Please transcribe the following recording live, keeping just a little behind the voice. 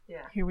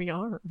Here we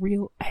are.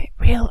 Real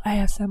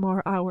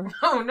ASMR hour.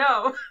 Oh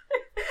no!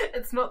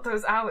 It's not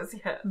those hours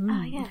yet.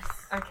 Ah, yes.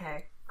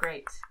 Okay,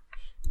 great.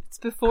 It's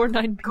before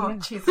 9 p.m.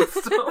 God, Jesus,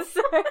 stop.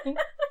 Sorry.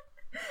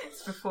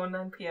 It's before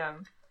 9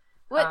 p.m.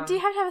 What, do you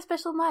have to have a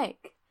special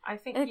mic? I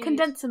think A you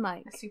condenser need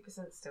mic? a super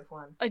sensitive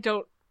one. I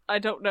don't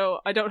know.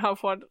 I don't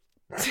have one.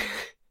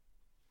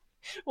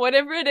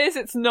 Whatever it is,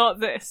 it's not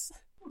this.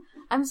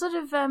 I'm sort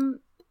of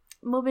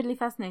morbidly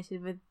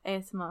fascinated with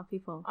ASMR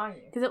people. Are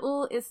you?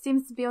 Because it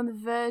seems to be on the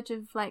verge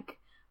of, like,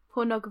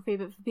 pornography,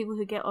 but for people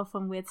who get off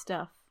on weird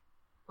stuff.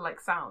 Like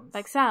sounds.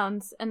 Like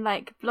sounds, and,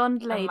 like,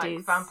 blonde And,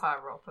 ladies. like vampire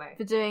roleplay.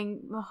 For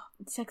doing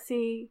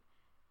sexy,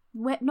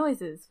 wet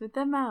noises with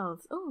their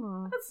mouths.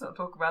 Oh. Let's not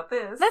talk about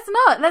this. Let's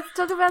not. Let's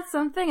talk about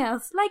something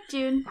else, like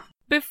June.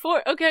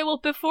 Before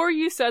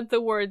you said the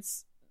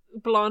words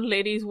blonde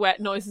ladies, wet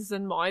noises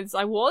and mouths,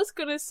 I was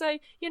gonna say,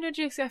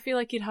 JC, I feel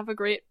like you'd have a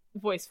great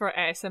voice for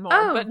ASMR,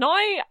 Oh. but now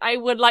I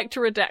would like to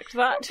redact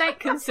that,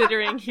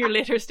 considering your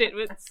later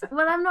statements.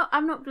 Well,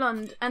 I'm not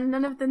blonde, and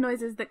none of the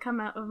noises that come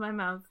out of my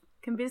mouth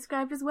can be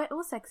described as wet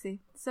or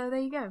sexy. So there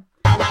you go.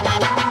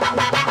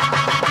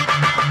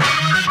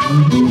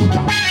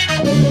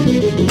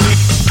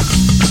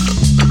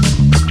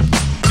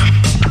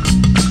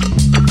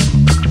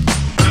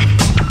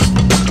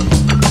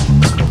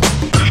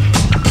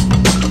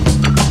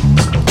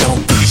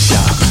 Don't be shy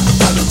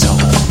by the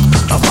tone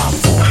of my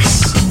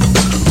voice.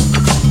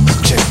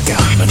 Check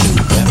out my new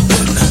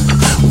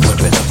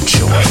weapon of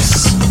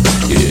choice.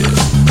 Yeah.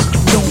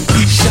 Don't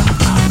be shy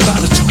by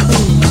the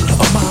tone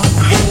of my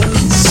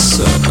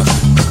voice.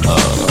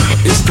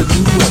 It's the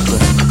new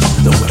weapon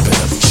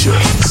of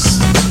choice.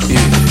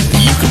 Yeah.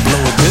 You can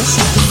blow it this,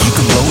 you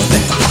can blow it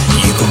that.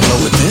 You can blow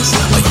it this,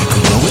 or you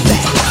can blow it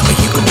that. Or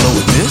you can blow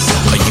it this,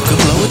 or you can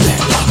blow it that.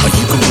 Or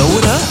you can blow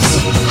it us.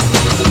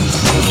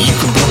 You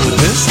can blow it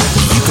this,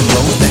 you can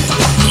blow it that.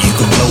 You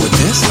can blow it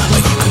this, or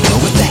you can blow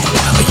it that.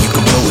 Or you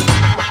can blow it.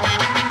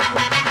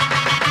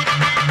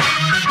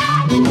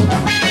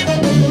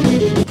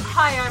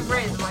 Hi, I'm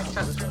Ray, the Vice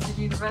Chancellor of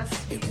the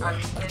University. I'm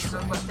here to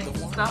talk about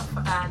things and stuff,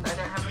 and I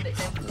don't have a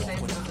nickname for today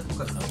because I've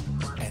got something.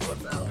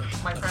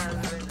 My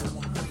friends are in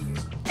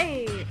it.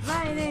 Hey,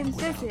 my name's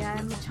Josie.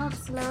 I'm the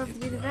Chancellor of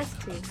the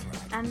University.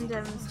 And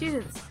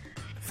students,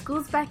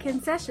 school's back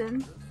in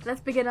session. Let's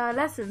begin our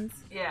lessons.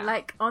 Yeah.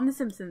 Like on The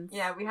Simpsons.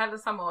 Yeah, we had a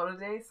summer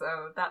holiday,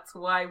 so that's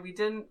why we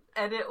didn't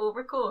edit or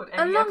record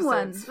A any long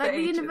one, episodes for like the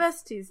ages.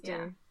 universities do.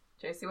 Yeah.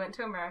 Josie went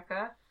to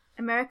America.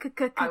 America,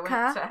 I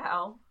went to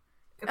hell.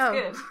 It's Oh.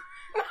 good.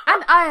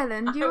 And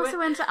Ireland. You I also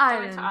went to I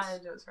Ireland. went to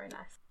Ireland. It was very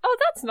nice. Oh,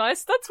 that's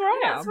nice. That's where I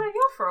Yeah, am. that's where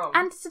you're from.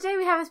 And today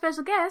we have a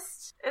special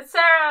guest. It's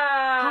Sarah.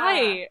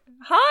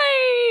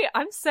 Hi,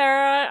 I'm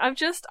Sarah. I've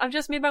just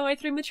made my way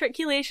through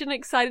matriculation,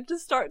 excited to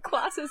start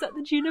classes at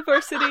the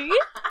university.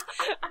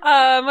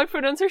 My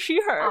pronouns are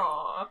she/her,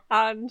 Aww.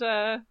 and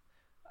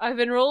I've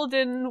enrolled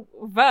in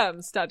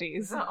VERM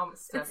studies.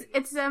 Study.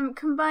 It's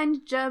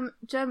combined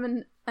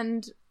German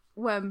and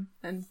worm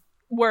and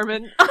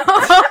Worman.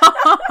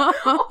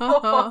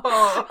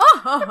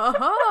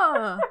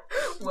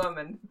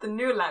 Woman, the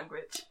new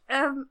language.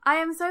 I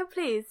am so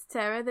pleased,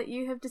 Sarah, that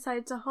you have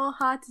decided to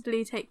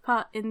wholeheartedly take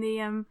part in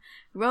the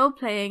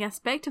role-playing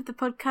aspect of the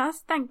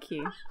podcast. Thank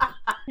you.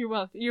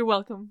 You're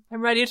welcome.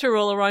 I'm ready to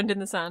roll around in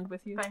the sand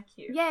with you. Thank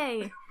you.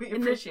 Yay! We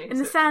in appreciate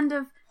the it. sand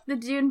of the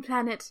Dune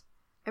planet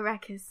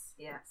Arrakis.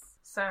 Yes.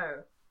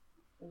 So,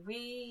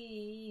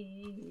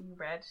 we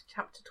read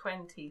chapter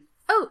 20.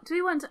 Oh, do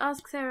we want to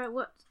ask Sarah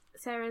what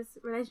Sarah's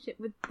relationship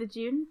with the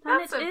Dune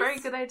planet That's a is? very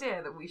good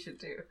idea that we should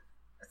do.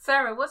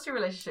 Sarah, what's your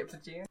relationship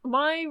with Dune?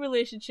 My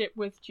relationship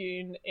with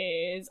June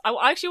is, I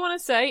actually want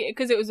to say,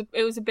 because it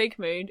was a big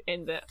mood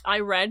in that I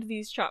read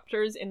these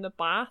chapters in the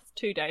bath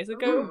 2 days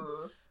ago.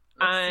 Ooh,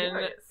 that's And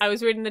serious. I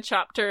was reading the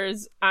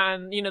chapters,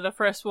 and the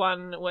first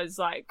one was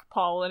like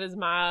Paul and his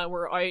ma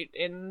were out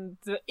in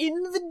the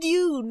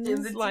dunes,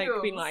 In the like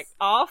being dunes. like,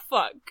 "Oh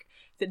fuck,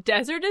 the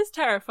desert is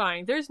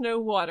terrifying. There's no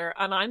water,"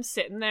 and I'm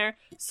sitting there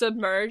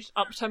submerged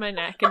up to my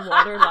neck in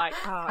water, like,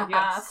 "Ah,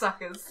 yes,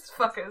 Suckers,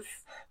 fuckers.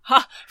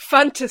 ha,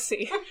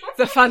 fantasy,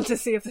 the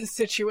fantasy of this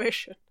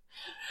situation."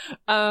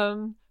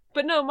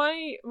 But no,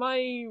 my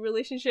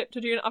relationship to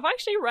Dune, I've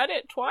actually read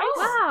it twice.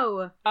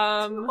 Wow!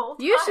 Whole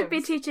You should be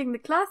times. teaching the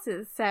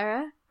classes,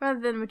 Sarah, rather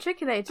than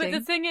matriculating. But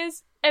the thing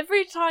is,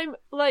 every time,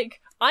 like,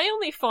 I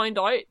only found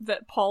out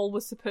that Paul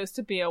was supposed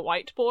to be a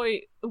white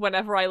boy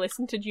whenever I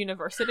listened to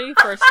University,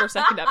 first or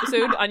second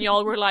episode, and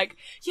y'all were like,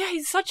 "Yeah,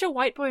 he's such a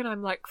white boy," and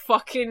I'm like,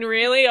 "Fucking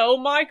really? Oh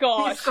my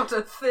god. He's got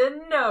a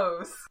thin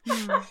nose.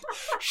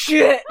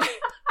 Shit!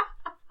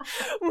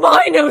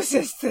 My nose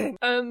is thin!"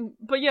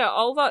 But yeah,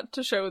 all that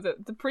to show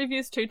that the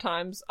previous 2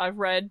 times I've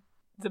read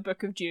the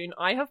Book of Dune,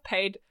 I have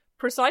paid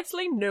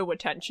precisely no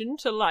attention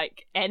to,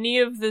 like, any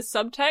of the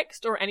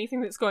subtext or anything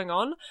that's going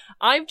on.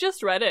 I've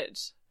just read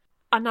it.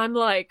 And I'm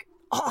like,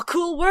 "Oh,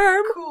 cool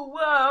worm! Cool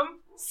worm.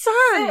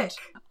 Sand!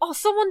 Sick. Oh,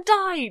 someone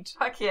died!"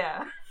 Fuck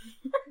yeah.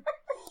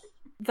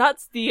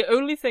 That's the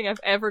only thing I've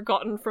ever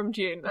gotten from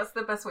June. That's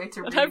the best way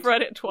to read. And I've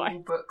read it twice. all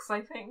books,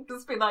 I think.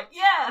 Just be like,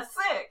 yeah,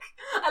 sick!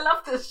 I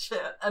love this shit!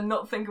 And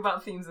not think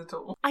about themes at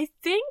all. I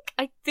think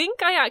I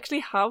actually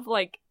have,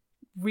 like,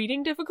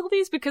 reading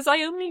difficulties because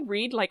I only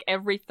read, like,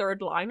 every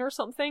third line or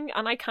something,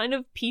 and I kind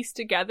of piece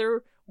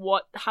together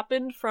what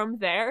happened from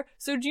there.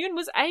 So June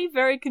was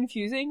very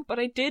confusing, but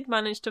I did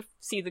manage to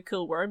see the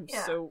cool worms,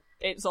 so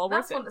it's all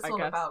That's worth it, what it's I all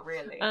guess. about,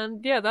 really.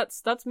 And yeah,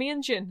 that's me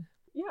and June.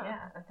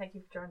 Yeah, and thank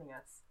you for joining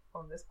us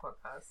on this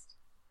podcast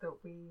that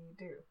we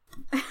do.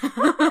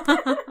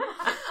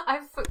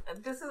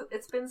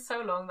 It's been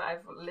so long that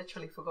I've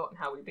literally forgotten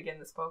how we begin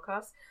this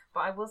podcast,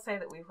 but I will say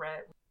that we've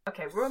read.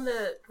 Okay, we're on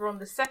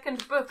the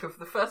second book of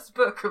the first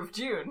book of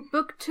June.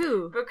 Book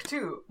 2. Book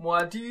 2,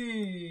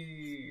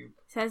 Muad'Dib. It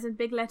says in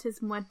big letters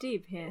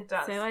Muad'Dib here. It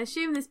does. So I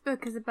assume this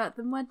book is about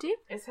the Muad'Dib.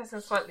 It says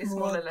in slightly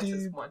smaller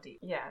letters Muad'Dib.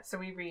 Yeah, so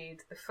we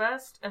read the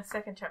first and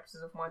second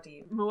chapters of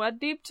Muad'Dib.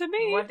 Muad'Dib to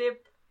me.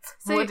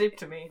 Muad'Dib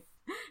to me.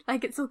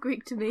 Like, it's all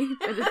Greek to me,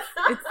 but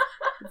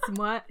it's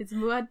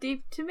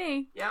Muad'Dib to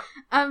me. Yep.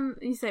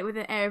 You say it with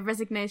an air of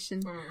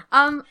resignation.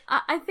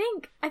 I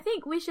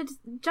think we should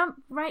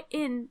jump right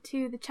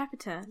into the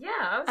chapter. Yeah,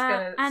 I was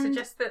going to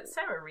suggest that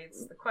Sarah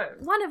reads the quote.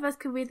 One of us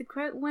could read the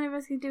quote, one of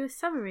us can do a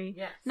summary.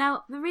 Yes.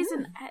 Now, the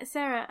reason,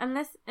 Sarah,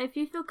 if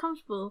you feel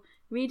comfortable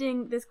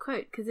reading this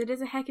quote, because it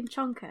is a heckin'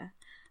 chonker,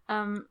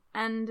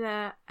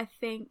 I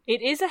think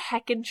It is a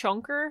heckin'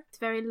 chonker. it's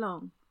very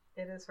long.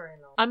 It is very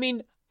long. I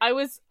mean, I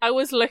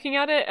was looking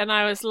at it and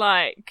I was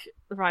like,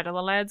 right, are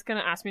the lads gonna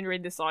ask me to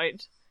read this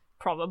out?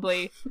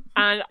 Probably.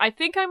 And I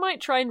think I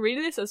might try and read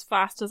this as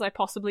fast as I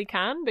possibly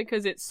can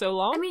because it's so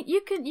long. I mean,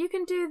 you can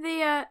do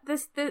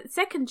the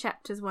second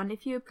chapter's one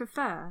if you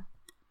prefer.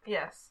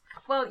 Yes.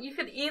 Well, you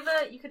could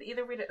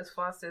either read it as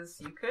fast as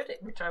you could,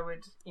 which I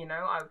would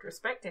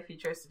respect if you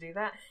chose to do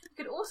that.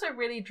 You could also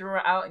really draw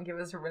it out and give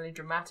us a really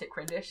dramatic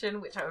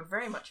rendition, which I would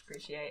very much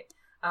appreciate.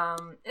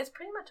 It's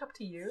pretty much up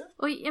to you.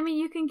 Or, I mean,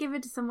 you can give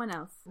it to someone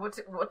else. What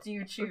do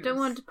you choose? I don't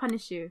want to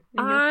punish you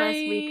in your first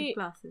week of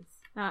classes.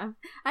 No,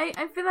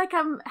 I feel like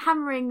I'm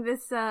hammering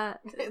this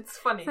It's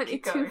funny. slightly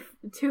Keep going.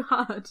 too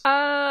hard.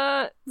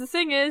 The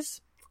thing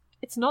is,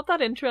 it's not that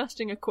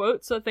interesting a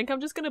quote, so I think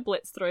I'm just gonna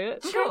blitz through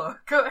it.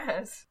 Sure, go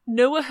ahead.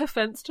 No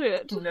offense to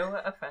it.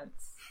 No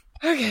offense.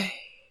 Okay.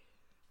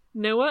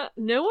 Noah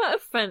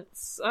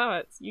offense.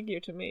 Oh, you give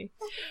it to me.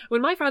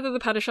 When my father, the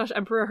Padishah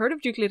Emperor, heard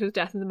of Duke Leto's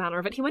death and the manner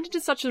of it, he went into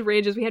such a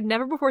rage as we had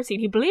never before seen.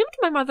 He blamed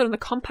my mother and the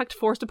compact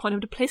forced upon him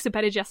to place the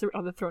Bene Gesserit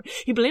on the throne.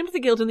 He blamed the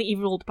guild and the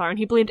evil old baron.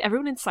 He blamed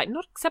everyone in sight,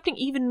 not excepting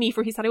even me,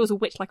 for he said I was a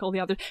witch like all the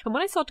others. And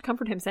when I sought to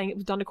comfort him, saying it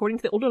was done according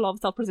to the older law of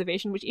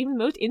self-preservation, which even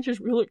the most ancient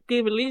ruler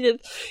gave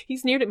allegiance, he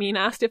sneered at me and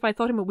asked if I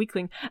thought him a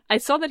weakling. I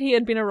saw that he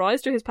had been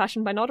aroused to his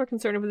passion by not our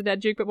concern over the dead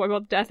duke, but by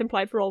what death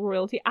implied for all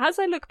royalty. As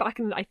I look back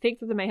on it, I think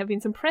that there may have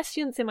been some prescience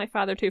in my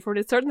father too, for it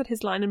is certain that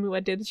his line and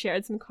Muad'Dib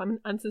shared some common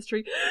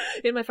ancestry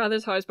in my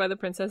father's house by the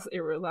Princess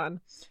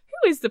Irulan.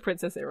 Who is the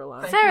Princess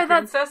Irulan? Thank Sarah, you,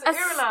 that's Princess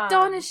Irulan.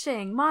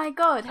 astonishing. My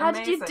God, how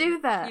did you Amazing.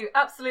 do that? You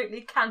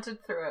absolutely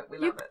cantered through it. We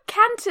You love it.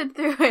 cantered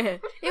through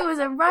it. It was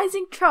a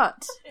rising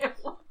trot. It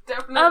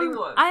definitely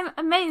was. I'm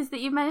amazed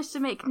that you managed to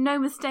make no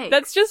mistake.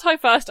 That's just how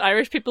fast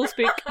Irish people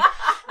speak.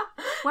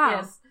 Wow.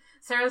 Yes.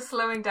 Sarah's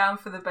slowing down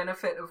for the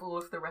benefit of all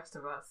of the rest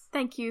of us.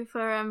 Thank you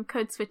for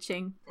code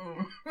switching.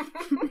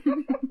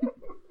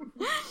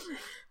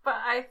 But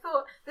I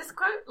thought this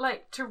quote,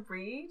 to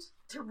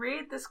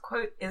read this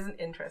quote isn't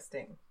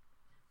interesting.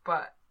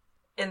 But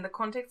in the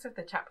context of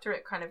the chapter,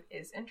 it kind of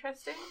is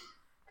interesting.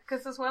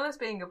 Because as well as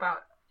being about,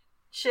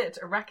 shit,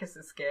 Arrakis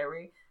is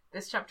scary,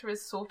 this chapter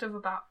is sort of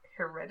about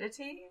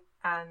heredity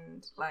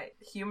and,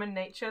 human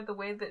nature, the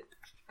way that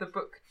the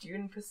book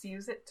Dune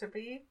perceives it to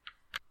be.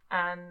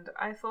 And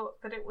I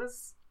thought that it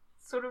was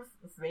sort of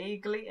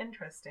vaguely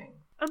interesting.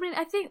 I mean,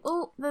 I think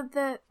all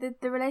the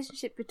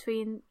relationship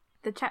between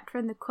the chapter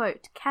and the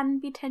quote can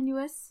be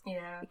tenuous.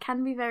 Yeah. It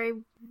can be very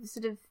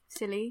sort of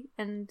silly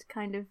and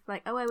kind of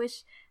like, oh, I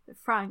wish that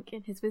Frank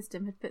in his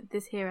wisdom had put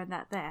this here and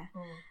that there.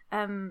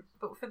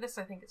 But for this,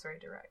 I think it's very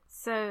direct.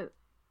 So,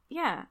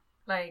 yeah.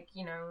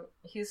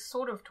 He's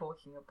sort of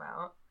talking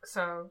about...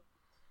 So,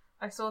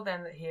 I saw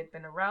then that he had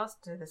been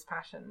aroused to this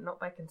passion, not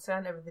by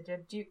concern over the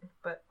dead duke,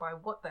 but by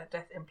what that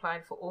death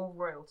implied for all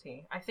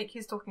royalty. I think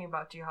he's talking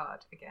about jihad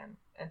again,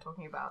 and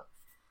talking about,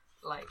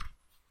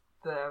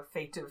 the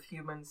fate of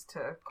humans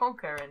to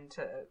conquer and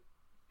to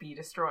be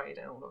destroyed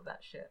and all of that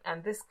shit.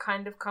 And this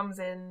kind of comes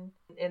in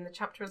the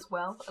chapter as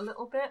well, a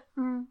little bit.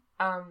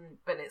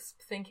 But it's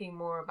thinking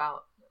more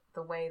about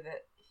the way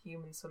that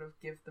humans sort of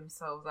give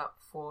themselves up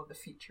for the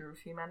future of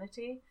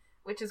humanity,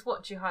 which is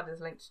what jihad is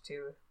linked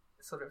to,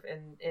 sort of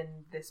in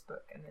this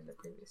book and in the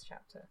previous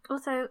chapter.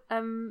 Also,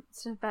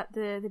 sort of about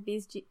the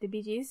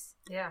Bee Gees.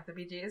 Yeah, the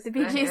Bee Gees. The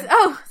Bee Gees.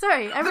 Oh,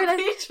 sorry, I The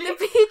realised Bee the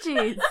Gees. Bee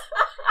Gees.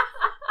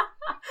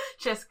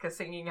 Jessica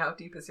singing How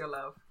Deep Is Your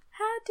Love.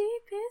 How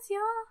deep is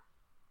your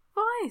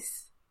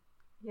voice?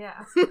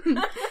 Yeah.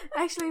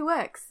 Actually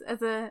works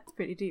as a... It's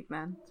pretty deep,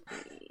 man.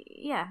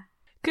 Yeah.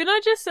 Could I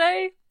just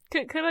say,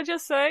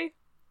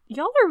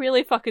 Y'all are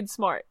really fucking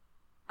smart.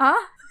 Huh?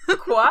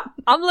 What?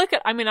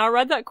 I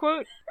read that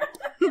quote,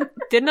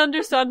 didn't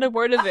understand a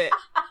word of it,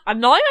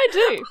 and now I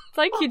do.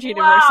 Thank you,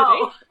 University.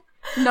 Wow.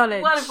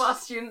 Knowledge. One of our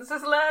students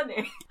is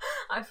learning.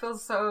 I feel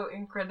so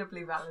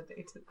incredibly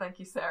validated. Thank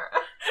you, Sarah.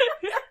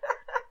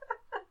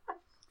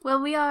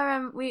 Well, we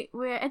are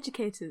we're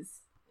educators.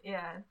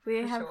 Yeah,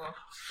 We for have sure.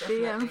 the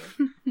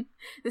Definitely.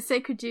 the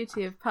sacred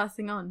duty of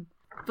passing on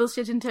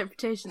bullshit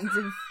interpretations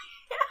of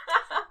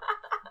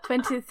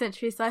 20th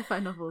century sci-fi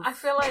novels. I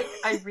feel like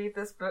I read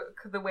this book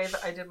the way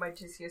that I did my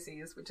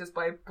GCSEs, which is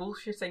by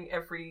bullshitting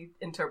every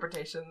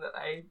interpretation that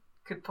I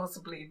could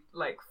possibly,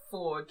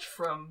 forge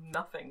from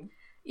nothing.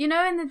 You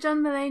know, in the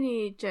John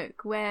Mulaney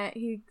joke where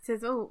he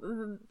says,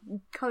 "Oh,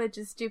 college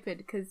is stupid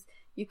because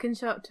you can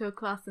show up to a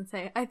class and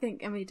say, I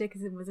think Emily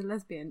Dickinson was a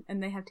lesbian,'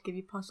 and they have to give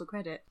you partial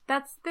credit."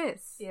 That's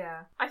this.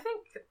 Yeah. I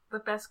think the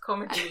best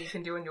comedy you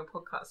can do on your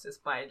podcast is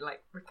by,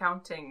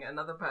 recounting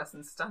another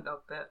person's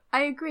stand-up bit.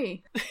 I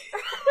agree.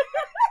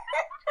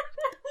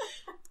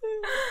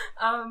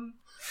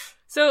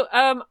 So,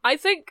 I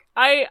think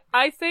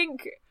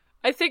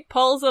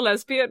Paul's a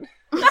lesbian.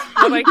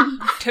 What I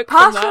took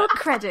from Partial that.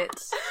 credit.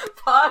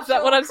 Partial Is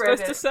that what I'm credit.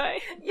 supposed to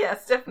say?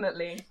 Yes,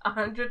 definitely.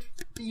 100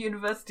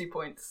 university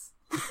points.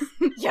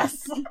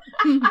 Yes.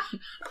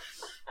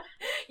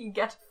 You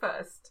get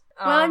first.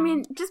 Well, I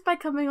mean, just by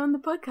coming on the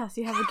podcast,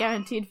 you have a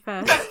guaranteed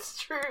first.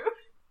 That's true.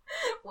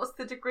 What's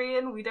the degree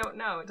in? We don't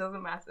know. It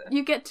doesn't matter.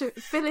 You get to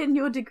fill in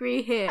your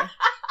degree here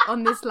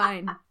on this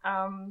line.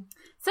 Um,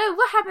 So,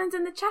 what happens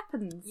in the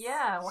Chappens?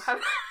 yeah.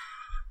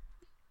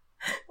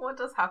 What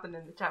does happen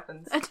in the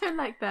Chappens? I don't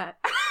like that.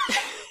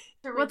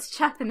 What's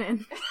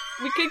chappening?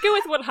 We could go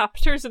with what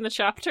hapters in the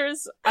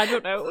chapters. I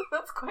don't know.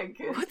 That's quite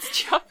good. What's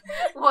chap?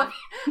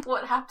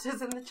 What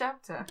happens in the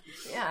chapter?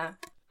 Yeah.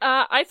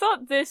 I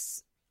thought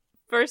this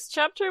first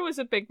chapter was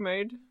a big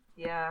mood.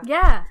 Yeah.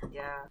 Yeah,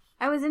 Yeah.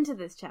 I was into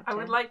this chapter. I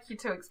would like you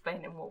to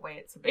explain in what way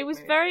it's a big It was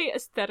mood. very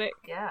aesthetic.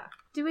 Yeah.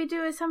 Do we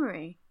do a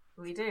summary?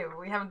 We do.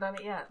 We haven't done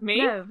it yet.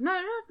 Me? No,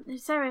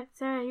 Sarah,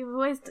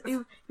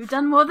 you've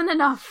done more than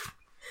enough.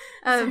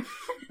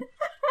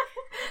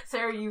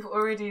 Sarah, you've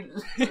already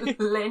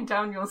laid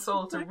down your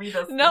soul to read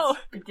us No.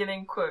 this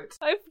beginning quote.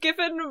 I've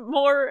given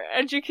more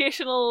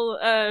educational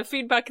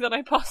feedback than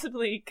I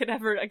possibly could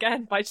ever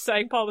again by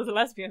saying Paul was a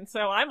lesbian,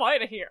 so I'm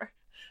out of here.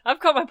 I've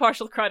got my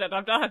partial credit,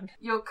 I'm done.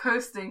 You're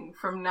coasting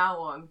from now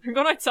on. I'm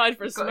going outside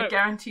for a You've got a smoke.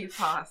 guaranteed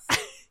pass.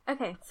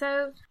 Okay,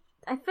 so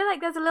I feel like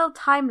there's a little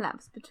time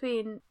lapse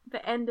between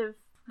the end of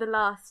the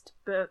last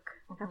book,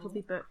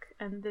 Appleby book,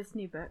 and this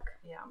new book.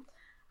 Yeah.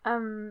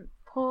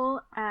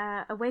 Paul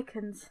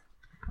awakens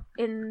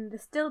in the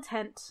still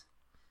tent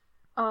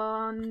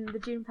on the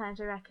Dune planet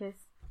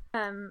Arrakis,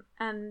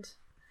 and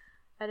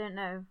I don't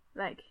know,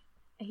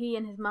 he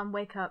and his mum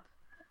wake up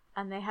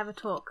and they have a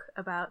talk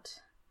about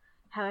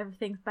how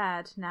everything's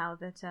bad now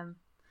that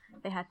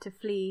they had to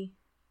flee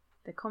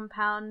the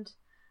compound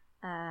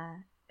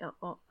that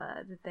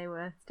they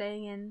were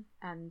staying in,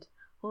 and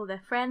all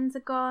their friends are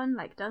gone.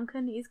 Like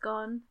Duncan, he's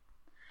gone.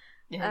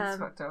 Yeah, he's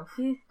fucked off.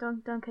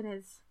 Duncan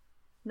is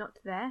not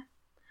there.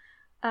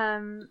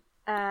 And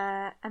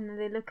then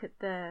they look at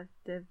the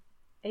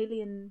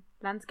alien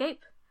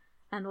landscape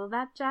and all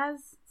that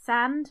jazz.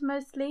 Sand,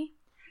 mostly.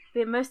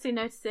 We're mostly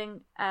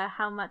noticing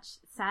how much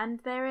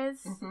sand there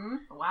is. Mm-hmm.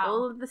 Wow.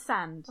 All of the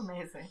sand.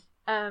 Amazing.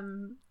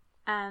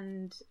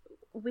 And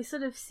we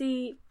sort of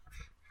see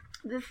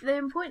the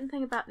important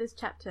thing about this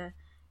chapter,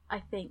 I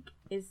think,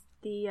 is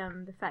the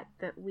fact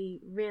that we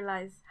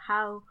realise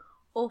how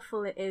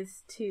awful it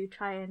is to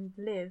try and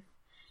live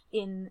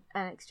in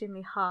an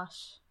extremely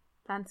harsh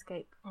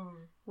landscape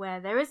where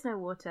there is no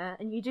water,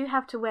 and you do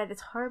have to wear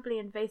this horribly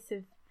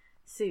invasive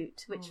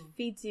suit which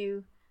feeds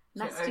you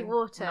nasty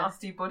water,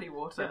 nasty body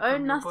water, your own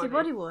from nasty your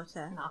body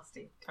water,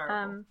 nasty,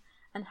 terrible.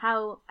 and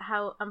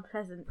how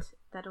unpleasant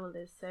that all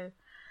is. So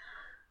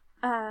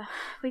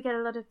we get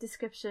a lot of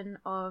description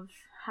of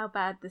how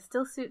bad the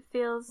still suit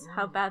feels,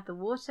 how bad the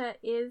water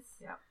is,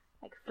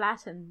 like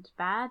flat and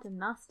bad and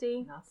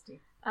nasty,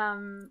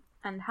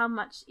 and how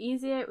much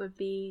easier it would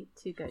be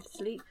to go to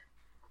sleep.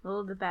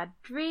 All the bad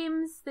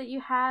dreams that you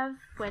have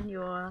when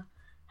you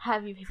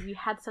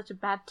had such a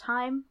bad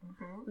time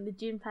on the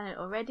Dune planet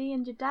already,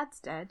 and your dad's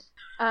dead.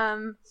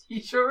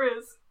 He sure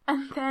is.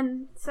 And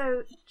then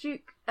so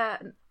Duke,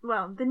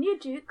 the new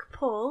Duke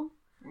Paul,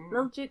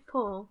 little Duke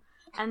Paul,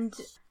 and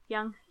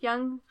young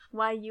Young,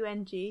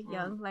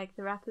 like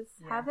the rappers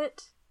have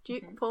it,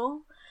 Duke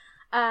Paul.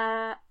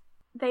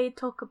 They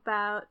talk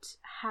about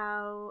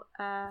how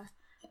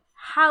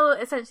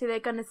essentially they're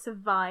going to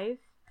survive,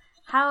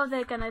 how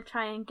they're going to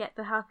try and get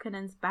the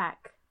Harkonnens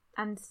back,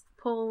 and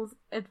Paul's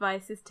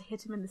advice is to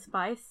hit him in the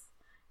spice.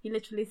 He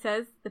literally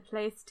says the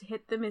place to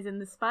hit them is in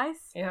the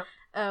spice. Yep.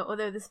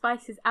 Although the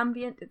spice is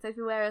ambient, it's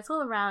everywhere, it's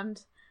all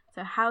around.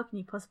 So how can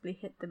you possibly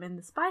hit them in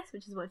the spice?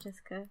 Which is what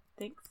Jessica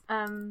thinks.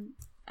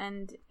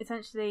 And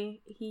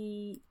essentially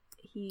he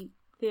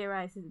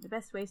theorizes that the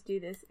best way to do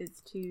this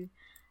is to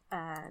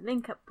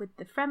link up with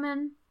the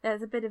Fremen.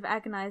 There's a bit of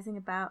agonizing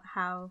about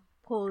how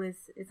Paul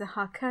is a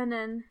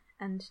Harkonnen,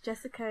 and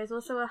Jessica is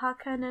also a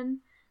Harkonnen,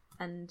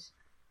 and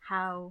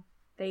how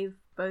they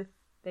both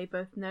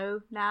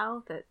know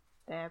now that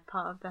they're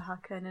part of the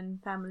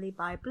Harkonnen family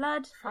by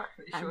blood. Fuck,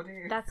 they sure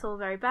do. That's all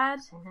very bad.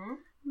 Mm-hmm.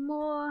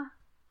 More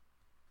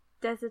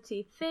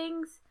deserty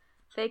things.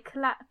 They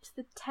collapse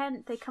the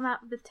tent. They come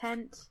out of the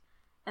tent,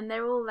 and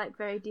they're all like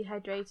very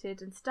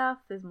dehydrated and stuff.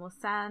 There's more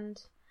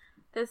sand.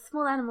 There's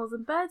small animals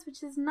and birds,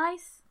 which is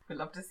nice. We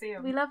love to see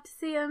them. We love to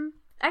see them.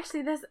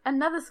 Actually, there's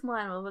another small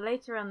animal, but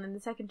later on in the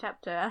second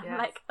chapter, I'm Yes.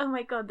 like, oh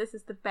my god, this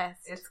is the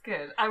best. It's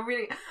good.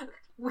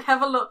 We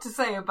have a lot to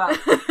say about.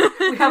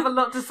 We have a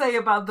lot to say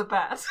about the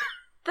bat.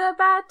 The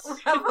bat. We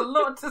have a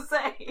lot to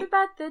say. The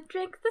bat that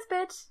drinks the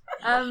spit.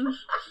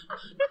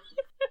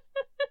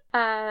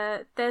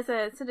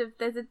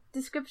 There's a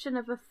description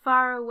of a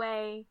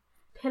faraway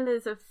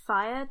pillars of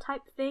fire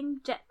type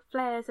thing, jet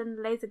flares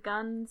and laser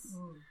guns.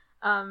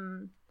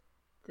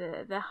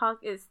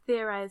 It's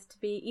theorized to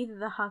be either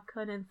the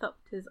Harkonnen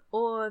Thopters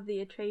or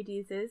the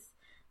Atreides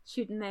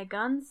shooting their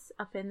guns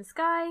up in the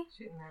sky.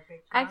 Shooting their big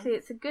guns. Actually,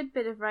 it's a good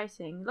bit of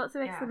writing. Lots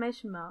of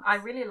exclamation marks. I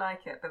really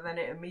like it, but then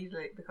it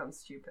immediately becomes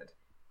stupid.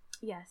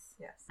 Yes.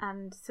 Yes.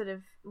 And sort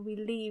of we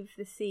leave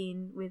the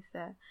scene with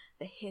the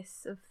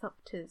hiss of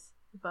Thopters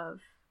above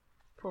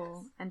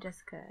Paul and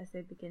Jessica as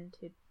they begin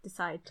to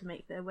decide to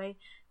make their way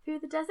through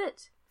the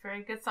desert.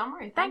 Very good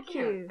summary. Thank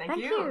you. Thank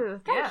Thank you.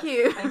 you. Thank Yes,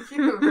 you. Thank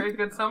you. Very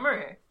good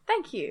summary.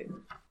 Thank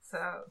you.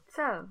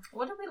 So,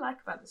 what do we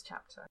like about this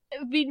chapter?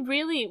 I mean,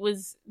 really, it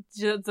was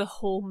the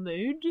whole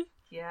mood.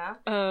 Yeah.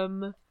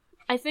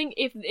 I think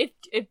if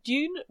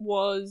Dune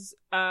was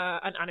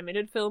an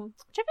animated film,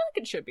 which I feel like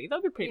it should be,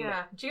 that'd be pretty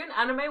Yeah. June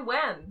anime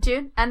when?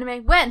 June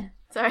anime when?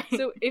 Sorry.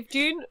 So if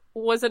Dune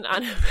was an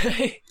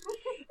anime,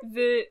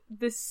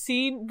 this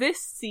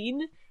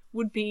scene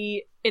would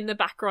be in the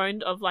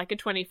background of like a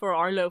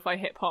 24-hour lo-fi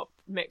hip hop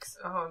mix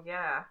Oh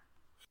yeah.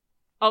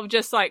 of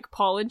just like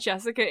Paul and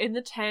Jessica in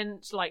the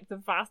tent, like the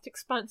vast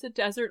expansive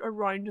desert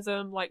around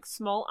them, like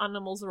small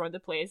animals around the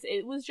place.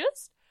 It was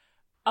just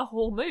a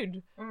whole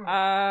mood.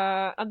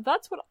 And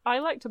that's what I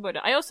liked about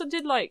it. I also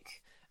did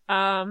like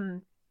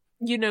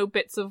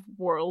bits of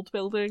world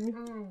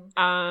building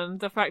and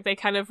the fact they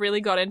kind of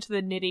really got into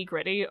the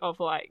nitty-gritty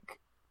of like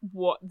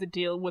what the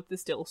deal with the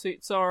still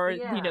suits are.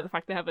 Yeah. The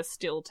fact they have a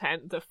still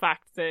tent, the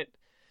fact that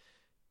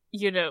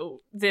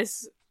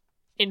this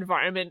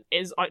environment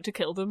is out to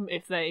kill them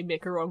if they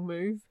make a wrong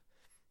move.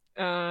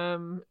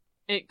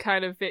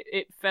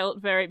 It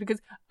felt very,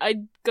 because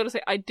I gotta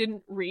say I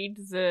didn't read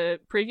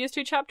the previous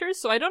 2 chapters,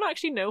 so I don't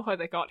actually know how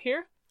they got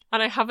here,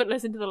 and I haven't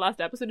listened to the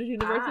last episode of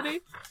University.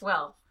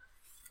 Well,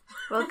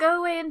 go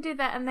away and do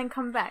that and then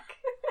come back.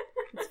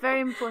 It's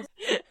very important.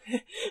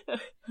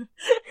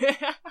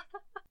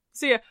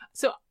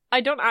 So I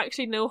don't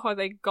actually know how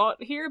they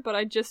got here, but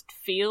I just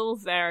feel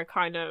their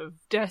kind of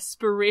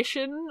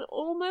desperation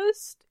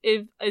almost,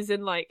 as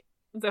in like,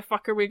 the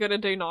fuck are we gonna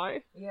do now?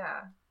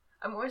 yeah.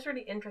 I'm always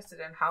really interested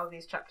in how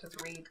these chapters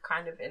read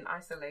kind of in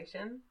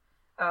isolation,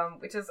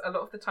 which is a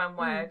lot of the time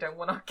why I don't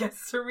want our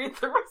guests to read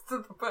the rest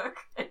of the book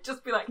and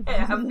just be like, hey,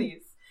 I have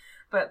these.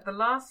 But the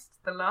last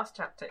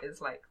chapter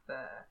is like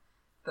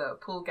the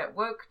Paul get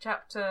woke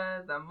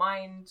chapter, the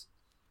mind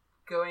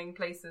going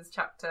places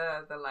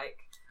chapter, the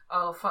like,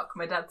 oh fuck,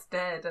 my dad's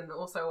dead, and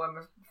also I'm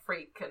a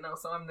freak, and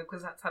also I'm the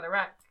Kwisatz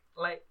Haderach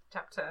like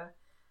chapter.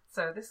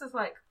 So this is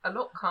like a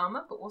lot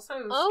calmer, but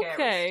also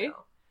scary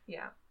still.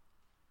 Yeah.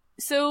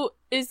 So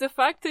is the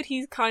fact that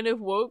he's kind of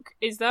woke,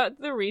 is that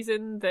the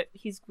reason that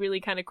he's really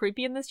kind of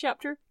creepy in this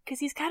chapter? Because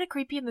he's kind of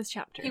creepy in this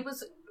chapter. He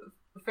was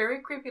very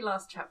creepy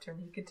last chapter,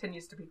 and he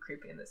continues to be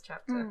creepy in this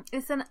chapter.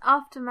 It's an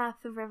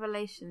aftermath of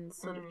Revelations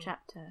sort of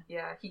chapter.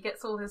 Yeah, he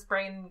gets all his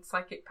brain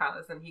psychic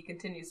powers, and he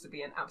continues to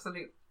be an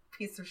absolute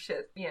piece of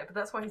shit. Yeah, but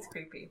that's why he's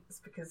creepy. It's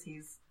because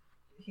he's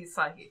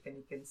psychic and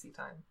he can see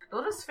time. A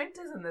lot of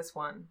sphincters in this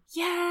one.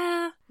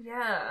 Yeah.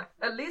 Yeah,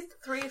 at least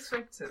 3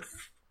 sphincters.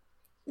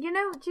 Do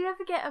you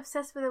ever get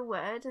obsessed with a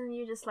word and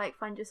you just like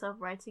find yourself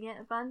writing it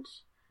a bunch?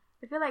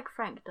 I feel like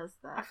Frank does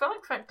that. I feel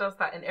like Frank does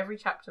that in every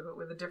chapter, but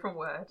with a different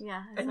word.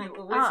 Yeah, it's And like,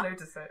 you always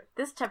notice it.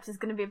 this chapter's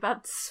going to be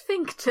about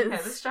sphincters.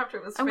 Yeah, this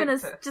chapter was I'm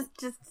sphincter. going to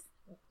just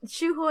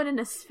shoehorn in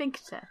a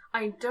sphincter.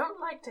 I don't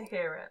like to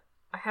hear it,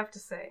 I have to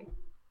say.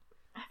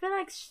 I feel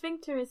like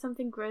sphincter is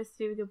something gross to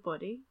do with your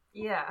body.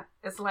 Yeah,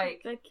 it's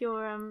like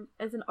your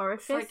as an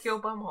orifice. it's like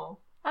your bumhole.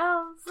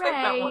 Oh, It's like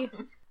that Ray.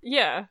 one.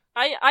 Yeah.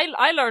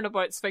 I learned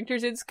about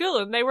sphincters in school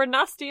and they were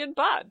nasty and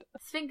bad. A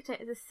sphincter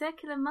is a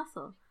circular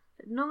muscle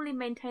that normally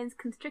maintains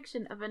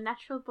constriction of a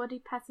natural body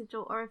passage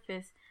or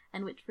orifice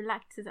and which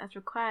relaxes as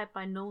required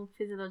by normal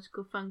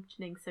physiological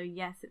functioning. So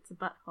yes, it's a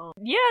butthole.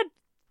 Yeah.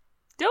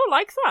 Don't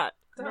like that.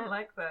 Don't No.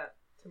 like that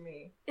to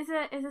me. Is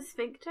a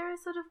sphincter a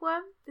sort of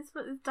worm? This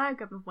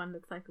diagram of one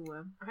looks like a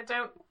worm. I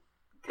don't.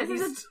 This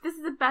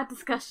is a bad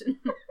discussion.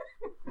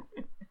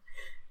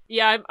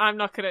 Yeah, I'm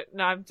not gonna.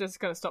 No, I'm just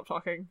gonna stop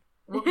talking.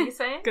 What were you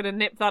saying? Gonna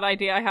nip that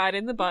idea I had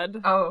in the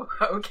bud. Oh,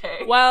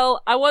 okay.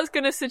 Well, I was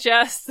gonna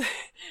suggest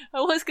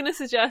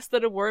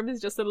that a worm is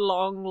just a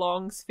long,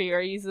 long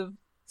series of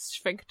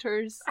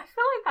sphincters. I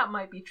feel like that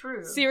might be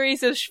true.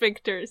 Series of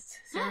sphincters.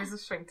 Series of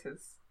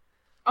sphincters.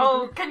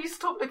 Oh, can you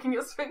stop looking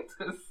at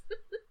sphincters?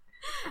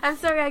 I'm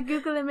sorry, I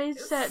Google image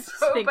search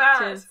So sphincters.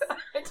 bad.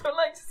 I don't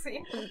like to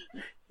see it.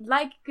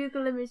 Like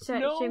Google image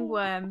searching No.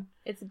 worm.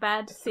 It's a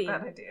bad scene.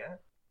 Bad idea.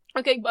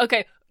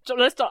 Okay. So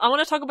let's talk. I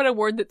want to talk about a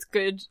word that's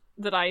good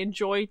that I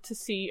enjoy to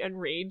see and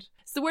read.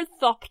 It's the word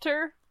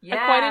thopter. I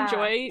quite Yeah.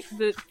 enjoy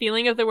the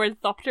feeling of the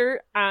word thopter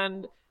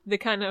and the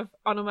kind of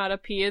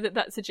onomatopoeia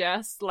that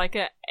suggests, like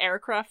a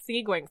aircraft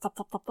thingy going thop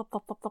thop thop thop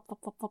thop thop thop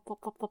thop thop thop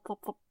thop thop thop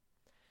thop thop.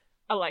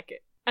 I like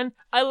it, and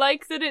I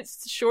like that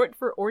it's short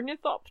for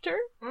ornithopter.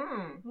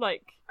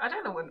 Like, I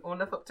don't know what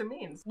ornithopter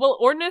means. well,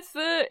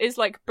 ornitha is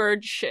like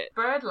bird shit.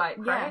 Bird-like,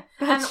 Yeah, right?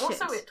 bird And shit.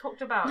 also it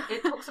talks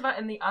about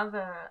in the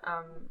other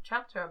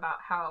chapter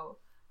about how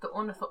the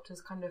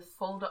ornithopters kind of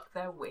fold up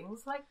their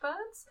wings like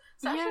birds.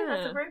 So actually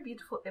that's Yeah. a very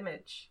beautiful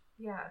image.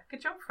 Yeah,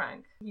 good job,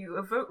 Frank. You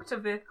evoked a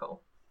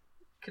vehicle.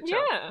 Good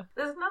job. Yeah.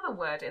 There's another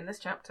word in this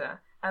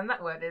chapter, and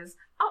that word is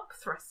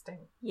upthrusting.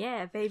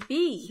 Yeah,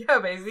 baby. Yeah,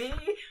 baby.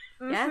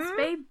 Yes, Mhm.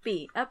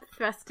 baby. Up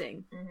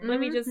thrusting. Let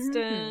me just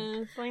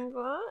find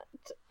that.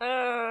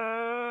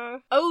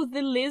 Oh,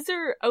 the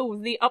lizard. Oh,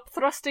 the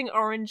upthrusting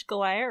orange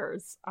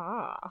glares.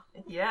 Ah.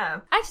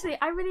 Yeah. Actually,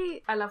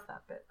 I love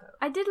that bit, though.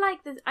 I did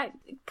like this.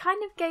 It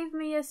kind of gave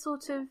me a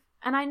sort of,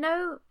 and I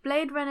know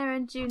Blade Runner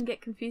and Dune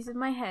get confused in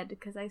my head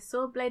because I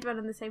saw Blade Runner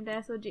on the same day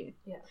I saw Dune.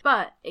 Yeah.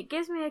 But it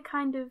gives me a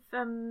kind of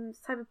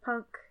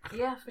cyberpunk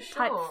Yeah, for sure.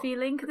 type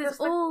feeling because it's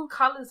the all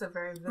colours are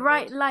very vivid.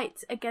 bright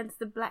light against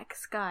the black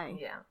sky.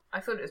 Yeah. I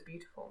thought it was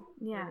beautiful.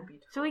 Yeah. Really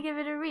beautiful. Shall we give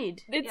it a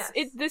read?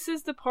 It's This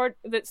is the part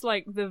that's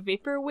like the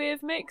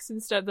vaporwave mix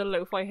instead of the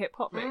lo-fi hip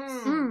hop mix.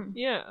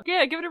 Yeah,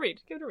 give it a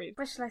read.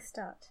 Where shall I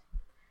start?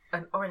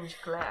 An orange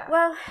glare.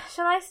 Well,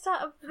 shall I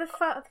start with the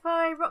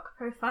Far Rock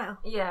profile?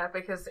 Yeah,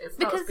 because it starts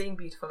Because being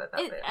beautiful at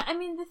that bit. I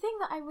mean, the thing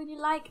that I really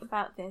like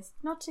about this,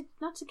 not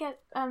to get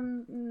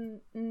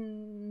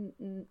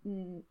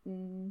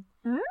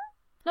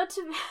not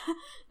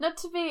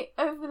to be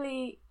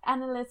overly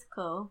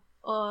analytical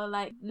or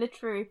like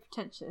literary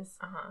pretentious,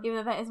 even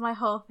though that is my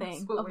whole thing,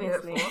 That's what we're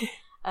obviously.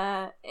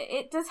 here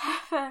It does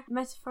have a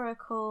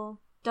metaphorical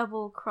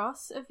double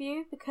cross of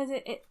you because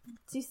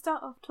you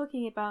start off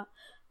talking about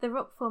the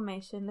rock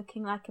formation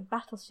looking like a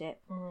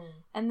battleship,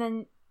 and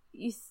then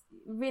you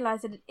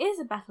realise that it is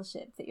a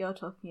battleship that you're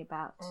talking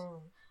about.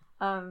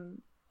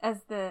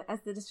 As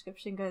the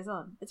description goes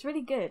on, it's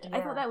really good.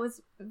 I thought that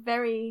was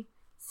very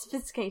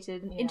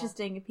sophisticated and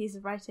interesting a piece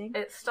of writing.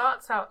 It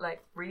starts out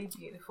like really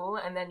beautiful,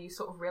 and then you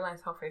sort of realise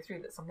halfway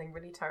through that something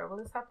really terrible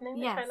is happening.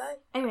 Which I like.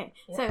 Anyway,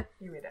 Yeah, so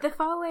you read it. the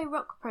faraway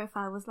rock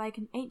profile was like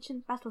an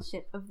ancient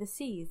battleship of the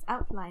seas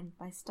outlined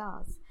by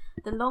stars.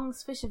 The long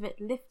swish of it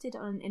lifted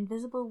on an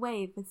invisible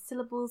wave with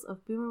syllables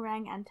of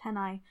boomerang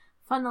antennae,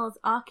 funnels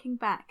arcing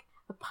back,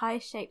 a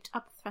pie-shaped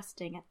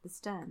upthrusting at the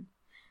stern.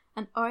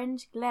 An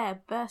orange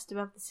glare burst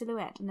above the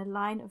silhouette, and a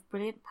line of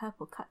brilliant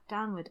purple cut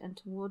downward and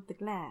toward the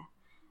glare.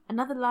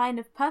 Another line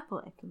of purple,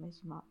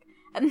 exclamation mark,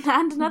 and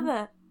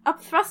another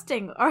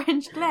upthrusting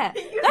orange glare.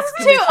 That's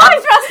two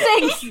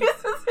upthrustings! He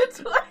uses it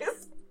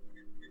twice.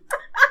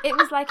 It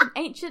was like an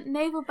ancient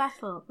naval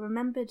battle,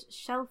 remembered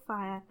shell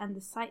fire, and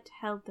the sight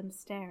held them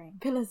staring.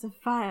 Pillars of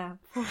fire,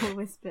 Paul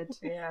whispered,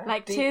 Yeah,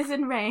 like deep. tears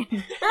in rain.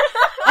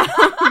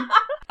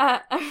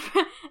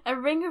 A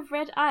ring of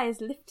red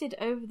eyes lifted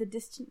over the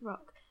distant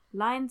rock.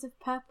 Lines of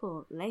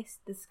purple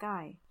laced the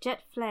sky.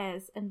 Jet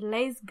flares and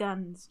laser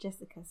guns,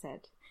 Jessica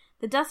said.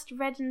 The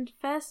dust-reddened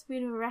first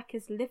moon of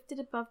Arrakis lifted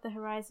above the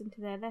horizon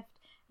to their left,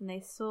 and they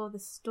saw the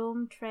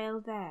storm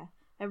trail there,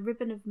 a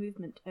ribbon of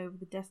movement over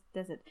the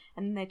desert.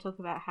 And then they talk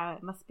about how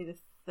it must be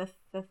the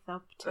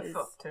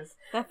Thopters.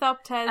 The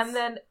Thopters. And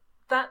then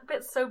that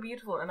bit's so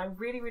beautiful, and I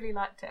really, really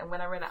liked it. And when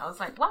I read it, I was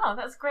like, wow,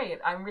 that's great.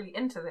 I'm really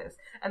into this.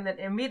 And then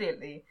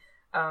immediately,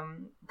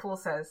 Paul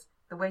says,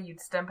 the way you'd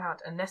stamp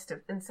out a nest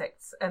of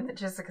insects. And then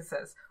Jessica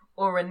says,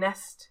 or a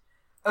nest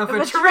of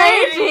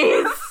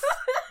Atreides.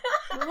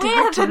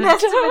 We're the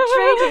nest of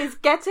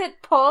Atreides. Get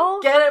it,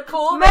 Paul? Get it,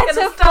 Paul? They're gonna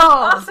Metaphor.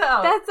 stamp us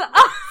out. That's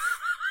us.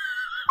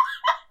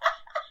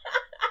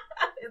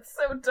 It's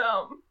so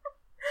dumb.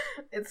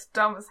 It's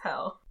dumb as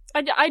hell.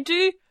 I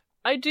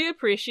do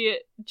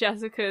appreciate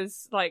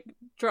Jessica's like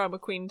drama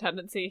queen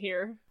tendency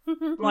here.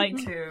 Like,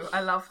 Me too.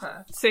 I love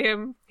her.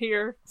 same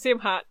here, same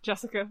hat,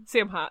 Jessica,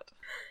 same hat.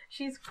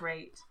 She's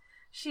great.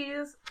 She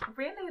is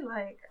really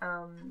like,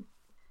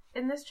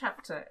 in this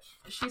chapter,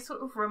 she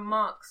sort of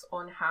remarks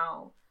on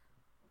how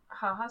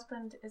her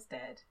husband is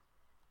dead,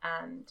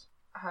 and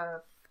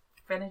her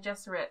Bene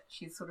Gesserit,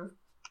 she's sort of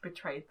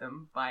betrayed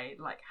them by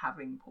like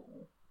having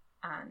Paul,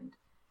 and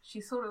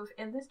she sort of,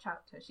 in this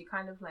chapter, she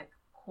kind of like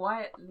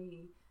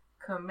quietly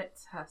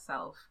commits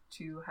herself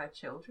to her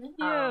children,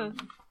 Yeah.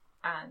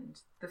 and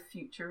the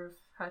future of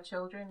her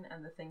children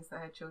and the things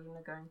that her children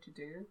are going to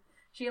do.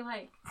 She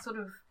like sort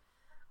of,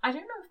 I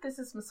don't know if this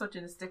is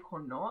misogynistic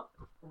or not,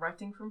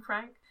 writing from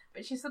Frank,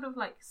 but she sort of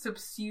like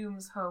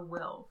subsumes her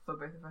will for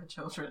both of her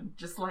children,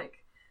 just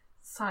like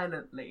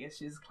silently as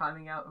she's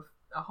climbing out of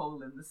a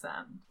hole in the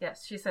sand.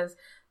 Yes, she says,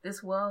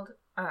 this world...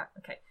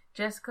 okay.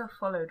 Jessica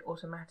followed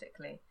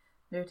automatically,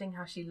 noting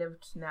how she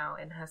lived now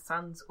in her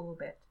son's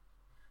orbit.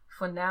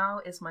 For now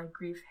is my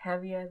grief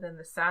heavier than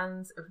the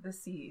sands of the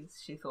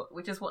seas, she thought,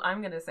 which is what I'm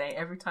going to say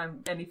every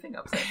time anything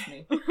upsets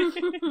me.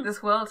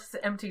 This world has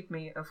emptied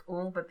me of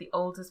all but the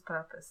oldest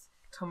purpose,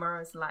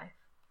 tomorrow's life.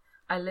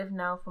 I live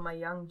now for my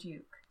young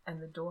duke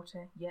and the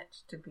daughter yet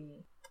to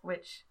be,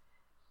 which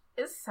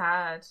is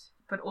sad,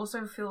 but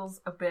also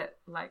feels a bit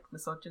like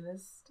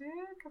misogynistic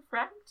of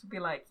Frank to be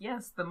like,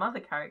 yes, the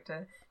mother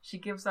character, she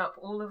gives up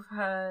all of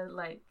her,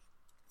 like,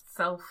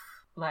 self...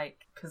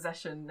 like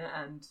possession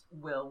and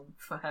will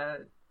for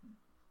her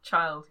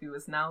child who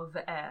is now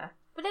the heir.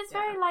 But it's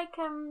very like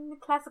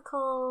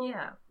classical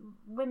Yeah.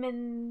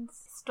 women's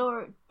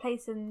story,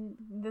 place in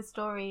the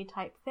story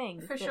type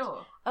thing. For that,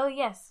 sure. Oh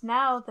yes,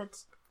 now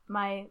that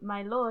my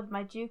lord,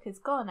 my duke is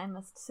gone, I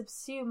must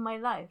subsume my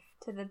life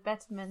to the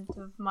betterment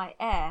of my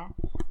heir,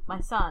 my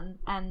son,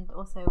 and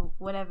also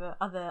whatever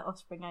other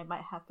offspring I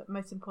might have, but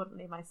most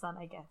importantly my son,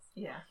 I guess.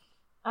 Yeah.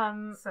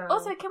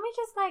 Also, can we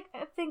just like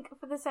think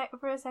for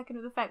a second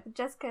of the fact that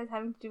Jessica is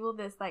having to do all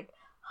this like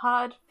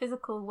hard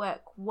physical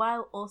work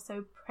while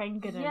also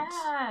pregnant?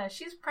 Yeah,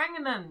 she's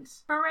pregnant.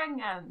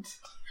 Pregnant.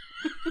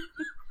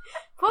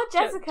 Poor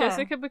Jessica.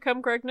 Jessica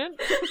become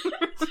pregnant.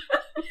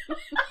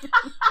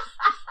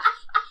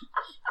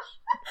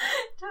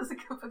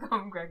 Jessica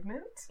become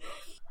pregnant.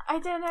 I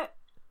don't know.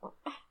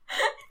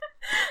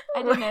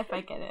 I don't know if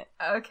I get it.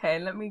 Okay,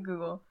 let me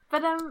Google.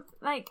 But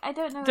like I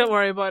don't know. Don't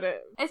worry about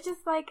it. It's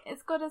just like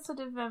it's got a sort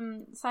of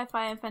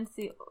sci-fi and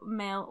fantasy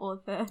male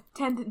author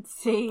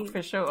tendency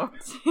For sure.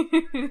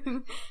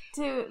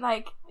 to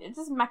like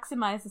just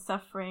maximize the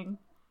suffering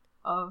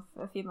of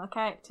female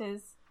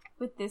characters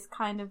with this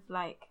kind of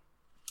like,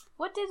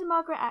 what did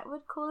Margaret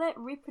Atwood call it?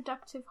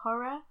 Reproductive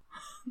horror.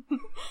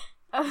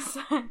 Oh,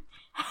 sorry.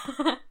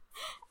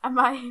 Am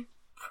I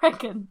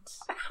pregnant?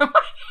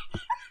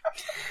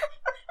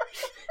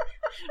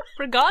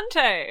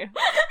 Pregante.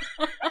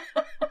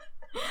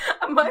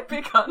 Am I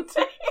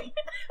picante?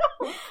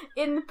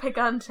 In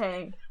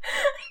pegante.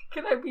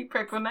 Can I be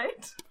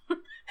pregnant?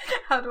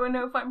 How do I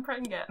know if I'm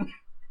pregnant?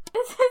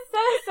 This is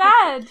so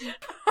sad.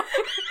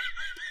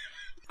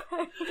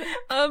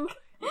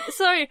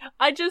 Sorry,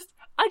 I just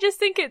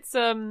think it's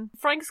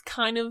Frank's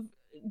kind of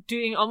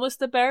doing almost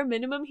the bare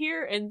minimum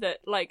here, in that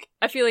like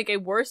I feel like a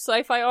worse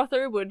sci-fi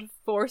author would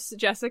force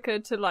Jessica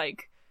to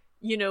like,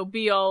 you know,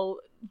 be all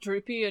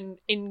droopy and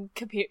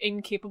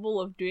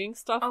incapable of doing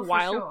stuff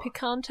while sure.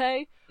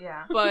 picante.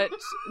 Yeah. But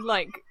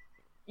like,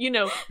 you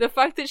know, the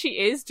fact that she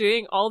is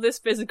doing all this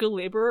physical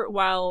labor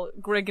while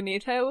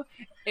Gregonito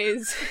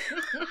is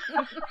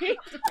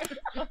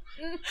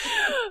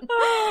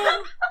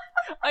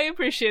I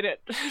appreciate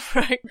it.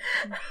 Right.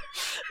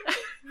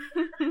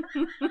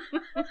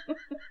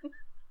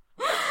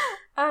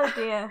 Oh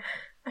dear.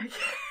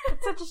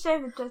 It's such a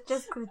shame that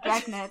Jessica's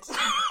dragnet.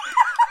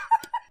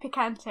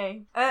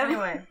 Picante.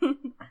 Anyway,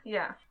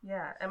 yeah,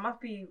 it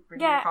must be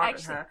really Yeah, hard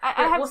actually, on her. I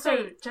But have to also,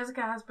 say-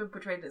 Jessica has been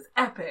portrayed as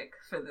epic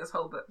for this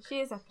whole book. She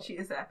is epic. She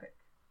is epic.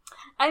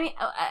 I mean,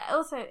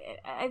 also,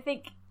 I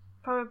think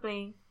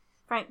probably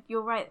Frank,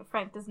 you're right.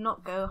 Frank does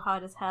not go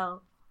hard as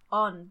hell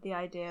on the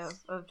idea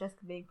of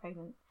Jessica being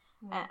pregnant.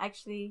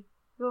 Actually,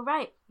 you're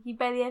right. He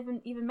barely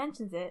even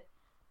mentions it,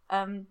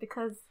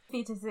 because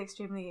fetus is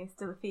extremely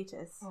still a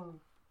fetus.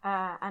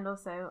 And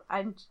also,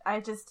 I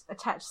just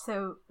attach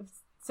so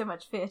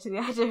much fear to the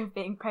idea of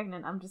being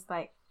pregnant. I'm just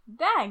like,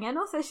 dang, and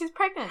also she's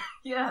pregnant.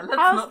 Yeah, let's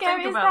How not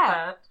scary think is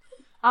about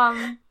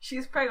that?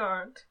 She's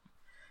pregnant.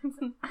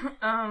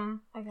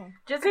 Okay.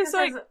 Jessica 'Cause,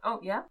 says, like- oh,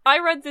 yeah? I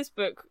read this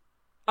book,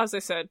 as I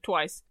said,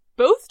 twice.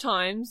 Both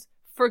times,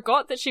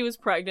 forgot that she was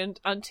pregnant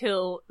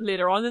until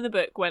later on in the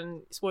book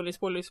when,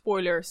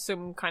 spoiler,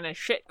 some kind of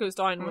shit goes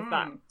down with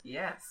that.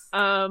 Yes.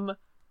 And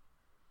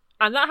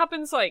that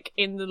happens, like,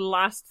 in the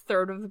last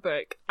third of the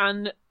book.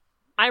 And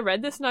I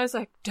read this and I was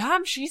like,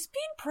 damn, she's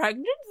been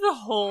pregnant the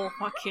whole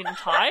fucking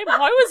time?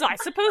 How was I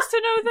supposed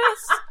to know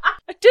this?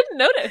 I didn't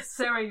notice.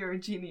 Sarah, you're a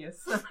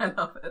genius, and I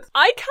love it.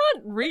 I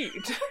can't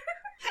read.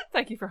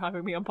 Thank you for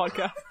having me on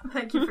podcast.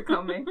 Thank you for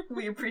coming.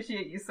 We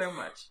appreciate you so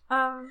much.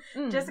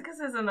 Jessica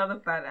says another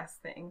badass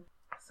thing.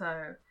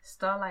 So,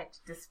 starlight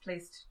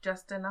displaced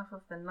just enough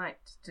of the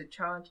night to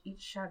charge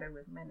each shadow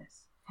with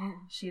menace.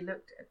 She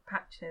looked at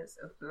patches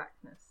of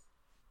blackness.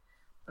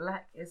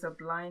 Black is a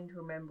blind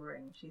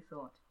remembering, she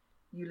thought.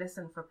 You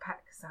listen for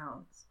pack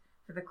sounds,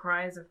 for the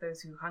cries of those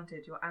who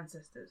hunted your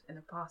ancestors in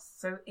a past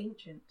so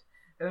ancient,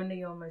 only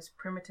your most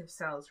primitive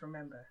cells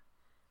remember.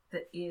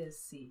 The ears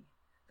see.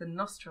 The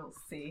nostrils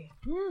see.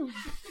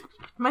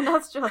 My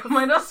nostrils.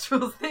 My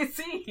nostrils, they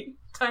see.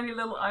 Tiny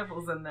little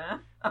eyeballs in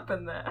there, up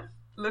in there,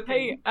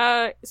 looking.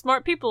 Hey,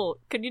 smart people,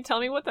 can you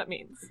tell me what that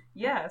means?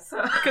 Yeah,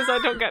 so... Because I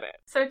don't get it.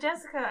 So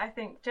Jessica, I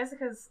think,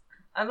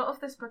 a lot of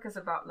this book is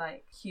about,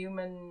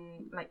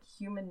 human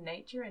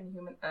nature and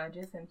human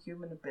urges and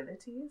human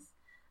abilities.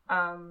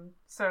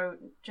 So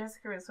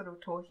Jessica is sort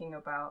of talking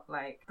about,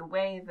 the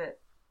way that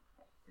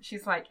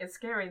she's like, it's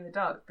scary in the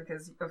dark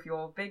because of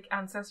your big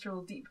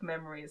ancestral deep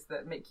memories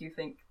that make you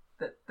think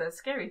that there's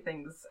scary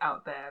things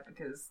out there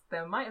because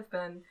there might have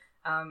been,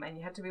 and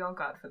you had to be on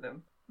guard for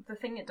them. The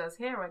thing it does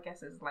here, I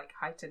guess, is like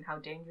heighten how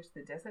dangerous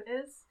the desert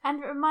is.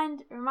 And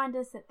remind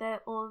us that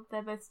they're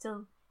both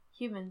still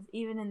humans,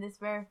 even in this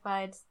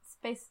rarefied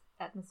space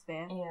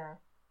atmosphere. Yeah.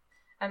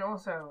 And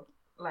also,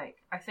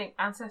 like, I think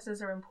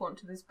ancestors are important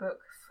to this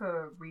book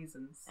for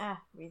reasons.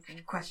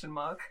 Reasons. Question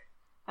mark.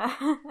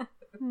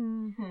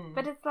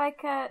 But it's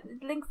like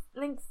links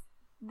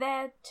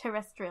their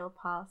terrestrial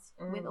past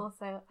with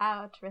also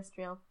our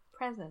terrestrial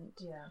present.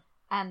 Yeah.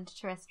 And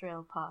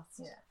terrestrial past.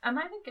 Yeah. And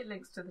I think it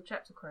links to the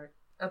chapter quote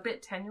a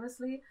bit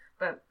tenuously,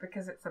 but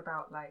because it's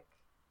about, like,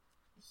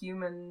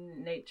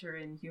 human nature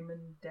and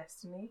human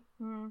destiny.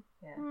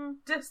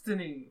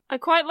 Destiny! I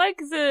quite like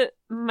the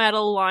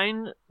metal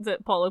line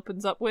that Paul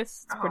opens up with.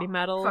 It's pretty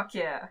metal. Fuck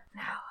yeah.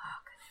 Now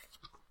Harkonnen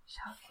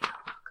shall kill Harkonnen.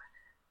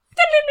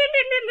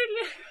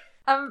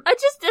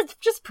 It's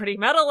just pretty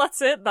metal,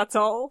 that's it, that's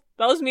all.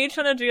 That was me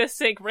trying to do a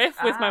sick riff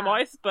with my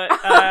mouth, but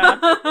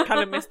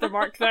kind of missed the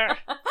mark there.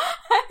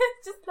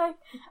 It's just like,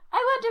 I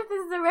wonder if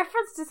this is a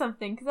reference to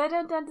something, because I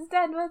don't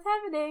understand what's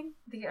happening.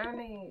 The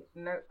only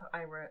note that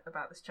I wrote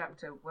about this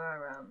chapter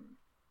were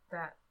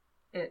that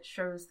it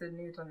shows the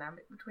new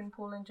dynamic between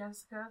Paul and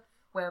Jessica,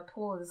 where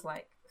Paul is,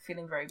 like,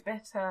 feeling very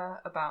bitter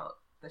about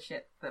the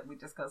shit that we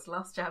discussed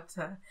last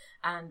chapter,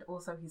 and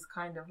also he's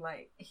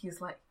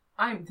like,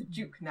 I'm the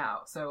Duke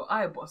now, so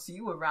I boss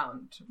you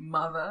around,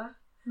 mother.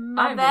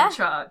 I'm in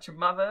charge,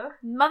 mother.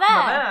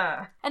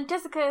 And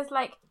Jessica is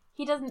like,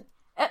 he doesn't...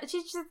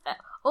 she's just...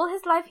 all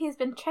his life he has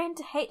been trained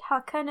to hate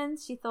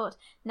Harkonnens, she thought.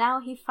 Now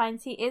he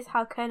finds he is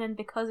Harkonnen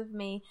because of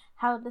me.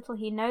 How little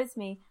he knows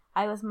me.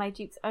 I was my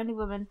Duke's only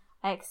woman.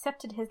 I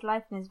accepted his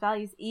life and his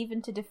values,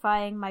 even to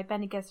defying my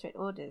Bene Gesserit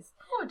orders.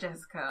 Poor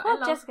Jessica. Poor I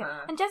love Jessica.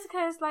 her. And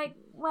Jessica is like,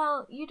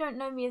 well, you don't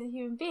know me as a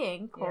human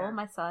being, Paul,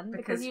 my son,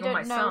 because you you're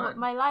don't my know son. what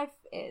my life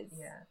is.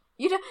 Yeah.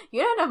 You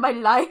don't know my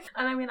life.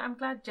 And I mean, I'm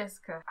glad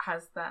Jessica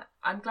has that.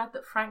 I'm glad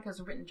that Frank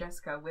has written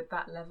Jessica with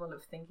that level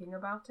of thinking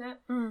about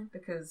it,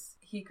 because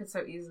he could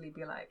so easily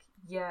be like,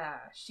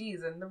 yeah,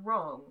 she's in the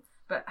wrong.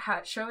 But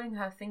showing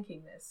her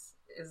thinking this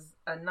is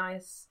a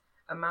nice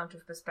amount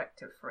of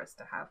perspective for us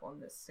to have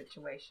on this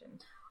situation.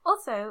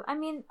 Also, I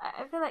mean,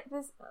 I feel like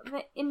there's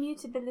the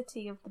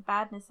immutability of the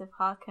badness of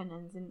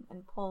Harkonnens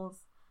in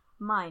Paul's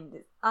mind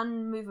is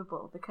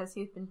unmovable because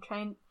he's been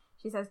trained.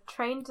 She says,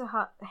 trained to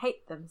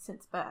hate them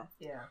since birth.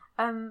 Yeah.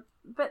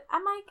 But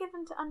am I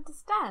given to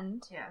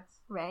understand,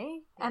 Yes.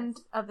 Ray, and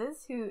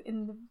others who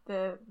in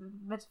the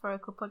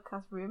metaphorical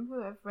podcast room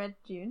who have read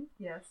Dune,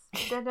 Yes.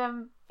 that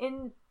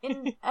in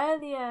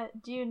earlier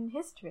Dune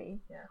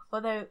history, Yes.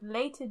 although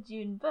later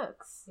Dune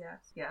books,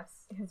 Yes.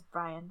 it was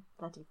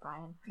bloody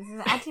Brian. This is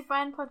an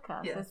anti-Brian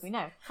podcast, Yes. as we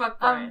know. Fuck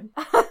Brian.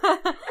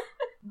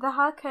 The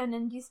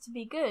Harkonnen used to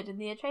be good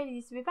and the Atreides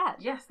used to be bad.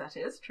 Yes, that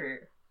is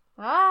true.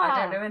 Ah.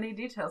 I don't know any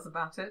details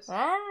about it.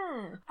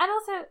 And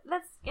also,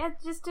 let's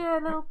just do a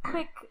little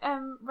quick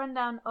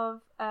rundown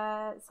of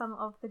some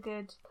of the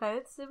good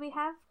clothes that we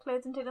have,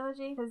 clothes and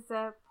technology, because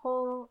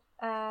Paul,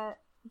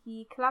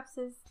 he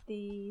collapses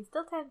the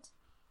still tent,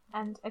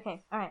 and,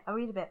 okay, alright, I'll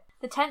read a bit.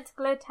 The tent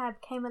glow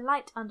tab came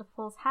alight under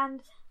Paul's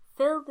hand,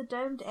 filled the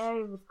domed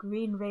area with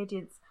green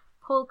radiance.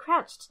 Paul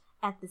crouched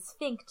at the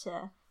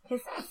sphincter,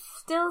 his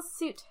still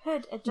suit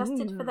hood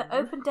adjusted for the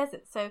open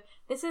desert. So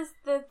this is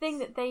the thing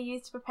that they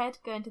use to prepare to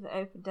go into the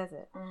open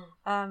desert.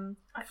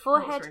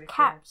 Forehead really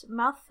capped,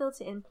 mouth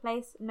filter in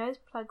place, nose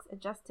plugs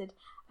adjusted,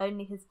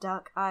 only his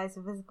dark eyes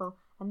were visible,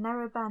 a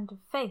narrow band of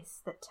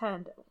face that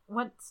turned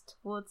once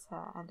towards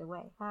her and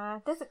away.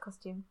 Desert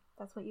costume.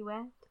 That's what you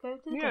wear to go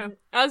to the desert.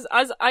 As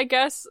I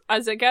guess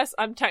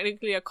I'm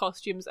technically a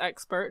costumes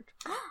expert.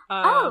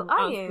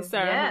 Are you?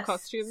 Sarah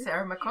costumes.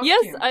 Sarah McCostumes.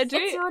 Yes, I do.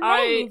 It's your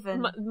name,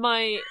 even.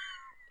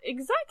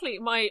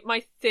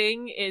 My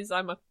thing is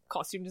I'm a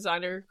costume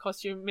designer,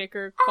 costume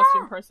maker,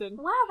 costume person.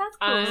 Wow, that's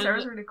cool.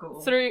 Sarah's really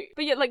cool.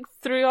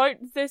 Throughout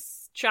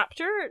this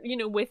chapter,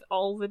 with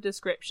all the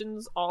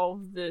descriptions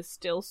of the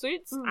still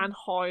suits and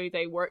how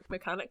they work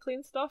mechanically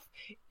and stuff,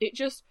 it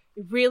just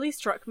really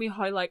struck me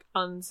how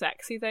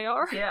unsexy they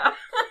are. Yeah.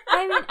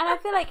 I mean, and I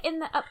feel like in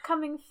the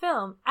upcoming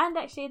film, and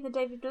actually in the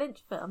David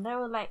Lynch film, they're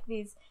all like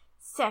these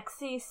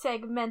sexy,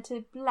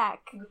 segmented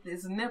black With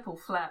his nipple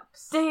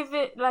flaps.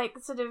 David,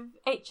 sort of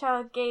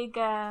H.R.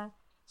 Giger,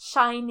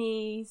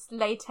 shiny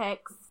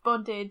latex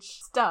bondage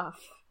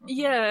stuff.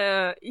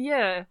 Yeah.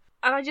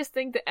 And I just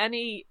think that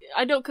I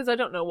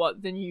don't know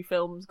what the new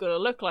film's gonna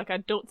look like. I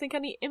don't think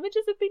any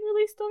images have been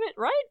released of it,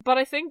 right? But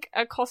I think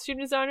a costume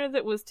designer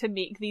that was to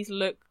make these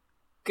look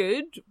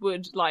good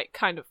would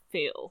kind of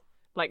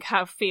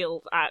have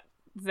failed at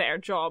their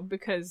job,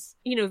 because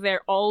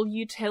they're all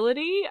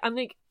utility and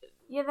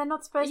Yeah, they're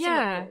not supposed to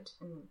look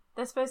good.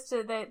 They're supposed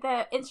to.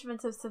 They're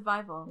instruments of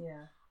survival.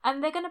 Yeah.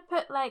 And they're gonna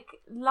put La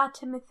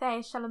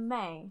Timothée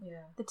Chalamet,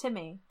 the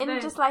Timmy,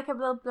 in just a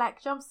little black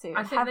jumpsuit.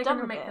 I think they're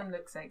gonna make them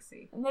look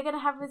sexy. And he's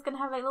gonna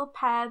have little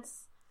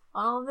pads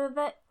on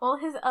all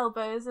his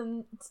elbows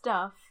and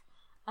stuff.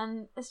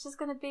 and it's just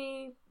going to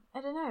be,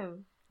 I don't know,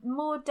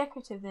 more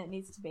decorative than it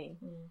needs to be.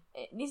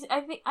 It needs,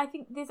 I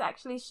think this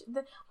actually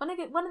one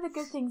of the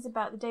good things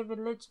about the David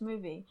Lynch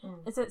movie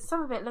is that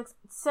some of it looks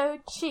so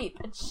cheap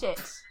and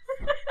shit.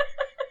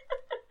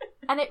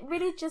 And it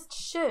really just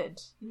should.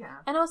 Yeah.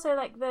 And also,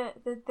 like,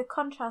 the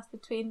contrast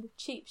between the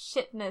cheap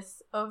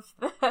shitness of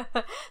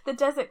the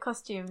desert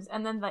costumes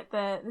and then, like,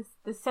 the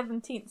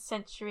 17th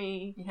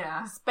century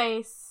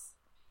space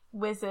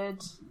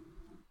wizard,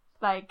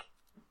 like,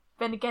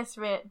 Bene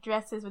Gesserit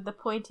dresses with the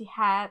pointy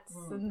hats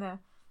and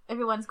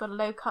everyone's got a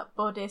low-cut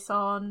bodice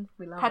on.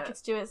 We love Patrick it.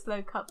 Stewart's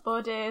low-cut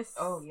bodice.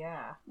 Oh,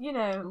 yeah. You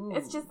know, Ooh.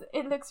 it's just,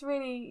 it looks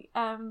really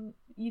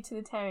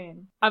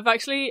utilitarian. I've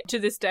actually, to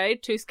this day,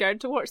 too scared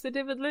to watch the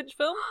David Lynch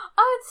film.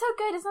 Oh, it's so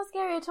good. It's not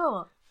scary at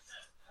all.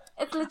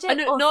 It's legit I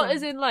know, awesome. not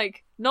as in,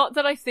 like, not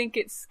that I think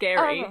it's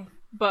scary, okay.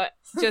 but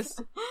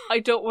just, I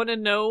don't want to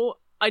know,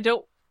 I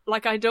don't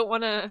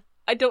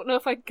know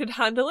if I could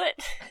handle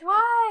it.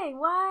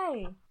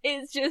 Why?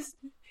 It's just,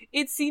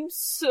 it seems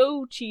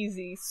so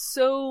cheesy,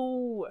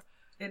 so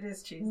It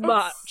is cheesy.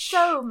 much. It's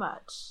so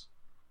much.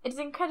 It's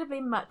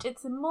incredibly much.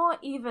 It's more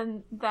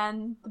even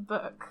than the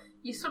book.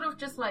 You sort of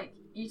just like,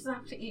 you just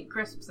have to eat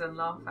crisps and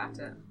laugh at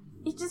it.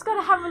 You just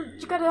gotta have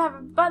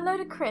a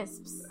buttload of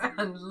crisps.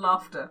 And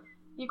laughter.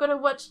 You gotta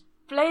watch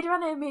Blade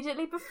Runner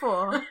immediately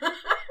before.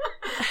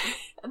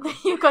 And then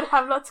you've gotta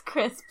have lots of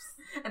crisps.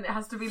 And it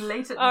has to be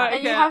late at Alright, night.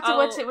 And you okay, have to I'll-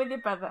 watch it with your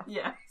brother.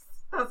 Yes.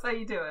 That's how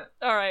you do it.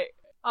 Alright,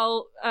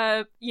 I'll,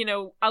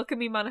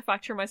 alchemy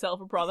manufacture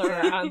myself a brother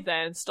Yeah. and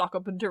then stock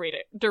up on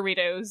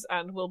Doritos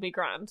and we'll be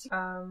grand.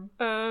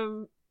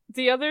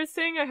 The other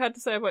thing I had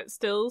to say about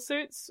still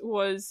suits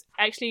was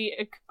actually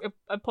it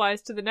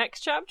applies to the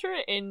next chapter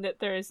in that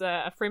there's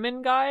a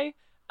Freeman guy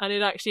and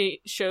it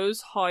actually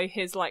shows how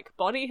his like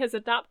body has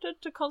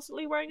adapted to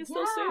constantly wearing a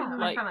still suit.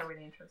 Like, I found that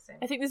really interesting.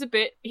 I think there's a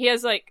bit he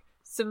has like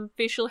some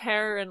facial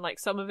hair and like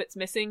some of it's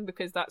missing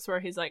because that's where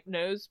his like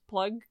nose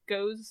plug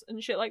goes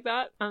and shit like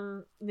that.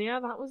 Yeah,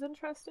 that was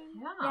interesting.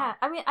 Yeah,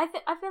 I mean, I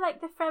feel like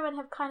the Fremen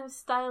have kind of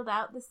styled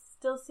out the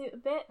still suit a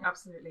bit.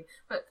 Absolutely.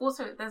 But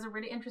also, there's a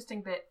really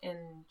interesting bit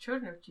in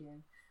Children of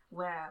Dune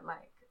where,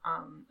 like,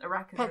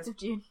 Arrakis Pets of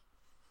June.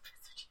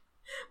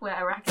 where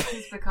Arrakis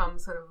has become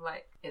sort of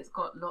like, it's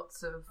got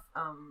lots of,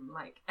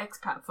 like,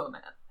 expats on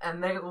it.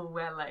 And they all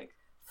wear, like,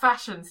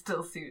 fashion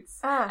still suits.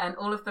 And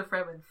all of the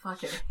Fremen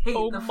fucking hate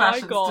Oh the my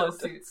fashion God.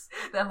 still suits.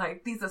 They're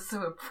like, these are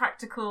so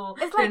impractical.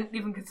 It's They like- don't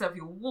even conserve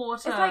your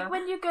water. It's like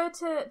when you go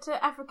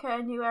to Africa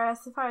and you wear a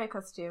safari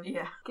costume.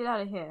 Yeah, Get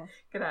out of here.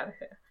 get out of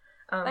here.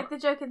 Like the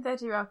joke in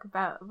 30 Rock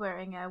about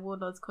wearing a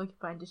warlord's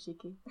concubine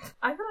dashiki.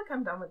 I feel like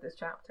I'm done with this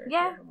chapter. If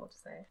Yeah. you have more to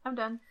say. I'm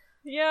done.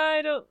 Yeah,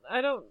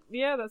 I don't.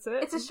 Yeah, that's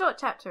it. It's a short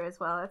chapter as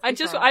well. let's I be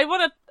just fair. I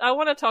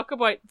want to talk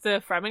about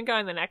the Fremen guy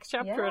in the next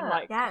chapter and Yeah.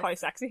 like Yes. how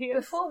sexy he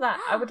is. Before that,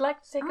 I would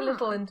like to take a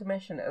little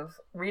intermission of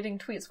reading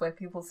tweets where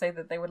people say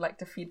that they would like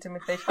to feed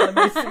Timothée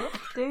Chalamet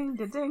soup. Ding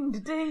da ding da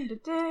ding da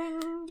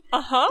ding.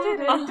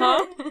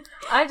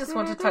 I just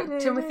want to tuck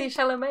Timothée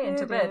Chalamet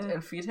into bed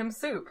and feed him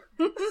soup.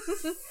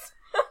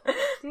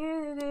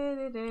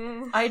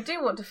 I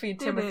do want to feed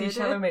Timothée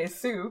Chalamet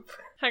soup.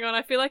 Hang on,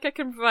 I feel like I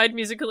can provide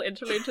musical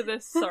interlude to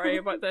this. Sorry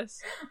about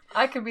this.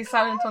 I can be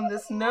silent on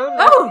this no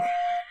Oh!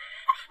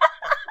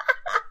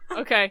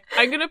 Okay,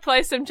 I'm gonna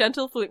play some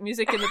gentle flute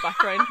music in the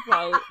background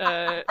while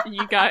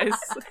you guys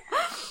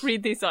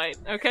read these out.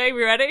 Okay,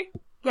 we ready?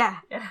 Yeah.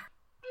 Yeah.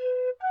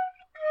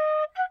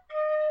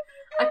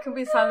 I can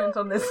be silent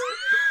on this.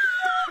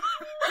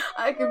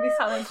 I can be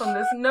silent on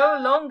this no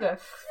longer!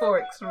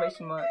 4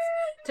 exclamation marks.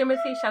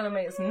 Timothée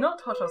Chalamet is not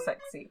hot or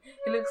sexy.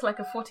 He looks like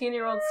a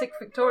 14-year-old sick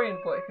Victorian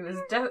boy who is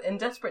in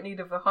desperate need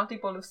of a hearty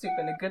bowl of soup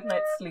and a good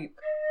night's sleep.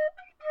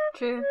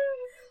 True.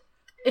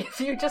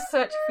 If you just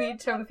search feed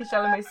Timothée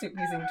Chalamet soup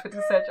using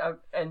Twitter search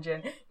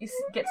engine, you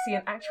get to see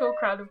an actual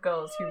crowd of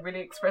girls who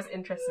really express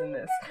interest in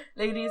this.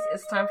 Ladies,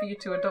 it's time for you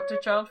to adopt a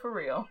child for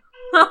real.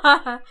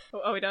 Oh,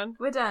 are we done?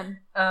 We're done.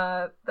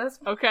 That's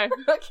Okay.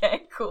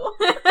 okay, cool.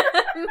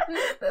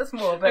 There's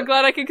more, I'm but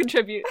glad I can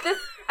contribute. This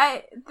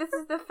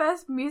is the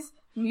first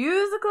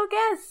musical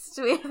guest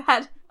we've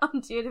had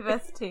on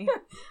University.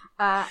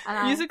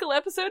 And Musical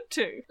episode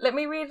 2. let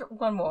me read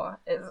one more.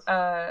 It's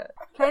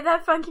play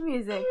that funky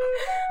music.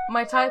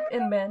 my type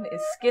in men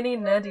is skinny,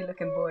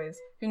 nerdy-looking boys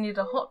who need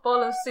a hot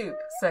bowl of soup,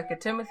 circa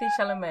Timothée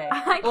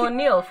Chalamet or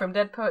Neil from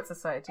Dead Poet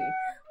Society.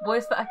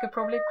 Boys that I could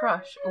probably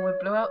crush or would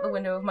blow out the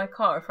window of my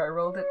car if I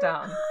rolled it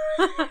down.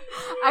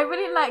 I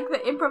really like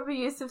the improper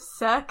use of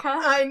circa.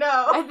 I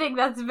know. I think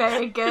that's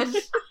very good.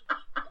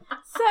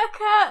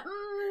 Circa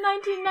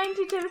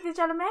 1990 Timothy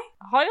Chalamet?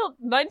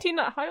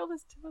 How old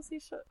is Timothy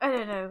Chalamet? I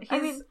don't know. I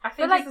think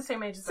think but he's the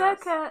same age as us.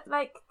 circa,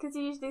 like, because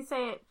you usually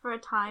say it for a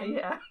time.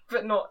 Yeah,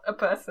 but not a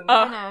person.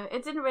 Oh. I know,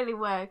 it didn't really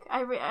work.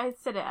 I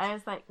said it, I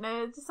was like,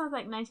 no, it just sounds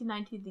like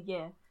 1990 the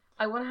year.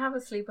 I want to have a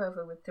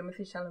sleepover with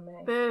Timothée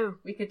Chalamet. Boo.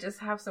 We could just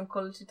have some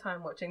quality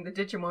time watching the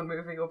Digimon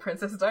movie or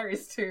Princess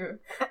Diaries 2.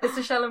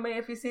 Mr. Chalamet,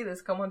 if you see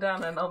this, come on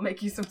down and I'll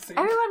make you some soup.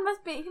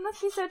 He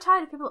must be so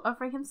tired of people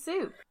offering him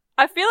soup.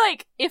 I feel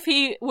like if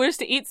he was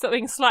to eat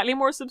something slightly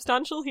more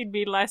substantial, he'd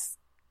be less.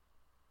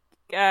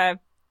 Yeah.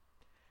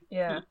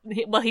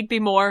 He'd be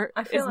more.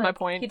 I feel is like my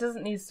point. he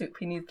doesn't need soup.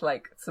 He needs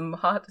like some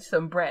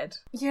bread.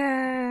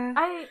 Yeah.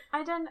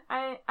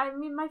 I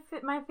mean,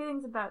 my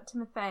feelings about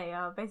Timothy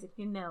are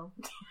basically nil.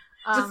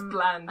 Just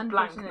blank,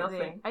 unfortunately.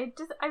 nothing.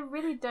 I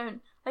really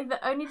don't like.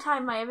 The only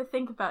time I ever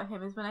think about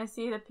him is when I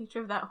see the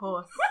picture of that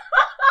horse.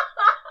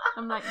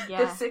 I'm like,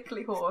 yeah, The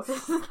sickly horse.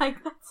 this is like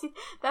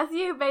that's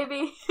you,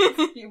 baby.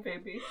 You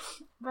baby.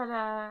 But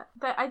I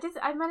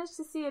managed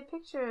to see a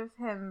picture of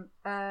him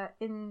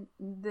in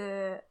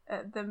the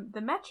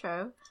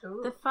Metro,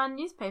 Ooh. the fun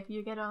newspaper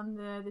you get on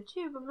the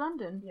Tube of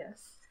London.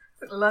 Yes.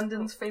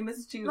 London's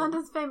famous tube.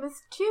 London's famous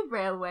tube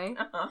railway,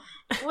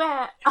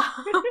 where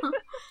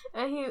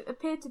he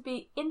appeared to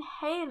be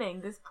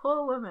inhaling this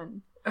poor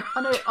woman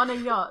on a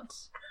yacht.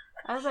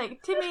 I was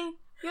like, Timmy,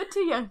 you're too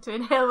young to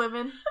inhale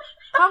women.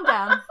 Calm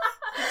down.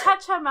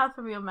 Touch her mouth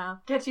from your mouth.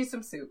 Get you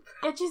some soup.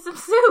 Get you some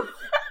soup.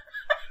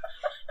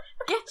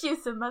 Get you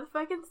some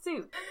motherfucking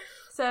soup.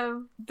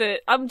 So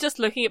I'm just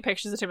looking at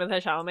pictures of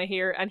Timothée Chalamet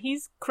here, and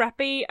he's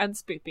creepy and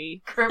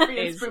spoopy. Creepy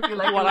and Is spoopy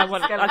like what a I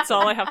want. skeleton. That's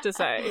all I have to He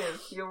say.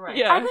 is, you're right.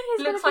 Yeah. I think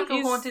He looks like a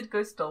he's- haunted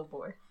ghost doll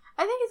boy.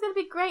 I think he's going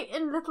to be great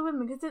in Little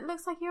Women because it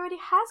looks like he already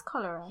has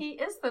cholera. He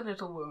is the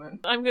little woman.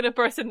 I'm gonna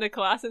burst into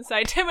class and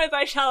say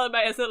Timothée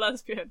Chalamet is a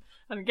lesbian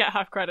and get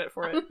half credit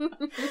for it.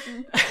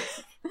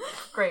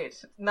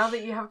 Great. Now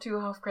that you have 2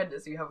 half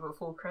credits, you have a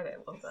full credit.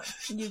 Well done.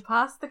 You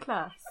passed the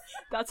class.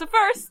 That's a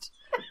first.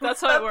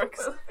 That's how it works.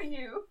 That's for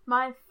you.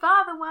 My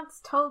father once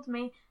told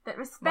me that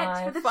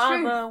respect for the father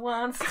truth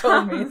once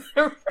told me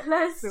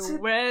close The to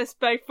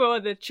respect for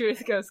the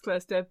truth goes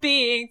close to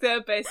being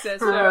the basis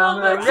For for all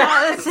all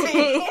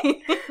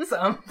morality.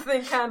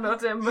 something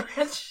cannot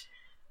emerge.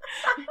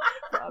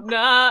 from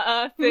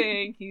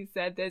nothing. He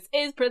said this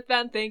is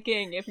profound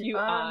thinking if you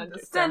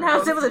Understand understand how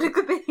how simple it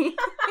could be.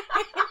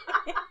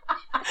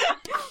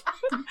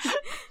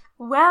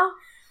 Well,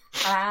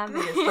 And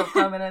they don't stop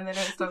coming, and they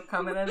don't stop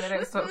coming, and they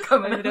don't stop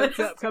coming, and they don't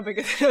stop coming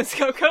and they don't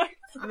stop coming.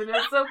 They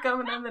don't stop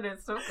coming, and they don't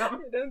stop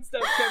coming. They don't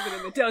stop coming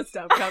and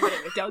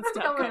they don't stop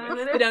coming and they don't stop Coming coming.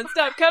 and They don't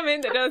stop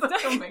coming, they don't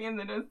stop coming. Coming, and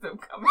they don't stop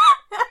coming.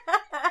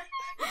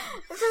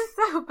 this is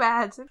so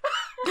bad.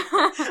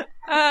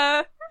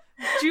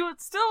 Do you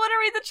still want to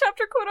read the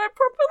chapter quote out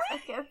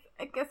properly?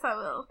 I guess I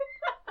will.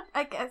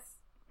 I guess.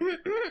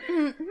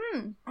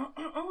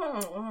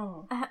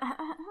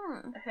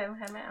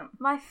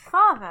 My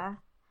father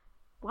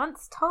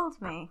once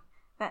told me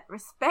that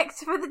respect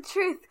for the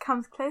truth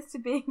comes close to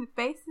being the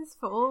basis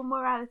for all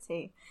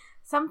morality.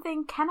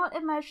 Something cannot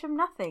emerge from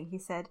nothing, he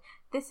said.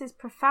 This is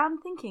profound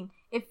thinking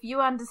if you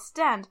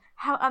understand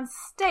how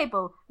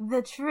unstable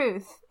the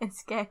truth, in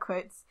scare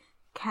quotes,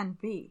 can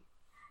be.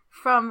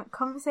 From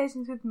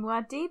Conversations with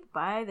Muad'Dib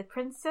by the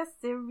Princess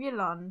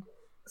Irulan.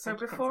 So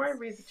before I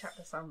read the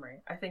chapter summary,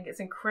 I think it's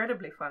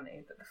incredibly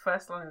funny that the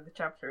first line of the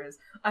chapter is,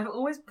 I've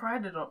always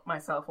prided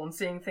myself on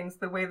seeing things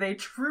the way they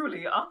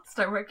truly are. It's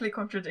directly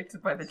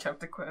contradicted by the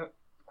chapter quote.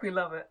 We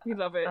love it. We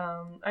love it.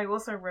 I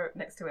also wrote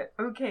next to it,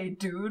 okay,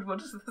 dude, what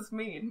does this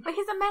mean? But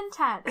he's a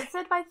mentat. It's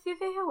said by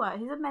Fufi Hua.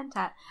 He's a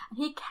mentat. And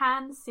he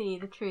can see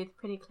the truth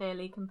pretty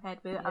clearly compared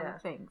with other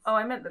things. Oh,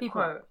 I meant the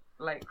People. quote.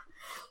 Like,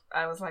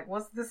 I was like,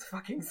 what's this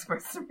fucking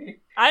supposed to mean?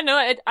 I know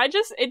it.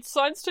 It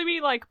sounds to me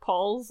like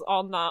Paul's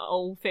on that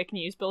old fake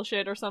news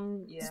bullshit or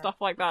some stuff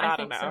like that. I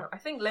don't know. So. I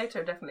think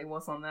Leto definitely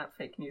was on that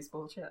fake news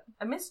bullshit.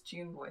 I missed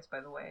June voice, by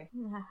the way.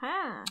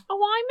 Uh-huh.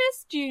 Oh, I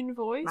miss June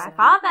voice. My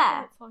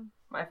father.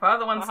 My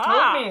father once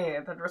Aha. told me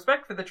that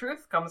respect for the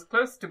truth comes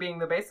close to being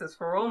the basis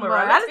for all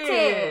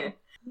morality.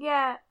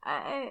 Yeah,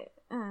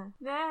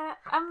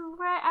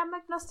 I'm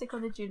agnostic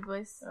on the June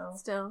voice. Oh.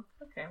 Still,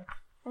 Okay.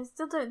 I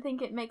still don't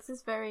think it makes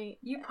us very.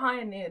 You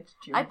pioneered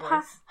June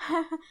voice.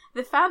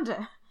 The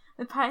founder,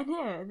 the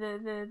pioneer,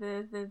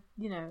 the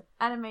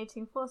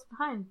animating force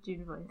behind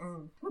June voice.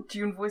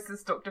 June voice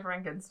is Dr.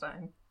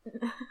 Frankenstein.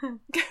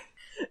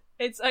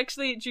 It's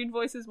actually June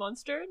Voice's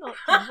monster, not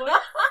June Voice.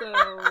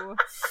 So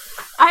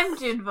I'm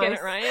June voice. get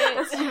it right.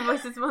 That's June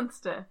voice's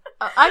monster.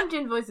 I'm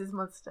June voice's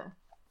monster.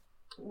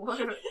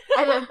 What?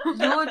 I don't.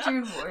 You're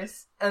June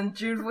voice, and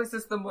June voice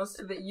is the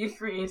monster that you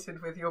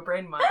created with your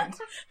brain mind.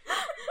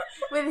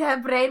 With her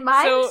brain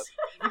mind. So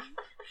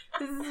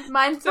This is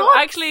mind So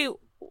thoughts.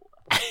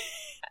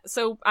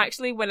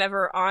 actually,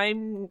 whenever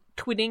I'm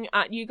tweeting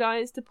at you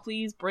guys to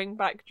please bring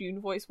back June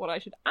Voice, what I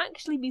should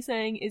actually be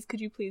saying is,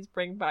 could you please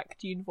bring back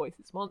June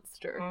Voice's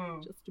monster,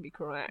 just to be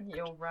correct.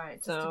 You're right,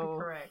 just to be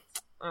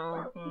correct.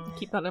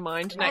 Keep that in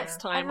mind Yeah. next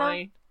time I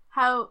love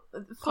how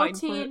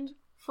Fine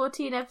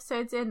 14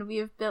 episodes in, we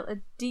have built a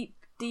deep,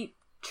 deep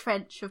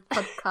trench of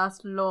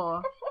podcast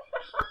lore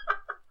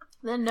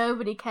that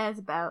nobody cares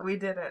about. We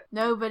did it.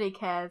 Nobody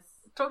cares.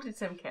 Dr.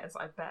 Tim cares,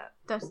 I bet.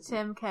 Dr.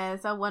 Tim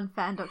cares. Our one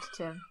fan, Dr.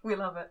 Tim. We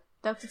love it.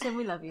 Dr. Tim,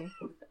 we love you.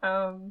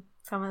 Come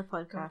on the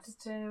podcast. Dr.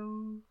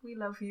 Tim, we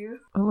love you.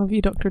 I love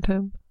you, Dr.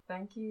 Tim.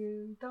 Thank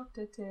you,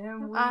 Dr.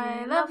 Tim. We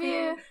I love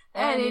you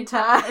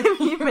anytime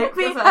you make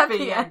me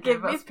happy and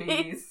give me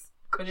peace.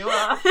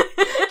 Konniwa.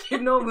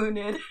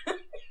 Kinomunin.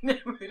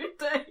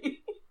 Nemuritai.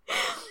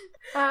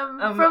 From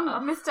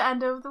Mr.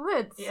 Ando of the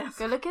Woods. Yes.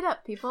 Go look it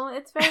up, people.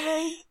 It's very,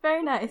 very,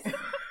 very nice. I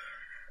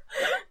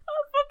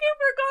fucking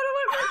forgot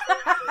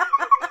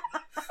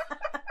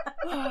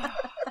about it.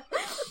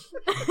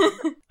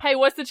 Hey,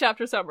 what's the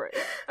chapter summary?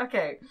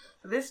 Okay,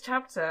 this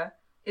chapter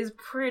is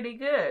pretty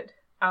good.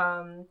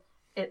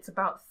 It's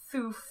about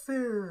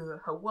Thufu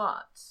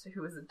Hawat,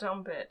 who is a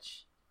dumb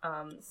bitch.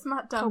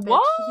 Smart dumb bitch.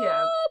 What?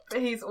 Yeah,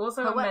 but he's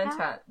also a Hawat now?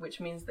 mentat, which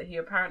means that he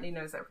apparently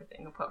knows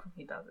everything, apart from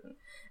he doesn't.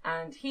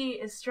 And he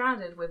is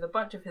stranded with a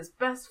bunch of his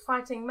best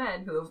fighting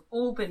men who have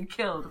all been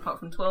killed, apart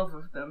from 12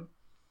 of them.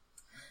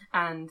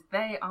 And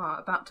they are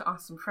about to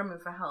ask some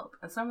Fremen for help,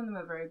 and some of them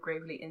are very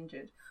gravely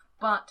injured.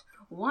 But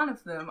one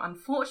of them,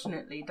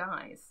 unfortunately,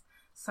 dies.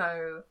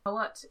 So,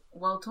 Hawat,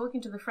 while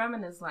talking to the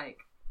Fremen, is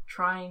like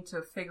trying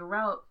to figure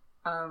out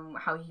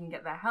how he can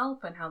get their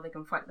help and how they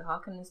can fight the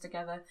Harkonnens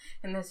together.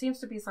 And there seems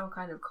to be some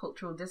kind of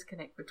cultural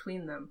disconnect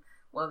between them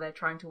while they're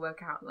trying to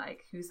work out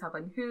like who's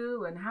helping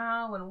who and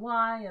how and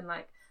why and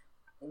like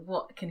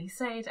what can he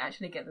say to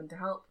actually get them to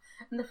help.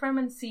 And the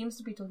Fremen seems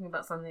to be talking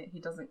about something that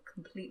he doesn't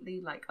completely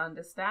like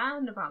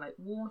understand about like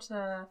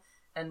water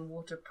and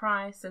water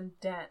price and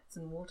debts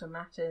and water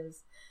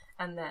matters.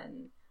 And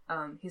then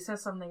he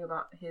says something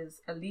about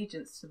his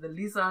allegiance to the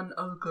Lisan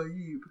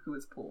al-Gaib, who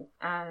is Paul.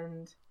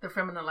 And the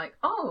Fremen are like,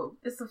 oh,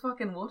 it's a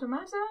fucking water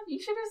matter? You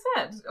should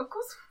have said. Of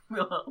course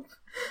we'll help.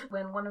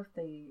 When one of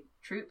the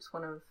troops,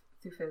 one of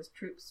Thufir's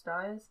troops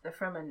dies, the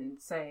Fremen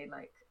say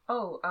like,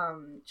 oh,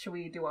 should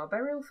we do our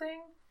burial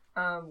thing?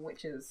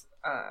 Which is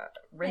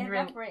rendering... They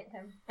evaporate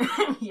him.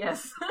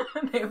 Yes,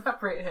 they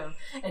evaporate him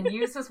and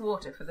use as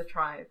water for the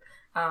tribe.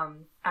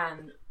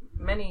 And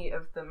many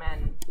of the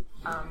men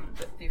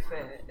that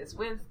Thufir is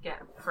with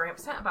get very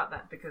upset about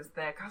that because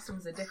their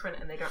customs are different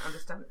and they don't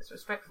understand that it's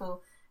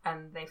respectful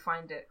and they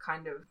find it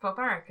kind of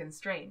barbaric and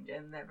strange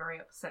and they're very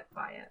upset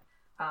by it.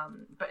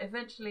 But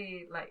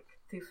eventually, like,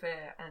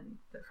 Thufir and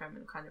the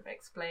Fremen kind of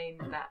explain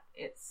that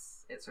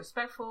it's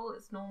respectful,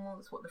 it's normal,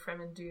 it's what the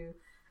Fremen do.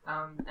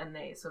 And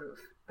they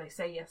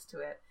say yes to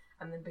it,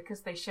 and then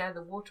because they share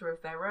the water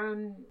of their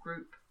own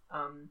group,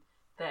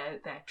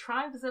 their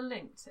tribes are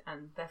linked,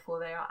 and therefore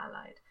they are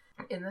allied.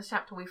 In this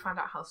chapter, we find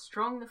out how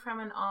strong the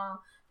Fremen are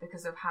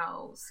because of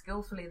how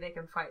skillfully they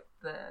can fight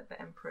the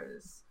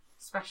Emperor's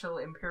special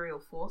imperial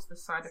force, the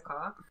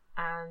Sardaukar,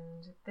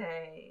 and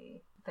they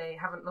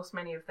haven't lost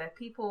many of their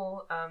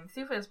people.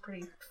 Thufir is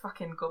pretty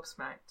fucking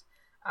gobsmacked.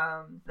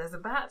 There's a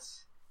bat.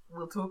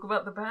 We'll talk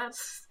about the bat.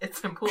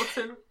 It's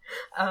important.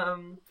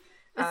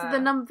 This is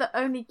the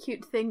only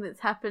cute thing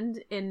that's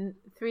happened in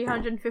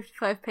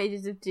 355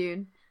 pages of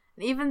Dune.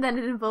 And even then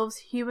it involves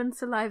human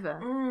saliva.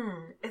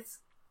 There's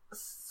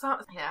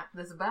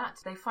a bat.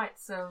 They fight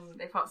some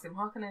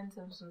Harkonnens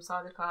and some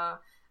Sardaukar,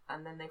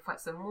 and then they fight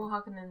some more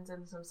Harkonnens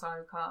and some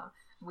Sardaukar.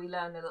 We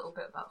learn a little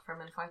bit about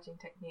Fremen fighting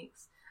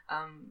techniques.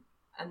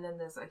 And then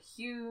there's a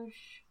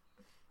huge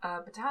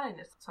battalion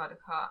of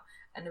Sardaukar,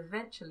 and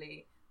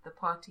eventually the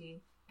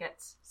party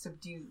gets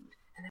subdued,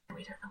 and then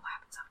we don't know what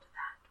happens after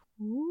that.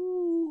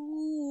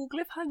 Ooh,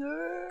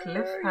 Cliffhanger.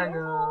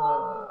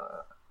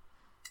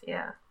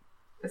 Yeah.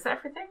 Is that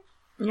everything?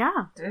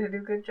 Yeah. Did it do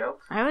a good job?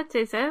 I would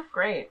say so.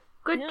 Great.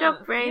 Good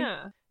job, Ray.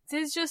 Yeah.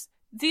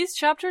 These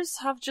chapters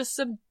have just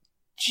some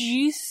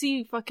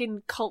juicy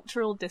fucking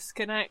cultural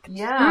disconnect.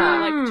 Yeah.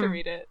 I like to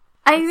read it.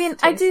 I mean,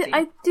 tasty.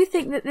 I do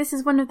think that this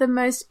is one of the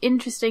most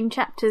interesting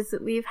chapters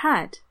that we've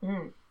had.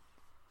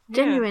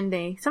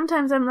 Genuinely.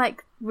 Sometimes I'm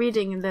like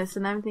reading this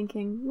and I'm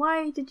thinking,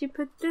 why did you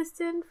put this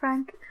in,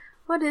 Frank?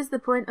 What is the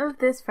point of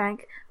this,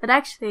 Frank? But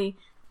actually,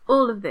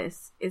 all of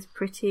this is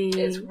pretty...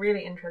 It's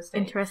really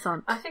interesting.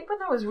 Interessant. I think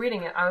when I was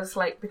reading it, I was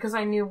like, because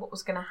I knew what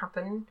was going to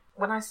happen.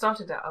 When I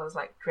started it, I was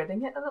like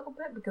dreading it a little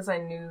bit because I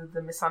knew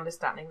the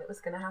misunderstanding that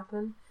was going to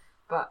happen.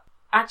 But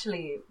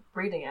actually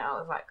reading it, I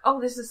was like, oh,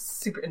 this is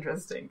super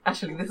interesting.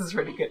 Actually, this is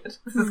really good.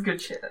 This is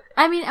good shit.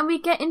 I mean, and we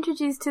get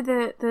introduced to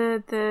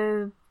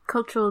the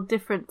cultural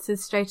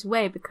differences straight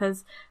away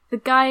because the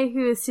guy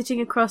who is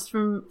sitting across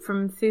from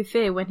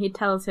Thufir when he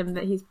tells him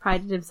that he's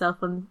prided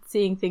himself on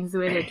seeing things the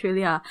way they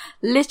truly are,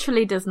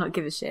 literally does not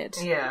give a shit.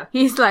 Yeah.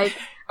 He's like,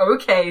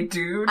 okay,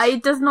 dude. I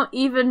does not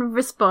even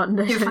respond.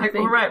 He's like,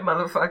 alright,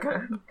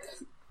 motherfucker.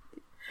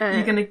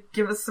 You gonna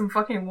give us some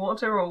fucking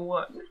water or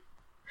what?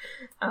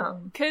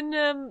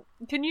 Can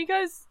you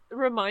guys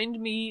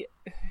remind me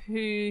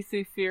who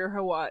Thufir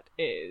Hawat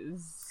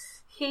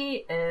is?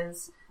 He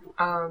is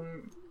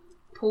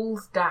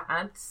Paul's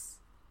dad's.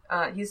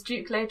 He's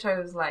Duke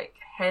Leto's like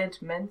head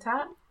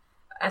mentat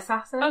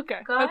assassin.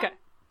 Okay. Guy. Okay.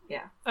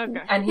 Yeah.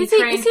 Okay. And Is he a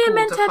trained Paul to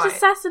mentat fight.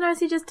 assassin or is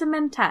he just a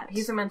mentat?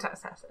 He's a mentat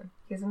assassin.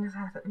 He's an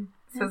assassin.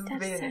 Says the Mentat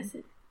beginning.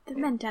 assassin. The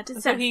mentat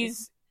assassin.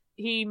 So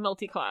he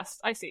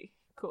multi-classed. I see.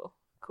 Cool.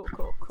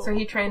 So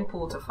he trained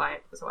Paul to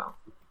fight as well.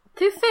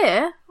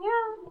 Thufir?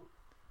 Yeah.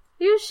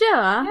 You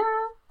sure?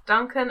 Yeah.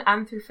 Duncan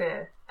and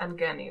Thufir and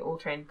Gurney all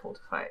trained Paul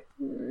to fight.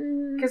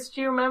 Because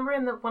do you remember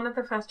in one of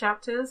the first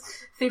chapters,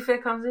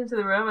 Thufir comes into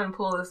the room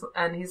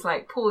and he's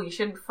like, Paul, you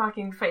shouldn't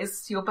fucking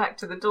face your back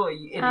to the door,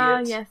 you idiot. Ah,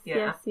 yes.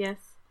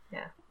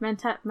 Yeah.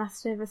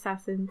 Master of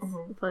Assassins.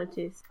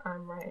 Apologies.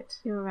 I'm right.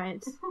 You're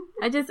right.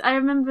 I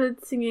remember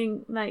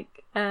singing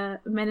like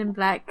Men in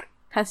Black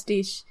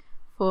pastiche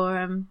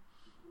for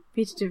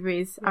Peter de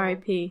Vries,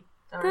 R.I.P.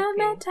 The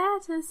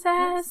Mentat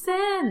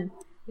Assassin.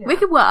 Yeah.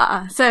 Wicked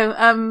War. So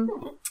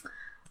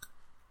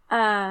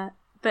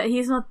but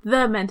he's not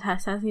the Mentat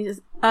Assassin. He's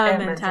just a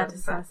Mentat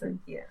Assassin.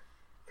 Yeah,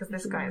 because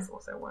this guy is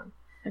also one.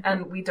 Okay.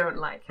 And we don't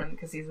like him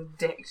because he's a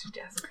dick to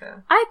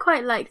Jessica. I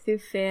quite like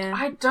Thufir.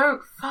 I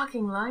don't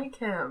fucking like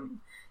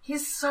him.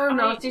 He's so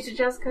nasty to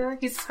Jessica.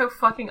 He's so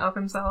fucking up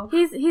himself.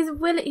 He's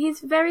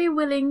very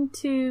willing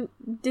to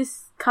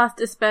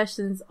cast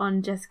aspersions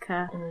on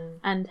Jessica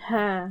and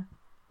her,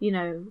 you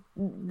know,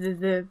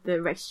 the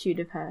rectitude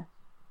of her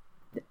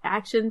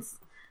actions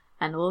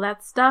and all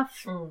that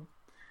stuff.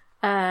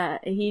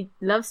 He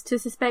loves to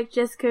suspect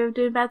Jessica of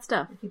doing bad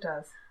stuff. He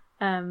does.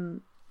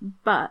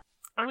 But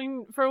I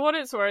mean, for what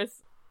it's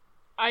worth,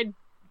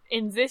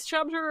 in this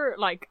chapter,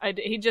 like,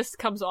 he just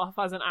comes off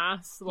as an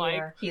ass, like,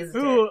 yeah, he's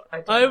 "Ooh,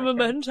 I'm a like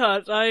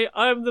mentat,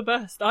 I'm the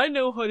best, I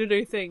know how to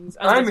do things."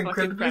 And I'm this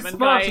incredibly fucking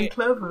smart Fremen guy, and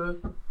clever.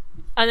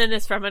 and then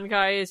this Fremen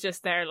guy is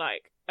just there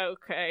like,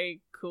 okay,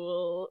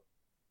 cool,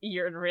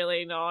 you're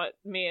really not,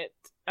 mate.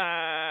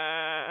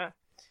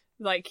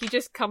 Like, he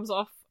just comes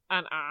off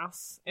an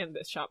ass in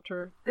this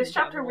chapter. This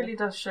chapter really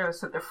does show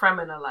us that the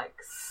Fremen are, like,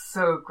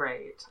 so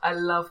great. I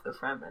love the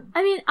Fremen.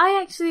 I mean,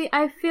 I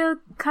feel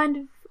kind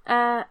of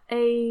an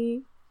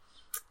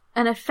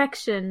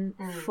affection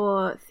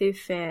for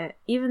Thufir,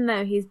 even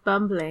though he's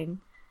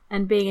bumbling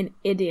and being an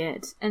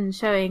idiot and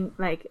showing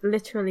like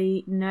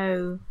literally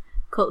no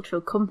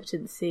cultural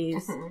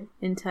competencies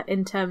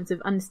in terms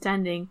of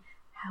understanding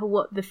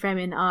what the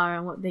Fremen are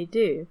and what they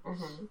do.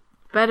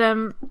 But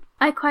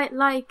I quite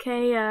like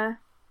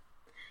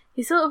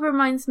he sort of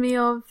reminds me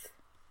of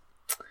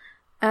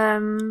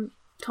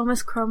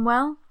Thomas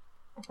Cromwell.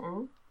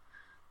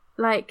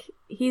 Like,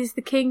 he's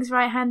the king's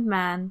right-hand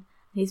man.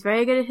 He's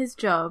very good at his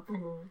job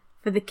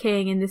for the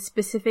king in this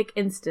specific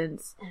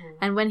instance.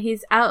 And when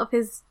he's out of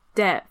his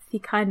depth, he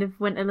kind of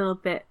went a little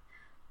bit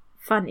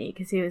funny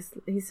because he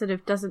sort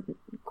of doesn't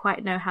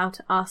quite know how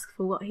to ask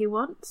for what he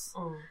wants,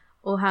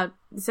 or how.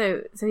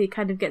 So he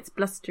kind of gets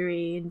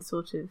blustery and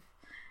sort of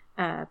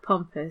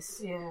pompous.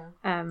 Yeah,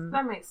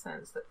 that makes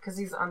sense because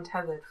he's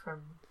untethered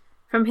from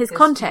his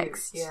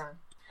context. Yeah.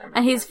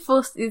 And he's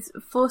forced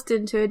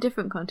into a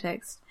different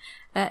context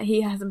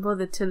he hasn't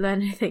bothered to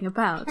learn anything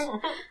about.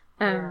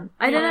 I don't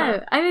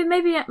know. I mean,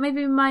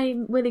 maybe my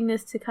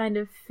willingness to kind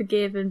of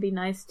forgive and be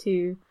nice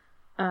to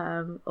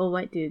all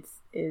white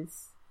dudes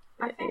is.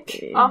 I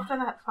think after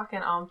that fucking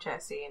armchair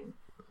scene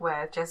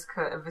where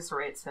Jessica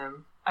eviscerates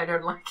him, I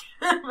don't like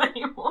him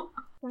anymore.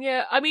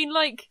 Yeah, I mean,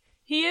 like,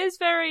 he is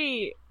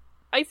very.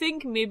 I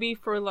think maybe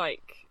he's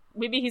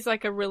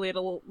like a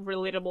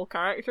relatable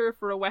character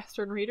for a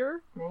Western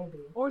reader, maybe,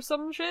 or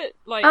some shit.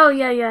 Like, oh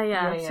yeah,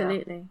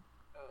 absolutely.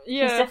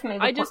 Yeah, he's definitely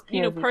the I just,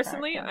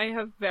 personally, character. I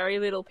have very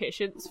little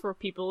patience for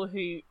people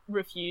who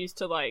refuse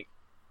to like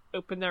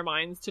open their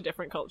minds to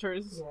different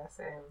cultures. Yeah,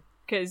 same.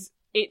 Because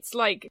it's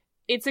like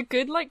it's a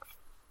good like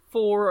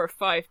 4 or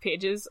 5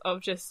 pages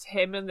of just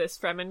him and this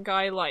Fremen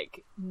guy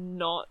like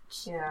not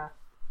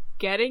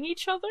getting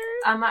each other.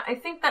 I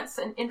think that's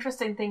an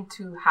interesting thing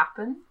to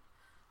happen,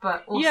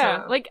 but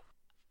also like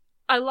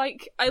I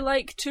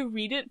like to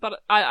read it,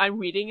 but I'm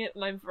reading it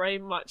and I'm very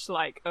much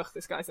like, ugh,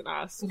 this guy's an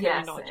ass.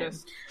 Yeah, not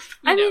just.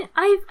 I mean,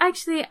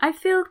 I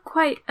feel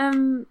quite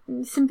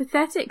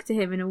sympathetic to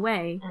him in a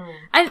way.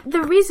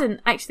 The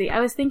reason, actually, I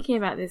was thinking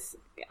about this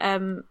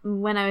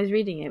when I was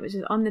reading it, which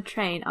is on the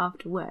train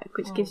after work,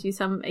 which gives you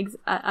some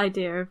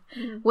idea of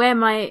where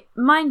my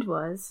mind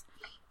was.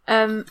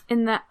 In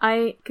that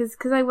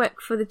because I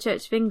work for the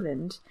Church of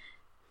England,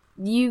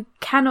 you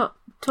cannot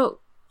talk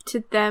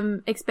to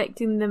them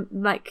expecting them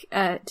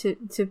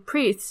to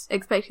priests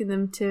expecting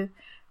them to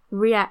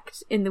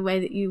react in the way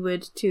that you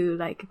would to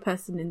like a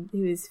person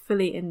who is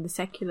fully in the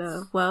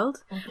secular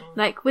world,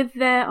 like with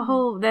their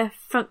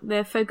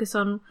focus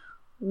on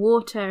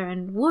water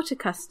and water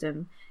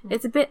custom.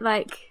 It's a bit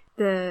like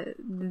the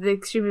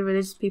extremely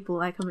religious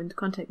people I come into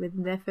contact with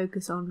and their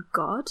focus on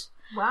God.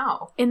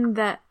 Wow. In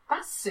that,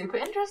 that's super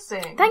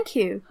interesting. Thank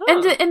you.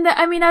 Huh.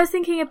 I mean, I was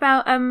thinking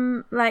about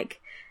one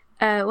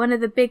of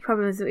the big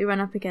problems that we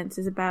run up against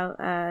is about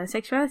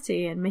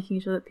sexuality and making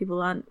sure that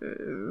people aren't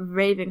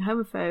raving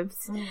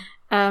homophobes.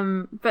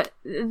 But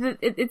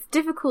it's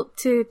difficult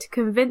to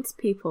convince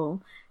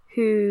people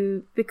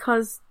who,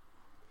 because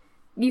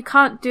you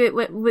can't do it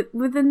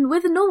with a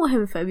normal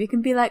homophobe. You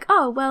can be like,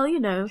 oh, well, you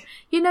know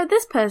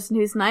this person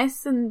who's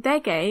nice and they're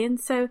gay, and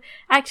so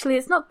actually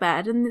it's not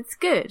bad and it's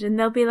good. And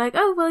they'll be like,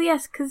 oh, well,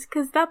 yes,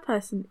 because that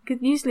person, cause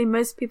usually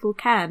most people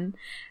can.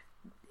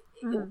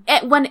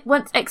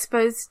 Once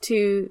exposed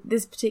to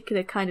this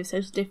particular kind of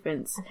social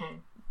difference,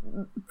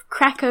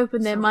 crack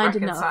open their So mind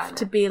reconcile enough it.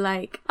 to be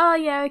like, oh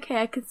yeah,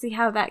 okay, I can see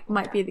how that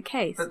might be the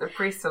case. But the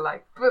priests are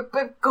like,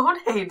 but God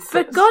hates it.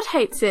 But God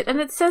hates it, and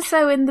it says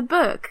so in the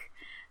book.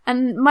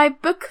 And my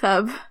book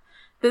club,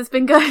 that's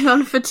been going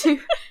on for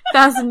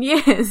 2,000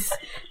 years,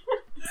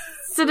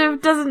 sort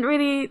of doesn't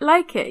really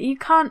like it. You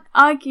can't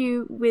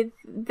argue with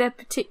their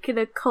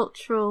particular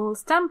cultural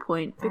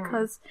standpoint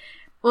because,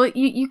 well,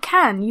 you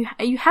can,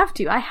 you have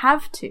to. I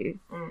have to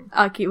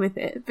argue with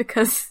it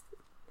because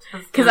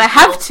I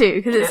have to,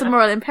 because it's a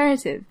moral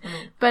imperative.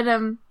 But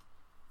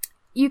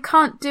you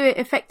can't do it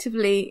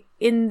effectively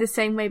in the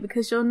same way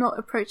because you're not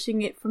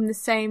approaching it from the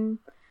same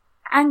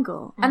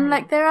angle. And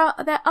like there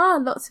are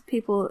lots of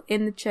people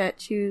in the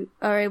church who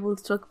are able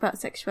to talk about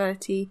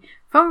sexuality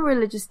from a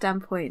religious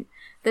standpoint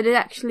that it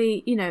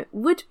actually, you know,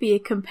 would be a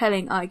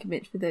compelling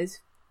argument for those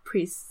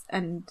priests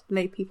and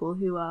lay people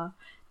who are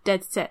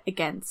dead set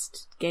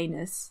against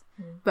gayness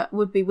but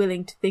would be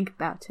willing to think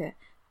about it.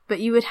 But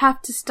you would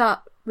have to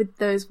start with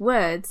those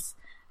words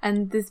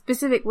and the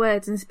specific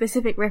words and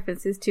specific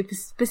references to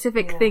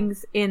specific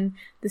things in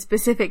the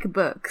specific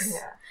books.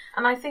 Yeah.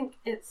 And I think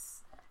it's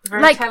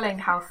very Like, telling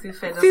how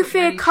Thufir doesn't Thufir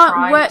really can't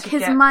try work to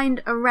his get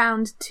mind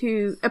around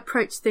to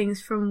approach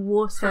things from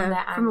their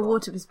a angle.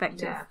 water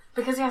perspective. Yeah,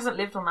 because he hasn't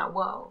lived on that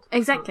world.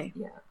 Exactly.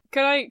 So, yeah.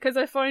 Because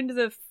I found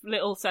the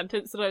little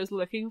sentence that I was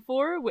looking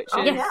for, which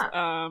Oh, is,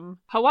 yeah.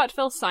 Hawat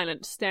fell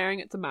silent, staring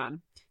at the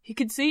man. He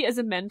could see as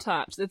a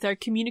mentat that their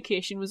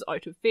communication was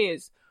out of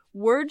phase.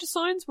 Word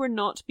sounds were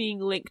not being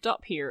linked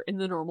up here in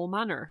the normal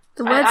manner.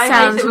 The word I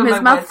sounds hate it from when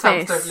his my mouth word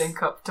sounds face. don't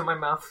link up to my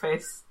mouth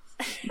face.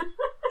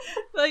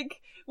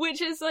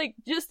 Which is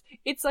just,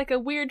 it's like a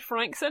weird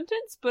Frank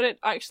sentence, but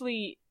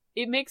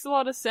it makes a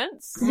lot of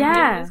sense.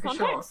 Yeah. in this For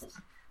sure. context.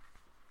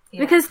 Yeah.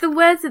 Because the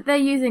words that they're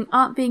using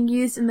aren't being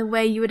used in the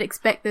way you would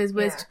expect those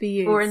words to be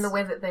used. Or in the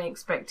way that they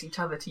expect each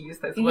other to use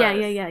those words.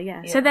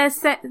 Yeah. So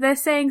they're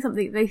saying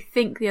something they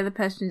think the other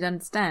person should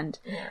understand,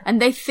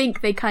 and they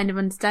think they kind of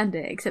understand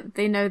it, except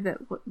they know that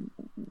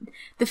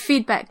the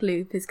feedback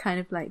loop is kind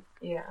of like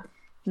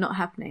not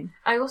happening.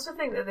 I also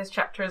think that this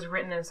chapter is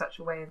written in such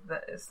a way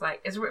that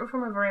it's written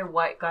from a very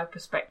white guy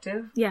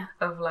perspective. Yeah.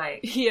 Of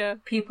like Yeah.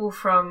 people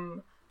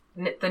from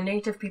the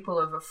native people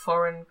of a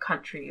foreign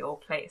country or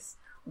place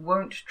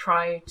won't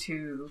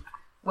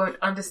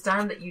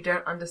understand that you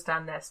don't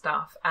understand their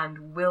stuff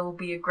and will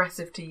be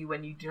aggressive to you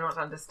when you do not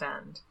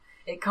understand.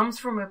 It comes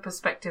from a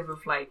perspective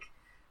of like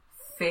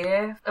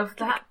fear of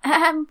that.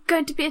 I'm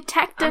going to be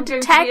attacked. I'm Don't going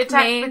attack to be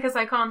attacked me. because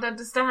I can't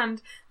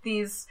understand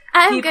these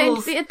I'm going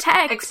people's to be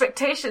attacked.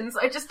 expectations.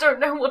 I just don't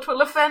know what will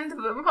offend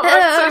them. Oh,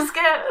 I'm so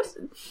scared.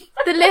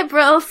 The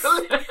liberals.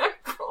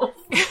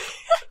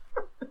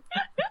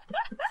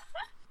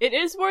 It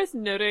is worth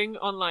noting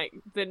on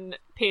the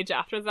page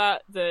after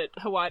that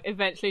Hawat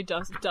eventually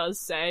does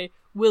say,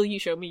 "Will you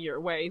show me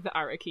your way, the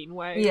Arakeen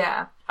way?"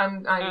 Yeah,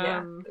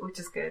 which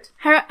is good.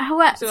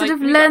 Hawat So, sort of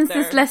we got learns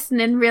there. this lesson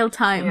in real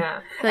time.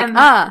 Yeah, Like,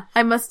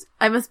 I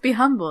must be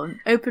humble and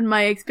open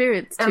my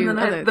experience to and then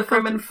other the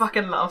Fremen cultures.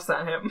 fucking laughs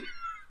at him.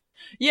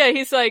 Yeah,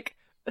 he's like,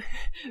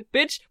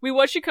 "Bitch, we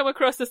watched you come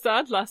across the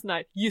sand last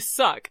night. You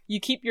suck.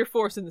 You keep your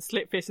force in the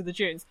slit face of the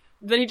dunes."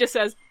 Then he just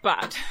says,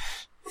 "Bad."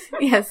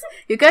 Yes,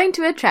 you're going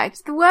to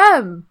attract the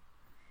worm.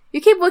 You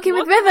keep walking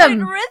with What's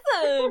rhythm.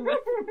 Rhythm.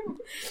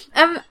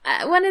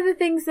 One of the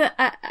things that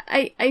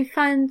I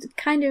found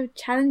kind of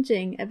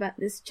challenging about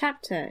this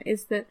chapter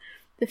is that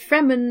the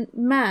Fremen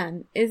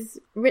man is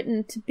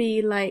written to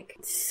be like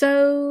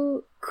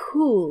so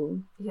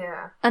cool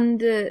Yeah,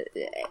 under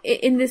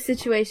in this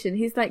situation.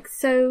 He's like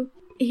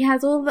he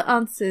has all the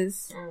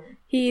answers.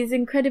 He's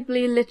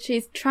incredibly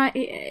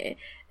literary.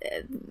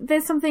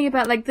 There's something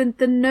about like the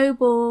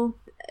noble.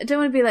 I don't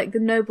want to be like the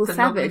noble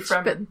savage,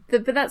 Fremen.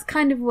 but that's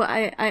kind of what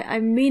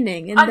I'm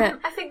meaning. In I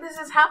that, think this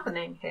is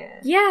happening here.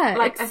 yeah,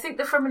 Like, I think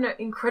the Fremen are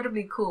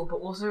incredibly cool, but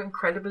also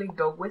incredibly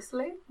dog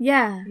whistling.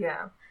 yeah,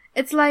 Yeah.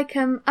 it's like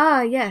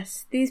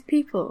yes, these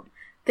people,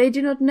 they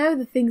do not know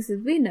the things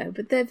that we know,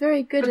 but they're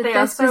very good But at they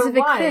their are so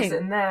specific wise thing.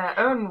 in their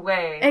own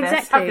way, Exactly.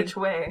 their savage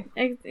way.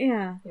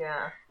 Yeah.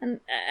 Yeah.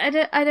 And I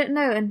don't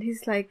know. And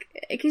he's like,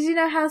 because you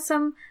know how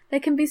there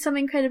can be some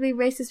incredibly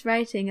racist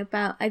writing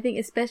about, I think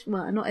especially,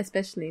 well, not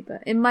especially,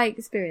 but in my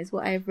experience,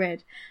 what I've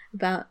read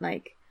about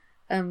like,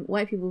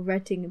 white people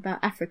writing about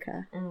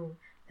Africa.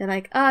 They're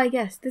like,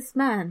 yes, this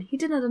man, he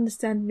did not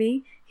understand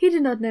me. He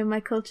did not know my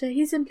culture.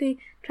 He simply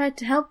tried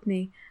to help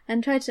me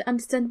and tried to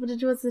understand what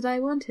it was that I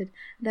wanted.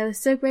 And I was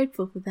so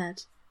grateful for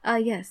that.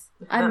 Yes,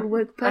 I'm a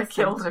woke person. I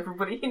killed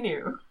everybody he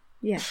knew.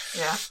 Yeah.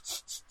 Yeah.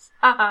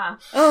 Haha.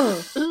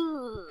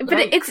 Oh. But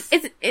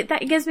it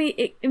that gives me,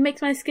 it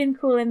makes my skin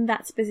crawl in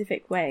that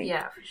specific way.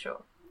 Yeah, for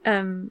sure.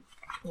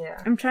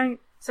 Yeah. I'm trying.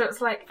 So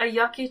it's like a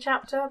yucky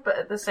chapter, but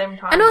at the same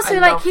time, And also, I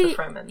like, love the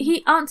Fremen.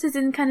 he answers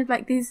in kind of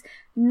like these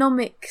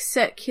gnomic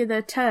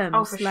circular terms.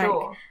 Oh, for like,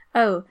 sure.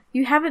 "Oh,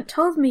 you haven't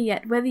told me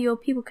yet whether your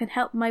people can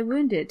help my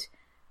wounded."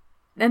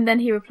 And then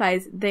he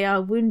replies, "They are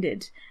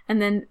wounded."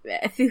 And then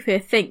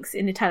Thufir thinks,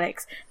 in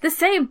italics, "The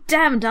same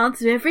damned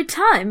answer every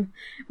time.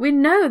 We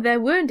know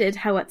they're wounded,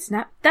 Hawat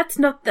snapped. That's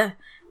not the...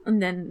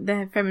 And then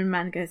the Fremen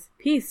man goes,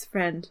 "Peace,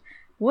 friend.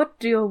 What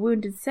do your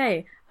wounded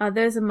say? Are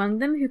those among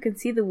them who can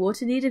see the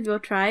water need of your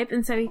tribe?"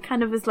 And so he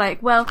kind of was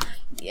like, well,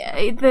 yeah,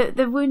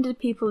 the wounded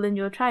people in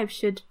your tribe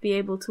should be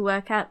able to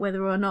work out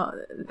whether or not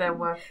they're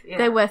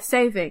worth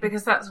saving.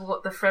 Because that's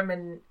what the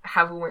Fremen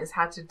have always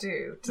had to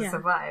do to Yeah.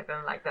 survive,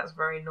 and like that's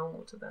very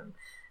normal to them.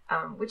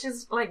 Which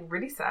is like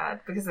really sad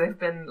because they've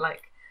been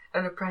like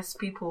an oppressed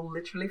people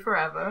literally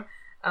forever.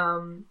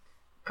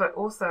 But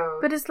also,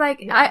 But it's like,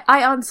 yeah.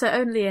 I answer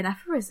only an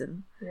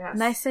aphorism. yes.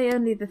 And I say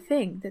only the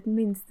thing that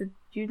means that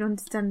you don't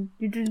understand.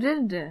 Yes,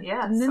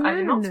 I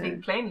do not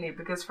speak plainly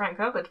because Frank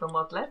Herbert will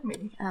not let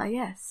me. Ah,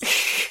 yes.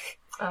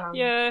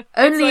 Yeah.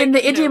 Only it's in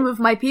like, the idiom of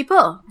my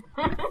people.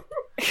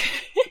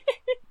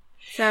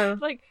 So,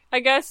 Like, I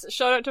guess,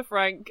 shout out to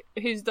Frank,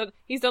 he's done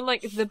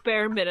like the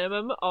bare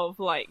minimum of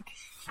like,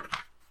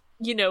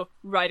 you know,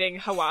 writing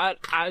Hawat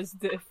as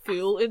the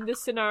fool in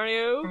this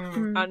scenario,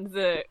 and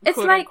the It's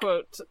quote like-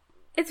 unquote,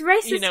 it's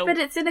racist, you know- but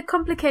it's in a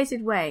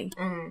complicated way.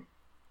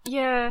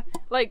 yeah,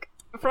 like,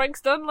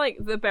 Frank's done like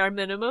the bare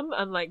minimum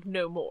and like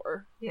no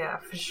more. Yeah,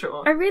 for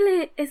sure.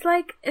 It's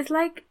like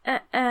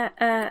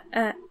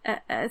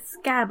a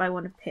scab I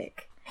want to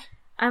pick.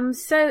 I'm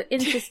so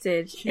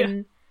interested Yeah.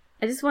 in.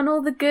 I just want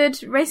all the good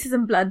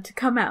racism blood to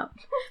come out,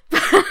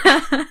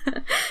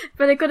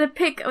 but I got to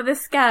pick the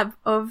scab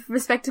of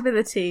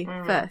respectability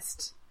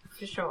first.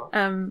 For sure.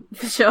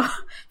 For sure.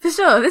 This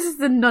is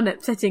the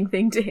non-upsetting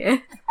thing to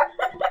hear.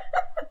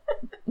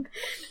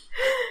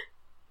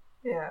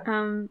 Yeah.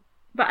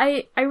 But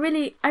I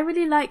really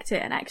liked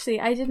it, and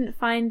actually I didn't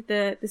find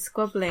the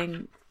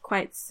squabbling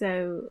quite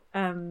so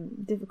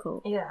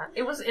difficult. Yeah,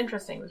 it was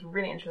interesting. It was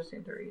really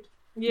interesting to read.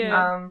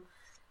 Yeah.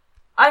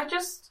 I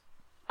just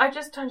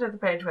turned to the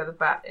page where the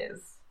bat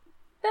is.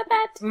 The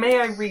bat. May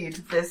I read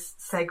this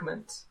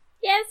segment?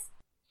 Yes.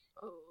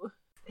 Oh.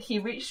 He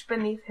reached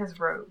beneath his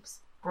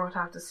robes, brought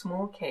out a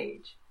small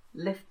cage,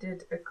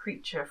 lifted a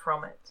creature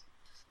from it.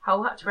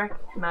 Hawat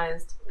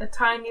recognized a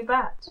tiny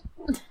bat.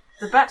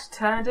 The bat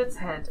turned its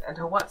head, and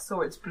Hawat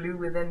saw its blue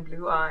within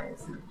blue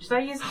eyes. Should I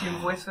use Toon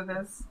voice for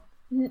this?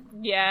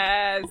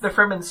 Yes. The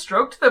Fremen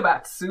stroked the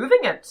bat,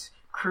 soothing it,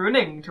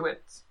 crooning to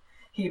it.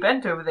 He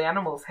bent over the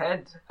animal's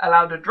head,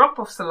 allowed a drop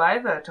of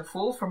saliva to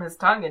fall from his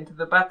tongue into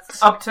the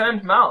bat's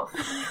upturned mouth.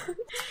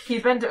 He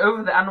bent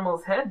over the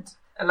animal's head,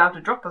 allowed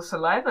a drop of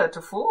saliva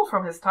to fall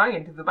from his tongue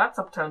into the bat's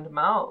upturned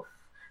mouth.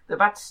 The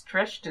bat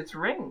stretched its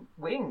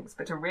wings,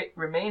 but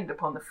remained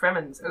upon the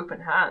Fremen's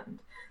open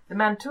hand. The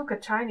man took a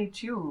tiny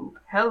tube,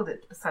 held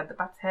it beside the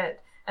bat's head,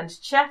 and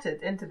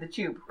chattered into the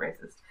tube,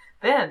 racist.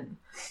 Then,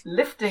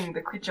 lifting the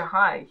creature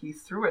high, he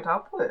threw it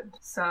upward.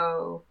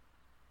 So,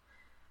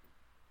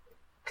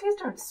 please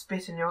don't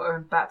spit in your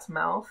own bat's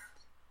mouth.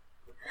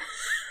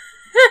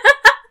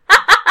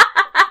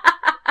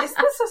 Is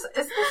this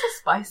a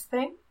spice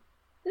thing?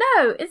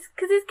 No, it's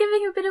because he's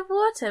giving him a bit of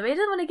water, but he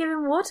doesn't want to give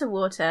him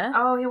water.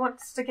 Oh, he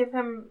wants to give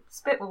him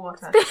spit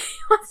water. He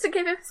wants to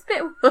give him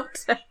spit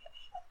water.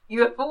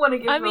 You ever want to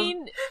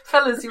give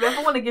fellas, you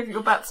ever want to give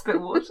your bat spit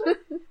water?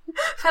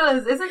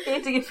 Fellas, is it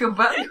okay to give your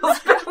bat your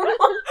spit water?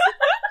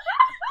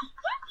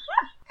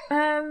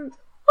 Why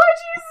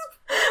do you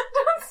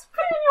don't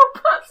spit in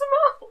your bat's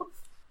mouth?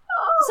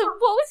 Oh. So what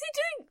was he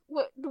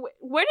doing?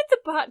 Where did the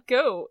bat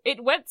go?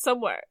 It went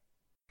somewhere.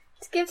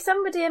 To give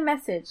somebody a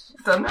message.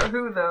 Don't know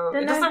who though.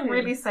 Don't It know doesn't who.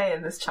 really say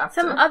in this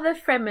chapter. Some other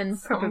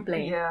Fremen,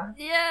 probably. Yeah.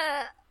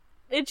 Yeah.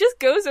 It just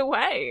goes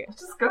away. It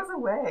just goes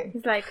away.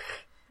 He's like,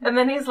 And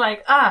then he's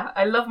like,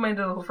 I love my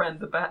little friend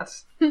the bat.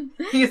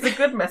 He's a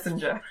good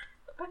messenger.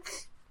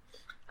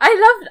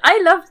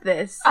 I loved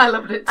this. I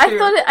loved it too.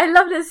 I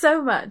loved it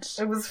so much.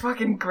 It was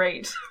fucking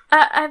great.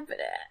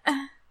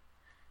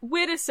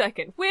 Wait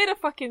a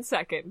fucking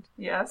second.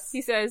 Yes.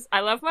 He says, I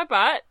love my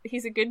bat,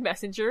 he's a good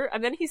messenger,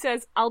 and then he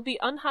says, I'll be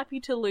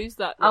unhappy to lose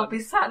that one. I'll be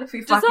sad if he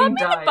Does that fucking mean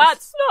dies. the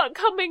bat's not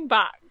coming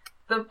back?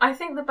 I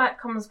think the bat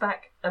comes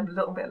back a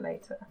little bit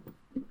later.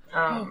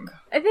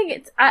 I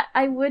think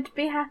I would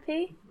be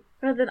happy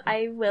rather than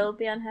I will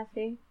be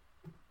unhappy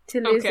to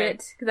lose Okay.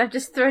 it, because I've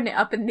just thrown it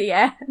up in the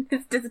air and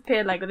it's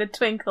disappeared like with a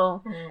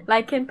twinkle,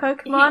 like in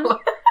Pokemon.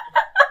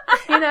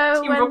 You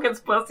know, Team when... Rocket's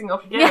blasting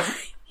off again.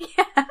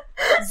 Yeah.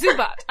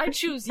 Zubat, I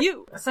choose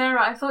you!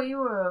 Sarah, I thought you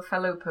were a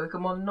fellow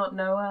Pokemon not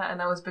knower,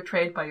 and I was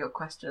betrayed by your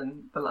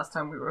question the last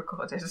time we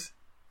recorded.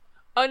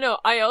 Oh no,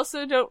 I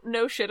also don't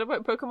know shit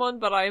about Pokemon,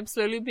 but I am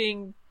slowly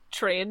being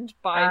trained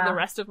by the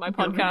rest of my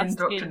you're being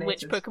podcast in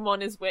which indoctrinated.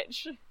 Pokemon is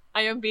which.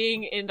 I am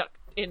being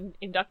inducted.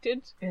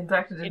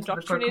 Inducted into the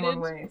Indoctrinated.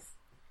 Pokemon ways.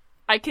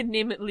 I can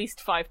name at least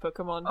 5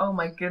 Pokemon. Oh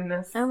my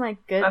goodness. Oh my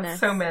goodness. That's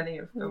so many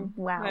of them.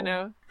 Wow. I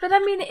know. But I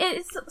mean,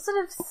 it's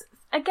sort of,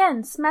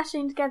 again,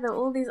 smashing together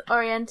all these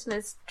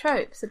Orientalist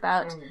tropes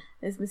about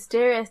these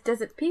mysterious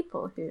desert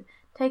people who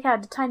take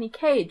out a tiny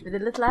cage with a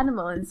little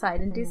animal inside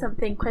and do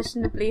something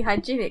questionably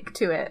hygienic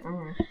to it.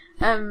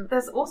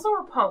 There's also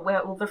a part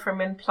where all the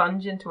Fremen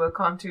plunge into a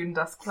cartoon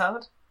dust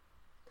cloud.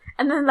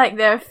 And then, like,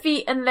 there are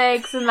feet and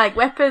legs and, like,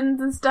 weapons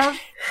and stuff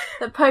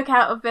that poke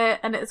out of it.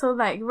 And it's all,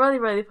 like,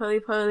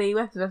 roly-poly,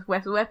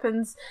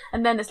 weapons.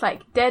 And then it's,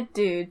 like, dead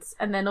dudes.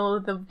 And then all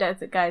of the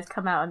desert guys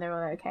come out and they're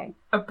all okay.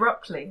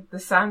 Abruptly, the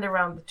sand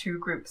around the two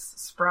groups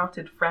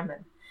sprouted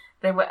Fremen.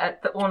 They were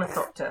at the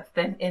ornithopter,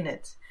 then in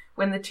it.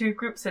 When the two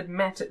groups had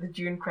met at the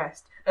dune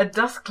crest, a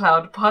dust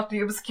cloud partly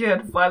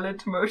obscured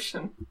violent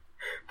motion.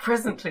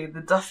 Presently,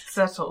 the dust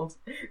settled.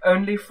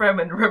 Only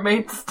Fremen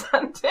remained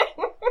standing.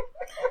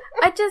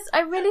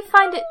 I really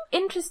find it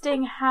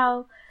interesting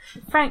how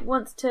Frank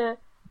wants to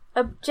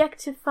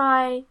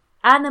objectify,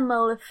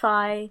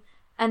 animalify,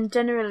 and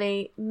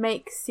generally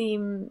make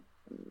seem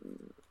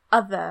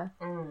other.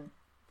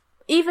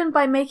 Even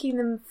by making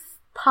them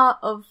part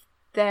of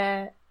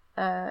their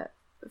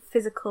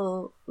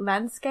physical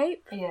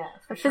landscape. Yeah,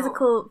 for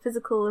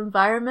physical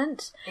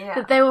environment. Yeah.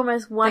 That they're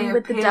almost one they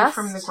with the dust.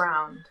 from the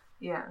ground.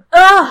 Yeah.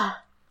 Ugh!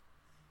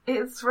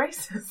 It's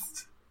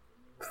racist.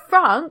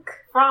 Frank!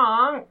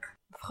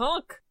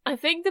 Fuck. I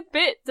think the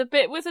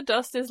bit with the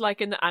dust is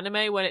like in the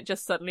anime when it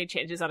just suddenly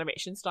changes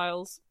animation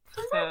styles.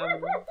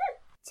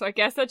 So I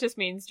guess that just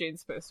means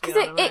June's supposed to be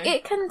Because an anime.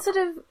 it can sort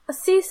of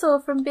seesaw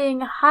from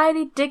being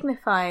highly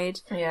dignified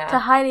to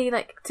highly,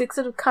 like, to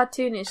sort of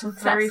cartoonish and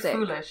very slapstick.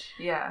 foolish,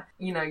 yeah.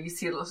 You know, you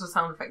see lots of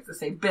sound effects that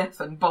say biff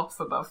and boff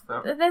above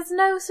them. There's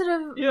no sort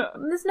of...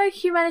 There's no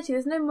humanity,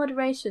 there's no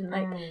moderation.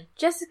 Like,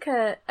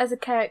 Jessica as a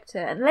character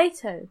and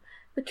Leto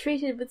were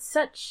treated with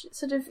such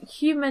sort of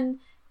human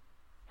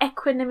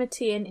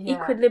equanimity and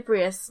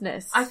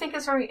equilibriousness. I think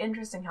it's very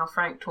interesting how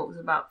Frank talks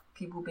about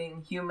people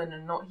being human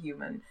and not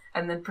human,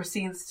 and then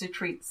proceeds to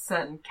treat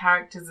certain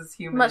characters as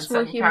human Much and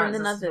certain more human characters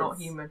than as others. not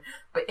human,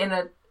 but in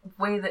a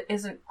way that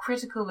isn't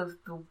critical of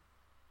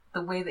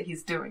the way that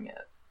he's doing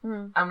it.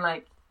 I'm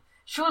like,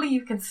 surely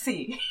you can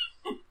see.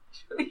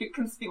 Surely you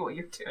can see what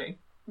you're doing.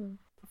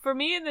 For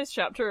me in this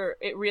chapter,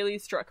 it really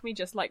struck me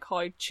just like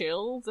how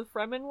chill the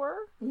Fremen were.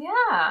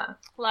 Yeah.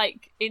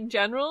 Like, in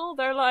general,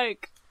 they're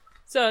like,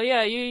 so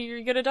yeah,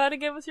 you're gonna die to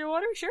give us your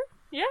water? Sure.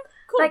 Yeah?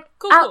 Cool. Like,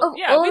 cool. out of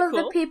Yeah, all be of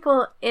cool. the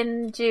people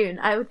in June,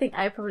 I would think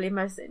I probably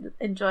most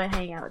enjoy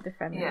hanging out with the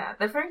Fremen. Yeah,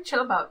 they're very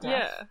chill about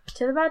death. Yeah.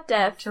 Chill about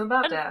death. Chill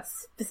about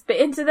death.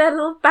 Spit into their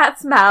little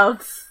bats'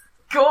 mouths.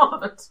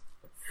 God!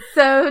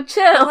 So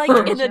chill. Like,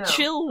 in a Chill.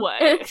 chill way.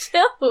 In a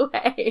chill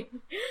way.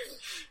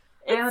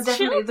 They are It's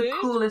definitely chill, the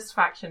dude. coolest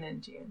faction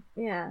in June.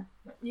 Yeah.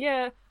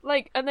 Yeah,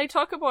 like, and they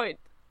talk about,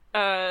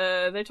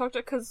 they talk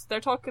about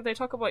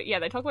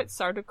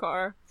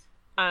Sardaukar,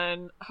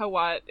 and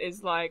Hawat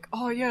is like,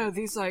 oh yeah,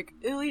 these, like,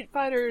 elite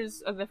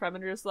fighters, and the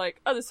Fremen are just like,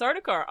 oh, the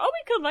Sardaukar, oh,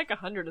 we killed, like,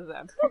 100 of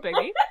them, no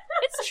biggie,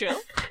 it's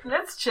chill.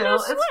 Let's chill, No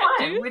it's sweat,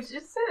 fine. dude. Which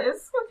it's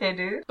okay,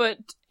 dude.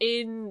 But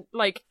in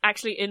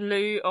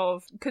lieu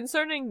of,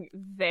 concerning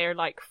their,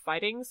 like,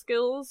 fighting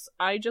skills,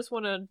 I just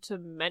wanted to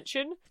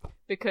mention,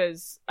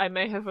 because I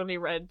may have only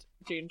read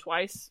June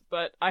twice,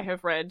 but I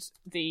have read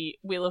the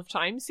Wheel of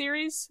Time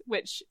series,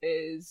 which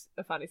is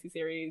a fantasy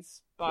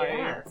series by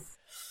Yes.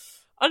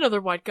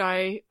 another white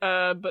guy,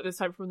 but this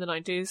time from the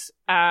 90s.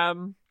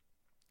 And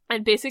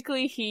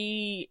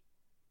basically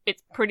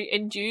it's pretty,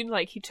 in June,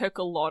 like, he took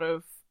a lot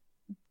of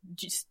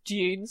just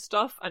June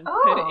stuff and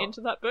put it into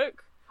that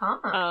book.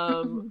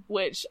 Huh.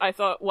 Which I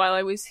thought, while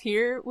I was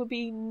here, would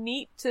be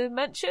neat to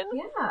mention.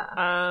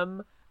 Yeah.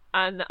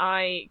 And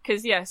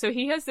so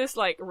he has this,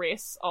 like,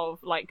 race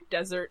of, like,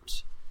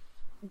 desert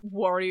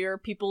warrior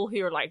people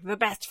who are, like, the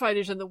best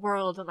fighters in the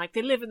world, and, like,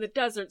 they live in the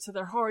desert, so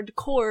they're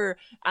hardcore,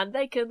 and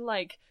they can,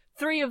 like,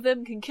 3 of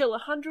them can kill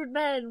 100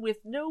 men with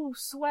no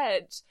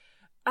sweat,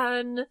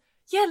 and,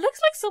 yeah, it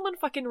looks like someone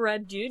fucking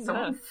read Dune.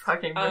 Someone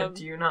fucking read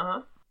Dune,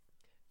 huh?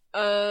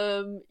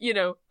 You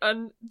know,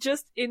 and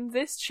just in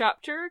this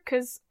chapter,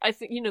 because I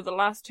think, you know, the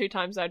last 2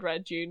 times I'd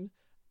read Dune,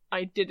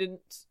 I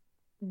didn't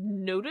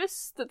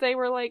notice that they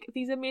were, like,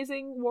 these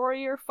amazing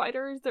warrior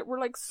fighters that were,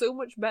 like, so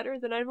much better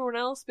than everyone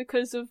else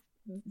because of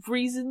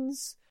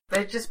reasons.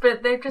 They've just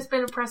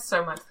been oppressed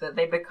so much that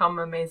they become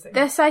amazing.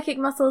 Their psychic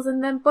muscles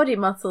and their body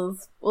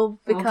muscles will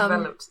become... All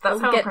developed. That's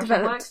will how get oppression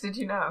developed. works, did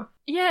you know?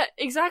 Yeah,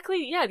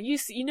 exactly. Yeah,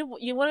 you know,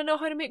 you want to know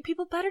how to make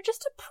people better?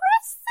 Just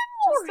oppress them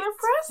more. Just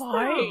oppress It's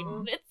fine.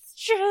 them. It's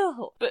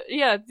chill. But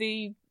yeah,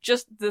 the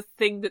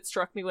thing that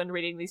struck me when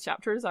reading these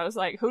chapters, I was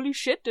like, holy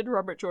shit, did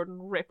Robert Jordan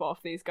rip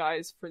off these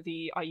guys for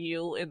the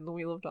Aiel in the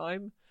Wheel of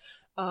Time?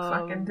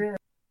 Fucking did.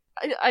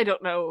 I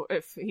don't know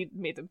if he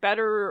made them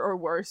better or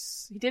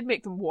worse. He did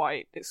make them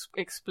white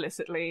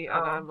explicitly,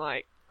 and I'm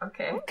like,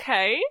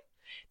 okay.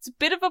 It's a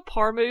bit of a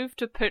power move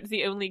to put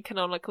the only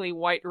canonically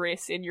white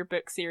race in your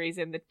book series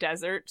in the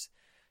desert.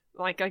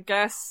 Like, I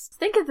guess...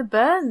 Think of the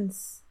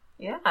burns.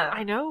 Yeah.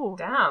 I know.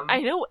 Damn.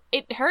 I know.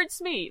 It hurts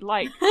me.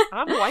 Like,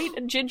 I'm white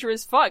and ginger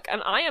as fuck,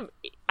 and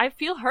I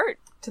feel hurt.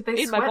 Did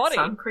they in sweat my body.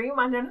 sun cream?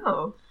 I don't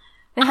know.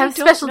 They have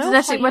don't special know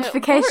genetic how it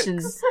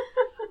modifications.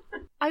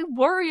 I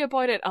worry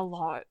about it a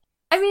lot.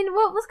 I mean,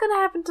 what was going to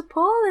happen to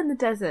Paul in the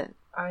desert?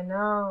 I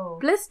know.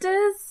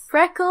 Blisters,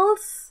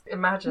 freckles.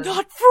 Imagine.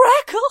 Not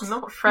freckles!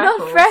 Not freckles.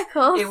 Not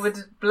freckles. It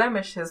would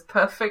blemish his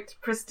perfect,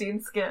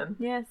 pristine skin.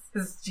 Yes.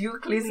 His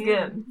dukely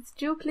skin. It's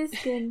Jubilee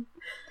skin.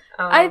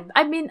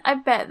 I mean, I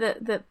bet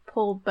that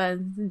Paul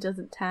burns and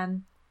doesn't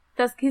tan.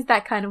 He's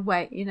that kind of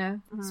white, you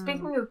know?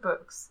 Speaking of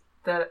books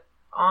that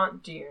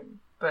aren't Dune,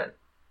 but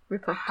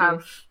Rip off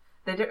have...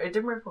 It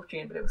didn't rip off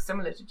Dune, but it was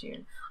similar to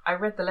Dune. I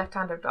read The Left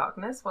Hand of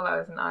Darkness while I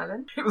was in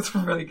Ireland. It was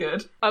really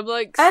good. I'm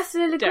like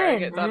Ursula Le staring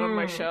Guin. at that on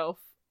my shelf.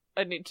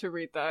 I need to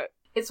read that.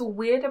 It's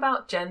weird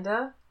about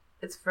gender.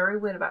 It's very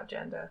weird about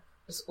gender.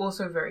 It's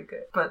also very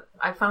good. But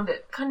I found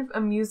it kind of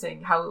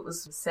amusing how it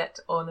was set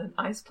on an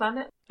ice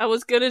planet. I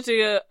was gonna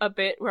do a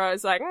bit where I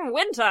was like,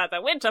 winter,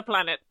 the winter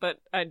planet, but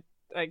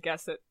I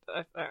guess it...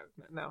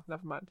 no,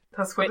 never mind.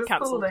 That's what Bit it's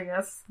cancelled. called, I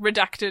guess.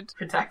 Redacted.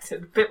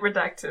 Redacted. Bit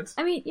redacted.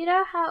 I mean, you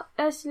know how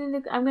Ursula Le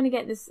Guin... I'm going to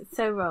get this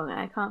so wrong, and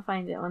I can't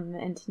find it on the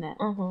internet.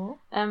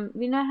 Mm-hmm.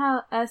 You know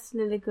how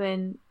Ursula Le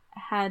Guin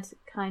had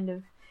kind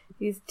of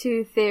these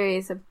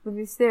theories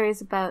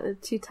about the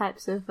two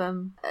types of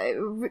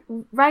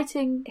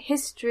writing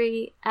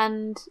history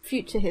and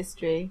future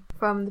history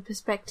from the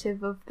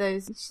perspective of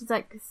those. She's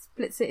like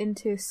splits it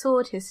into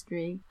sword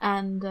history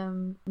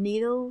and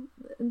needle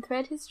and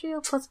thread history,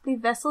 or possibly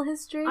vessel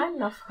history. I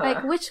love her.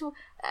 Like, which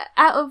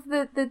out of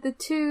the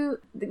two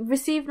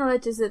received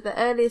knowledge is that the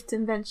earliest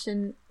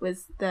invention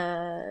was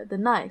the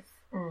knife.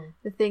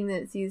 The thing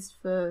that's used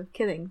for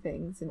killing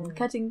things and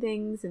cutting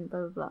things and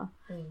blah blah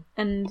blah.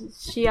 And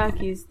she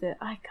argues that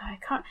I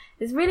can't.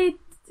 It's really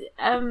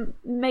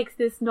makes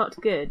this not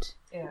good.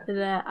 Yeah.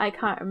 That I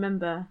can't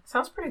remember.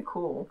 Sounds pretty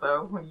cool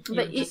though.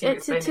 But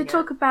to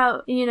talk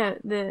about, you know,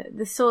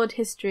 the sword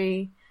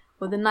history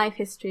or the knife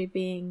history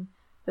being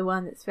the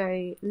one that's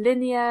very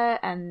linear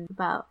and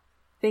about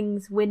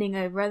things winning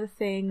over other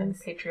things, and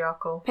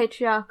patriarchal,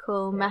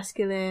 yeah.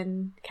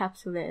 Masculine,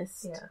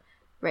 capitalist. Yeah.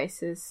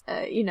 Racist,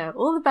 you know,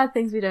 all the bad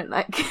things we don't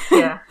like.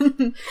 Yeah.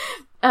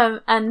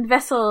 And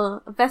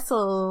vessel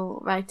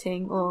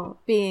writing, or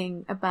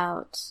being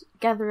about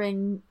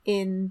gathering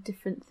in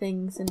different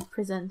things and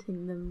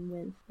presenting them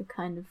with a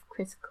kind of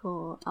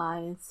critical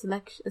eye, a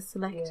selective.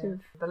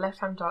 Yeah. The Left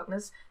Hand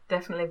Darkness,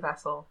 definitely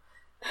vessel.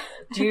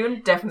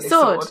 Dune, definitely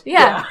sword. sword.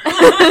 Yeah.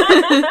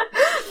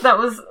 That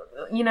was,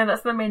 you know,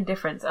 that's the main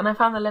difference. And I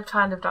found The Left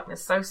Hand of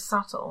Darkness so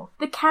subtle.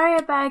 The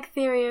carrier bag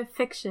theory of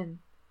fiction.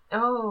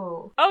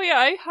 Oh yeah,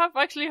 I have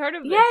actually heard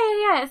of this.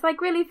 Yeah. It's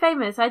like really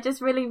famous. I just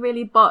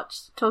really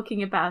botched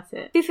talking about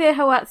it. Sophia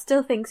Hawat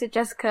still thinks that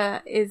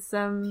Jessica is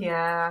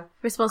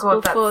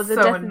responsible for the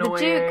death of the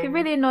Duke.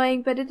 Really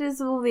annoying, but it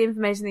is all the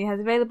information that he has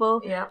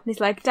available. Yeah. And he's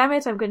like, damn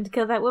it, I'm going to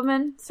kill that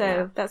woman.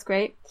 So that's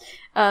great.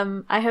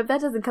 I hope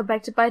that doesn't come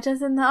back to bite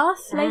us in the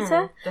arse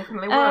later.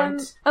 Definitely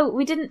won't.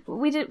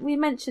 You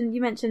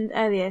mentioned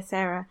earlier,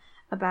 Sarah,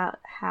 about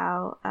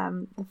how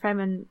the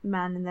Fremen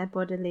man and their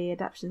bodily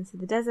adaptations to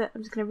the desert.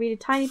 I'm just going to read a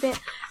tiny bit,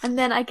 and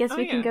then I guess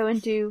we can go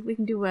and do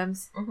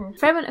worms. Mm-hmm.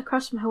 Fremen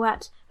across from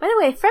Hawat. By the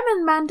way,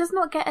 Fremen man does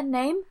not get a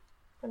name.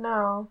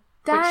 No.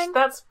 Dang. Which,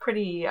 that's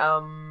pretty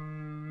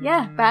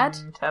bad.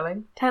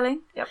 Telling.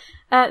 Yep.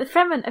 The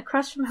Fremen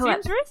across from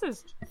Hawat seems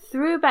racist.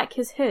 Threw back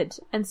his hood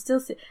and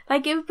still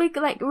like it would be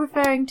like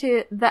referring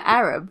to the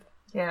Arab.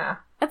 Yeah.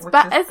 That's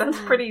bad. That's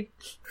pretty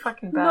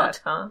fucking bad,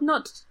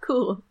 Not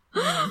cool.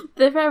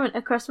 The Fremen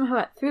across from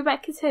Hawat threw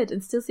back his hood,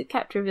 and Stillsuit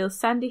Captor reveals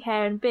sandy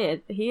hair and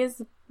beard. He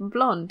is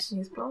blonde.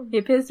 He's blonde. He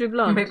appears to be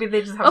blonde. Maybe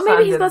they just have sand in.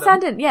 Maybe he's got them.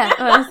 sand in. Yeah,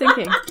 I was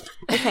thinking.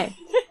 Okay.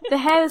 The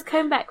hair was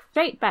combed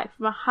straight back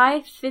from a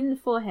high, thin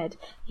forehead.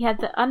 He had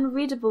the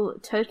unreadable,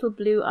 total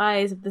blue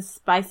eyes of the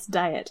spice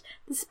diet.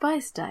 The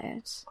spice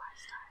diet.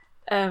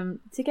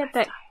 To get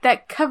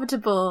that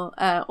covetable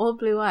all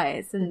blue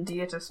eyes and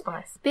diet of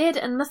spice. Beard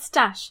and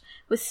moustache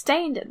was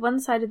stained at one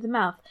side of the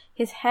mouth.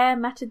 His hair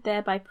matted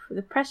there by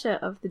the pressure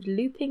of the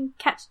looping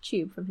cat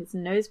tube from his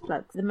nose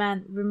plugs. The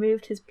man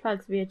removed his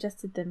plugs,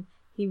 readjusted them.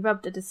 He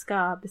rubbed at a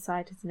scar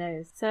beside his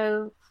nose.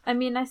 So, I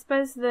mean, I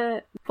suppose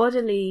the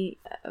bodily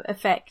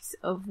effects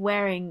of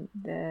wearing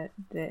the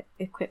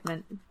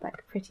equipment is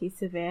like pretty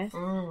severe.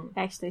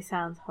 Actually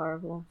sounds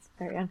horrible. It's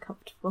very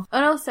uncomfortable.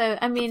 And also,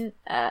 I mean,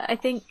 I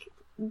think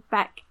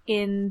back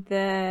in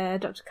the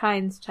Dr.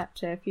 Kynes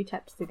chapter a few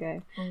chapters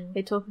ago,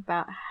 they talk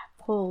about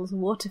Paul's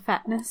water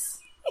fatness.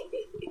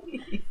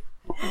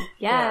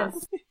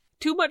 Yes.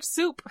 Too much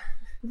soup.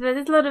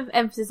 There's a lot of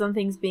emphasis on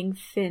things being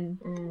thin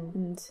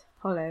and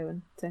hollow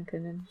and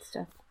sunken and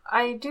stuff.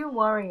 I do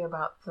worry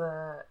about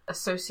the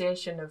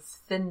association of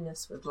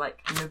thinness with like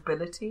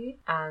nobility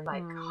and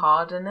like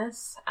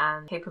hardness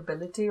and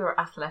capability or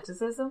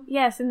athleticism.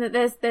 Yes, and that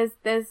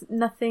there's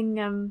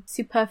nothing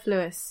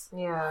superfluous.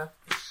 Yeah,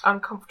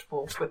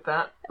 uncomfortable with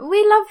that.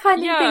 We love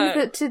finding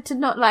things to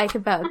not like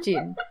about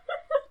Dune.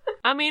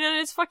 I mean, and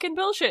it's fucking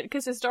bullshit,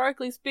 because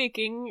historically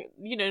speaking,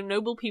 you know,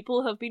 noble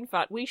people have been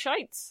fat wee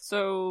shites,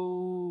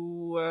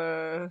 so,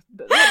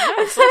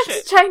 that's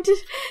bullshit. Trying to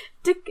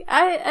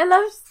I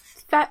love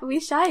fat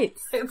wee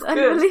shites. It's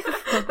unbelievable.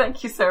 Good.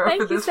 Thank you, Sarah,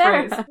 Thank for you, this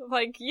Sarah. phrase.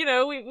 Like, you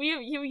know,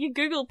 you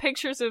Google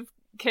pictures of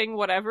king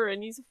whatever,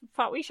 and he's a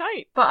fat wee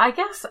shite. But I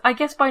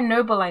guess by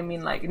noble I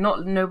mean like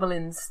not noble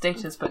in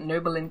status, but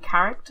noble in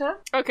character.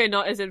 Okay,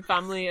 not as in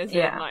family, as in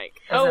like,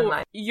 as in,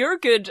 like, you're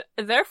good,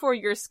 therefore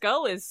your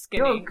skull is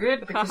skinny. You're good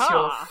because Haha.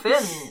 you're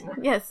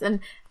thin. Yes, and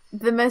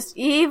the most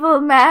evil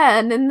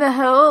man in the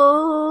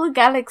whole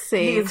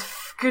galaxy.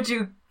 Could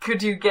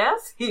you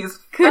guess? He's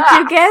Could fat.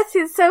 you guess?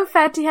 He's so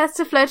fat he has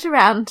to float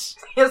around.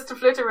 He has to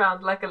float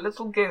around like a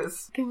little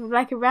goose.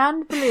 Like a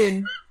round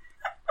balloon.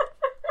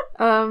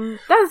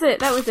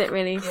 That was it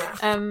really.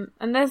 Yeah.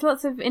 And there's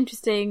lots of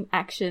interesting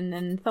action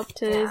and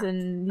thopters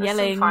and There's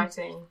yelling, some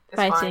fighting,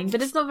 fine.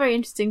 but it's not very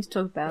interesting to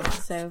talk about.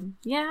 So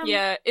yeah,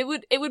 Yeah,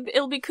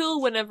 it'll be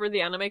cool whenever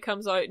the anime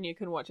comes out and you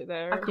can watch it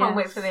there. I can't Yes.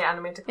 wait for the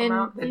anime to come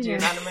out. The you June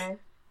know. anime.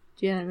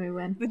 Do you know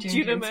when? The June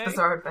June's Junime.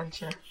 Bizarre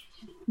Adventure.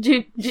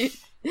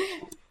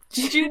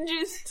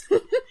 Junjus.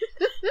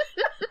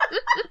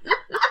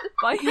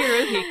 By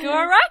Hirohiko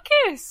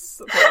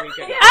Arrakis. There we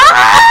go.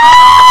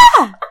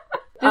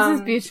 This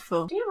is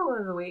beautiful. Do you have a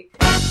word of the week?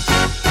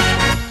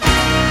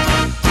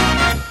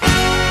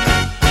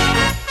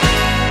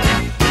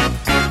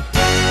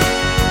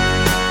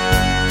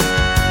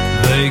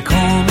 They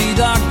call me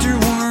Dr.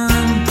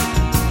 Worm.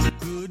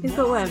 Who's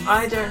got one?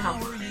 I don't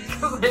have one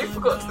because I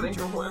forgot to think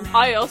of one.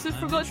 I also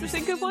forgot to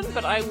think of one,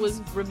 but I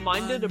was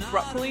reminded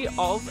abruptly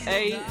of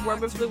a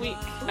Worm of the Week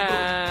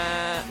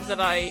that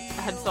I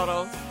had thought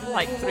of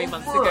like 3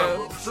 months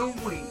ago.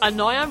 And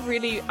now I'm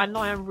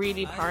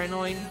really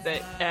paranoid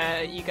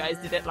that you guys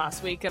did it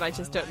last week and I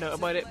just don't know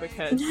about it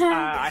because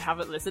I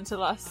haven't listened to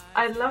last.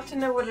 I'd love to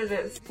know what it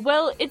is.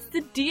 Well, it's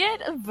the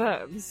Diet of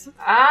Worms.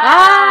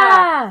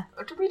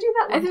 Did we do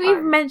that one I think time?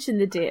 we've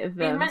mentioned the date of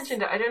We Worms.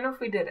 mentioned it. I don't know if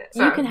we did it.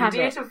 You So, can have the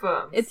Diet it. of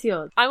Worms. It's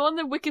yours. I'm on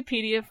the Wikipedia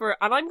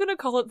and I'm going to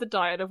call it the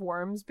Diet of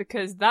Worms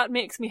because that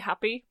makes me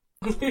happy.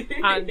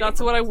 And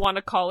that's what I want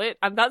to call it,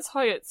 and that's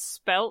how it's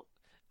spelt.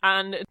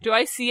 And do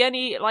I see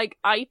any, like,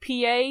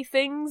 IPA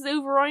things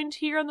over around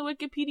here on the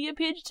Wikipedia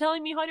page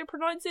telling me how to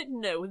pronounce it?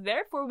 No.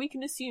 Therefore, we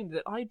can assume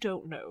that I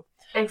don't know.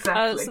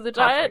 Exactly. So the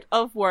Diet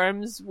of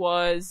Worms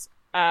was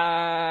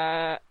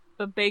a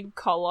big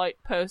call-out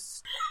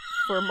post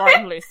for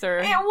Martin Luther.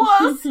 It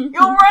was! You're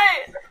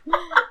right!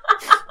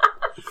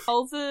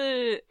 All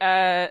the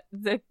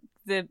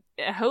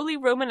Holy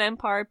Roman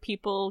Empire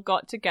people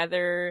got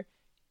together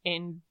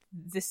in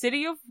the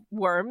city of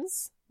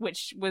Worms,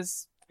 which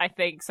was, I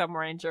think,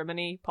 somewhere in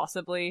Germany,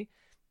 possibly,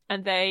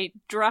 and they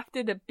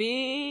drafted a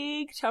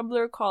big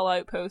Tumblr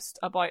call-out post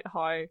about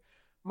how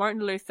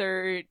Martin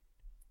Luther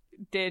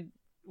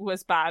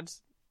was bad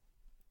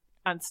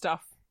and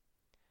stuff.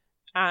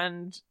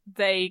 And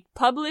they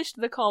published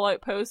the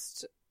call-out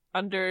post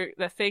under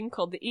the thing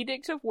called the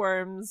Edict of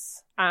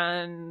Worms,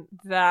 and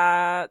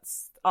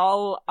that's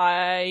all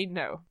I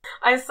know.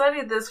 I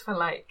studied this for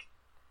like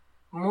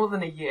more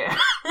than a year,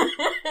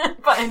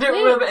 but I don't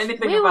remember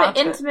anything we about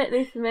were it.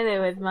 intimately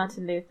familiar with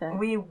Martin Luther.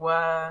 We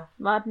were.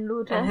 Martin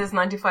Luther. And his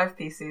 95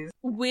 Theses.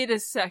 Wait a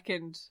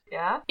second.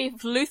 Yeah?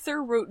 If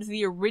Luther wrote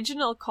the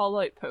original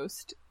call-out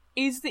post,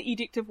 is the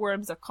Edict of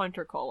Worms a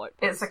counter call-out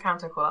post? It's a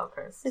counter call-out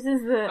post. This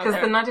is the... Because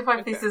Okay. the 95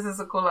 Okay. Theses is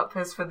a call-out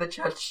post for the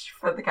church,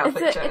 for the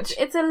Catholic Church.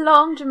 It's a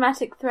long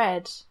dramatic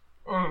thread.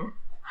 Mm.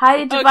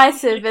 Highly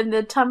divisive in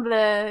the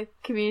Tumblr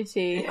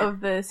community of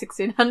the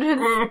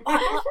 1600s.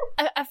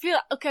 I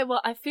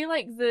feel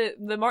like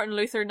the Martin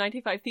Luther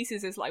 95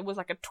 Theses was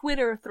like a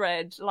Twitter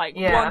thread, like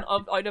Yeah.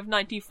 one out of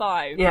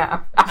 95.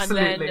 Yeah,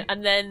 absolutely.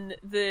 And then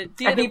the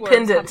And he Diet of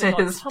pinned Worms it to happened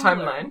on his Tumblr.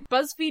 timeline.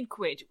 BuzzFeed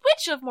quiz: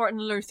 which of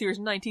Martin Luther's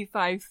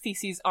 95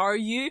 Theses are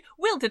you?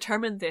 We'll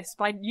determine this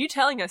by you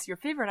telling us your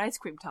favorite ice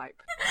cream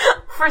type.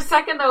 For a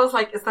second I was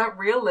like, is that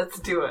real? Let's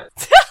do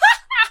it.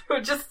 You're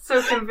just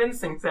so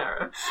convincing,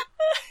 Sarah.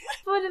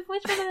 Which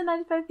one of the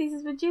 95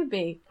 Theses would you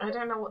be? I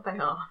don't know what they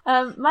are.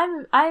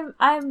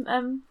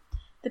 I'm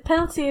the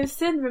penalty of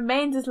sin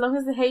remains as long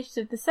as the hatred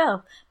of the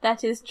self.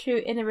 That is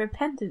true inner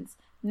repentance,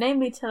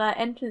 namely till our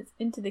entrance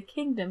into the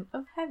kingdom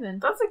of heaven.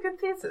 That's a good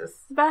thesis.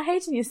 It's about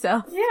hating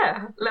yourself.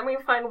 Yeah, let me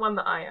find one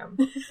that I am.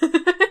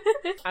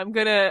 I'm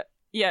gonna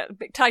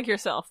tag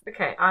yourself.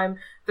 Okay, I'm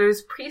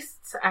those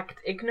priests act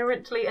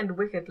ignorantly and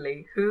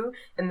wickedly, who,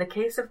 in the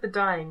case of the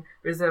dying,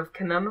 reserve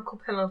canonical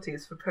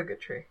penalties for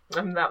purgatory.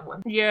 I'm that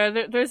one. Yeah,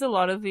 there's a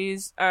lot of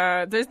these.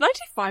 There's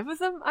 95 of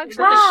them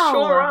actually. Wow. They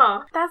sure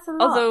are. That's a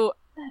lot. Although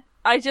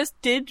I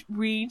just did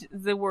read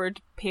the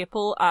word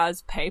papal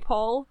as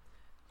PayPal,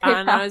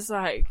 and I was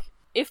like,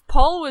 if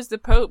Paul was the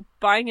Pope,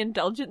 buying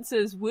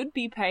indulgences would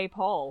be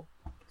PayPal.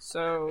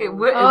 So It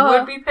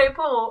would be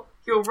PayPal.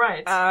 You're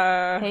right.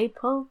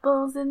 Papal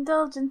bulls,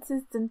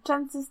 indulgences, and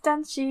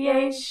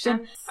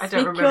transubstantiation. I don't Speak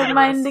remember your the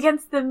mind rest.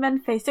 against them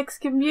and face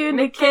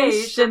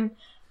excommunication.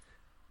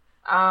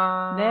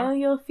 Uh, Nail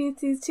your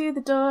feces to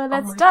the door,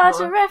 let's my start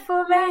God. a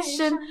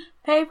reformation.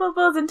 Papal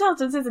bulls,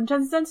 indulgences, and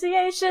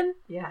transubstantiation.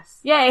 yes.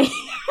 Yay!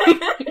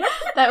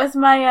 That was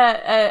my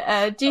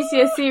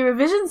GCSE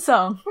revision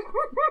song.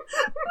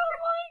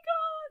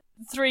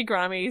 3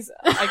 Grammys.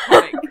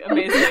 Iconic.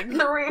 Amazing.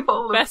 3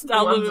 whole Best ones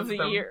album of the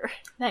them. year.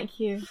 Thank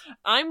you.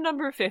 I'm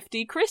number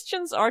 50.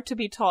 Christians are to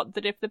be taught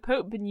that if the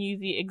Pope knew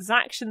the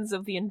exactions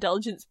of the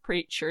indulgence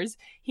preachers,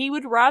 he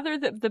would rather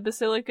that the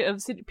Basilica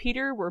of St.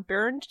 Peter were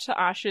burned to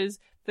ashes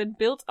than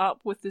built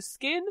up with the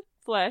skin,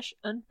 flesh,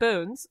 and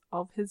bones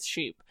of his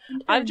sheep.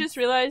 I've just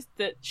realised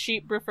that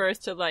sheep refers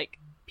to, like,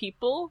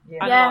 people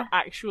and not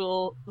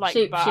actual, like,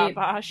 sheep.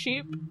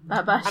 sheep.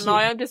 And now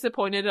I'm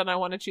disappointed and I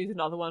want to choose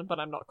another one, but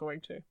I'm not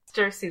going to.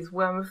 Jersey's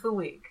Worm of the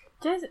Week.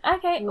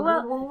 Okay,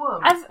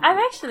 well, I've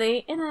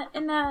actually in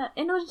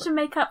order to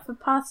make up for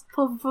past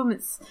poor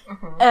performance,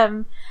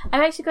 I've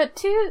actually got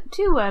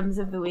two worms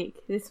of the week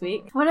this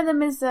week. One of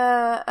them is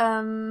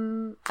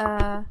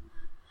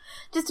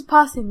just a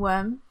passing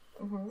worm.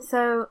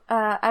 So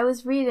I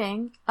was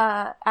reading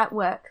at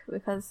work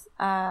because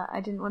I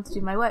didn't want to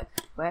do my work.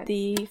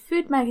 The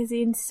food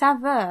magazine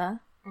Saveur.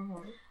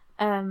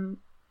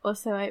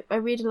 Also, I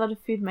read a lot of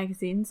food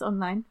magazines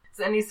online. As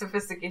any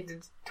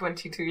sophisticated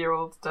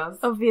 22-year-old does.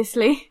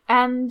 Obviously.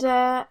 And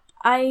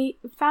I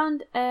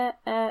found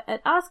an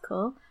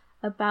article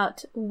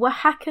about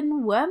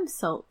Oaxacan worm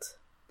salt.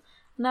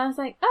 And I was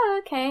like,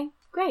 oh, okay,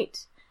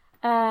 great.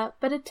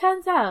 But it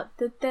turns out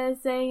that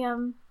there's a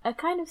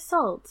kind of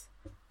salt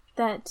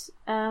that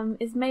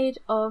is made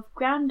of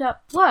ground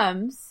up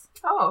worms.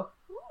 Oh.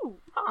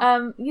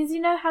 Because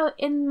you know how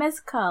in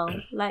mezcal,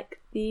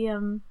 like the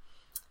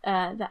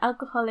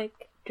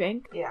alcoholic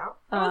drink. Yeah.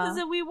 There's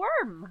a wee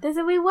worm. There's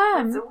a wee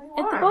worm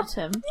at the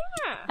bottom.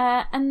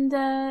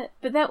 Yeah.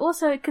 But they're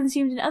also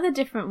consumed in other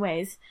different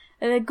ways.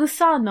 The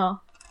gusano.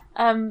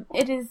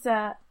 It is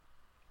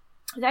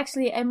it's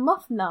actually a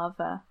moth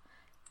larva,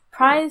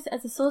 prized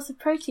as a source of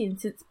protein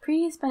since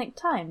pre-Hispanic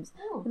times.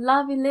 The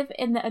larvae live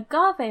in the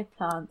agave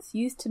plants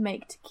used to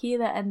make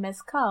tequila and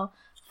mezcal.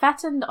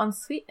 Fattened on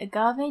sweet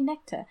agave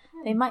nectar,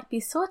 they might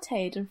be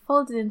sautéed and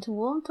folded into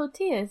warm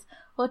tortillas,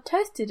 or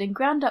toasted and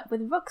ground up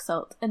with rock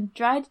salt and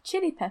dried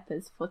chili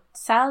peppers for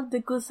sal de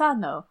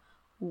gusano,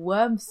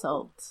 worm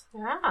salt.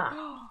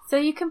 Yeah. So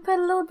you can put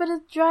a little bit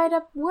of dried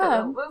up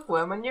worm. Put a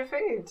worm on your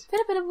food. Put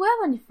a bit of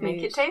worm on your food.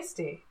 Make it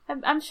tasty.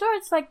 I'm sure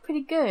it's like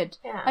pretty good.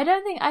 Yeah. I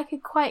don't think I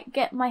could quite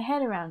get my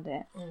head around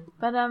it,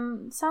 but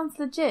sounds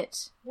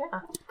legit.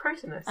 Yeah.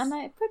 Proteinous. And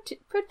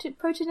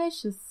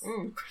proteinaceous.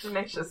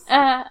 Proteinaceous.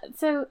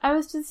 So I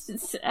was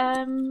just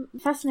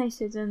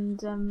fascinated and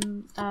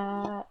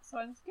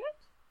Sounds good.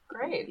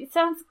 Great. it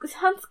sounds good.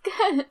 Sounds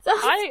good.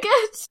 I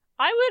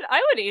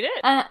would eat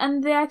it.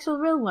 And the actual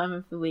real worm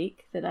of the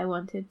week that I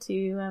wanted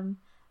to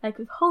like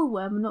with whole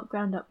worm, not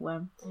ground up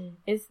worm,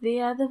 is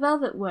the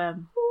velvet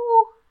worm.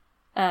 Ooh,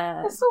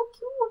 that's so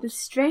cute. The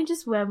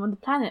strangest worm on the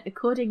planet,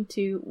 according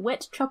to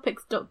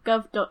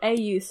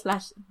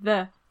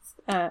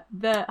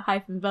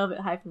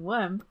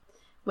wettropics.gov.au/the-velvet-worm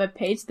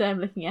webpage that I'm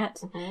looking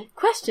at.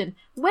 Question: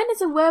 when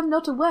is a worm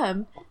not a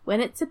worm?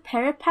 When it's a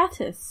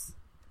peripatus.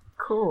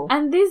 Cool.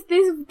 And these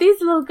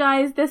little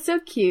guys, they're so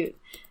cute.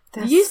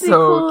 They're usually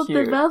so called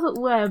cute. the velvet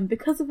worm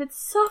because of its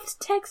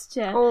soft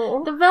texture.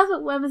 Oh. The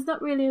velvet worm is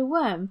not really a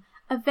worm.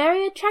 A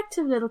very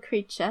attractive little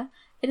creature.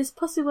 It is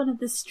possibly one of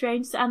the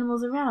strangest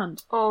animals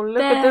around. Oh,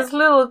 look at this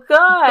little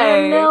guy.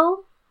 They're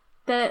little.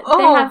 They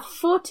have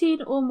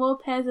 14 or more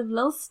pairs of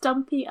little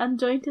stumpy,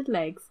 unjointed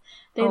legs.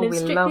 They live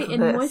strictly in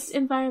moist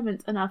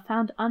environments and are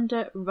found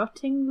under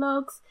rotting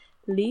logs,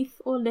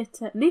 leaf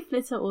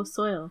litter or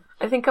soil.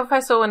 I think if I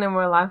saw one in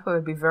real life, I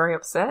would be very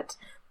upset.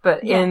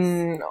 But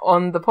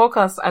on the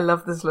podcast, I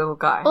love this little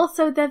guy.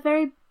 Also, they're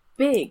very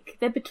big.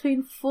 They're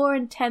between 4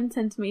 and 10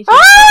 centimeters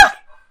big.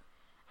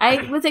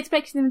 I was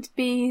expecting them to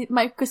be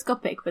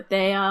microscopic, but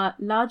they are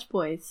large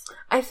boys.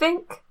 I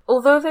think,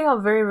 although they are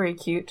very, very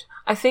cute,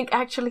 I think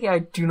actually I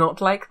do not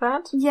like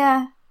that.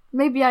 Yeah,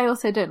 maybe I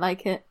also don't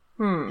like it.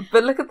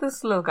 But look at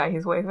this little guy,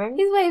 he's waving.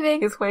 He's waving.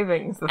 He's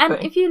waving is the And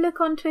thing. if you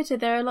look on Twitter,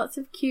 there are lots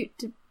of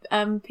cute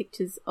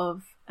pictures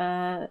of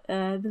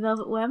the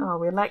velvet worm. Oh,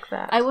 we like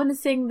that. I want to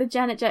sing the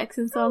Janet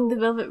Jackson song, The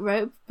Velvet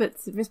Rope, but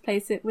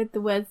replace it with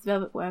the words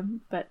velvet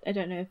worm, but I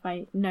don't know if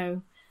I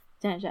know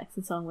Janet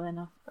Jackson song well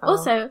enough.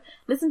 Also,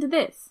 listen to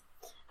this.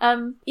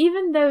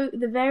 Even though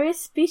the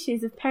various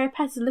species of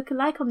peripatus look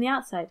alike on the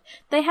outside,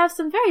 they have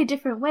some very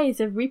different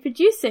ways of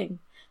reproducing.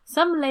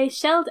 Some lay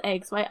shelled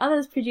eggs, while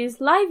others produce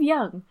live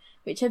young,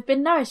 which have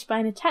been nourished by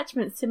an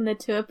attachment similar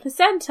to a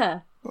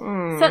placenta.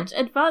 Such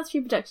advanced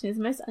reproduction is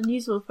most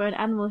unusual for an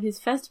animal whose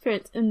first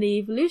appearance in the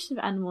evolution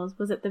of animals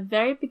was at the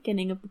very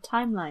beginning of the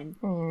timeline.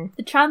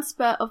 The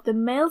transfer of the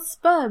male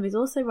sperm is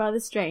also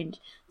rather strange.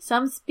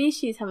 Some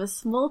species have a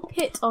small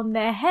pit on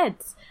their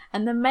heads,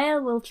 and the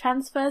male will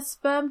transfer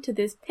sperm to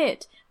this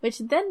pit, which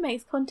then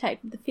makes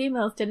contact with the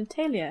female's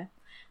genitalia.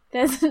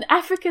 There's an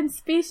African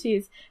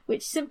species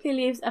which simply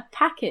leaves a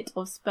packet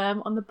of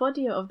sperm on the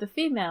body of the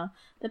female.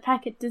 The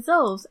packet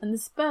dissolves and the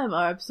sperm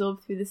are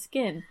absorbed through the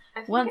skin.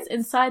 Once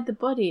inside the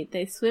body,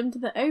 they swim to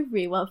the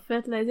ovary while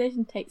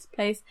fertilization takes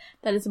place.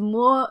 That is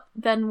more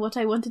than what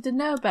I wanted to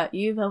know about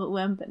you, Velvet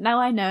Worm, but now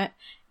I know it.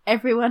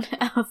 Everyone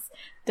else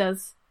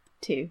does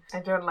too.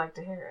 I don't like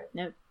to hear it.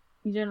 Nope.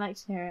 You don't like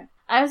to hear it.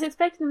 I was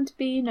expecting them to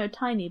be,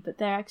 tiny, but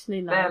they're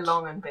actually large. They're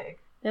long and big.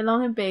 They're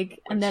long and big,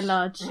 and they're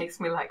large. Makes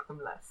me like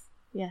them less.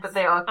 Yes. But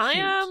they are cute. I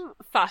am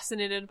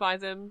fascinated by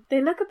them.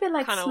 They look a bit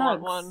like Kinda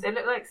slugs. want one. They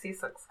look like sea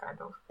slugs, kind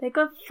of. They've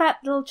got fat,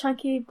 little,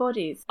 chunky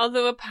bodies.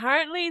 Although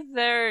apparently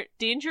they're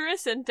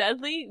dangerous and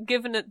deadly,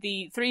 given that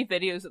the 3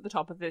 videos at the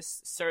top of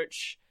this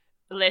search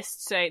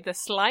list say the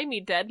slimy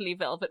deadly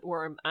velvet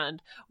worm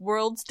and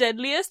world's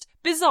deadliest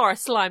bizarre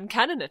slime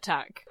cannon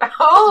attack.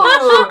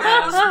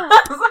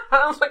 Oh!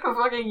 Sounds like a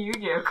fucking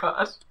Yu-Gi-Oh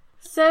card.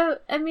 So,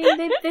 I mean,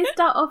 they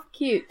start off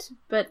cute,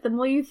 but the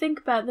more you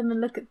think about them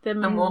and look at them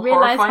The and more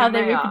realise how horrifying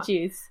they they are.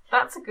 reproduce,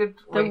 That's a good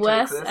way the to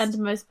worse exist. and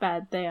most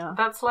bad they are.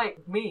 That's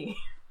like me.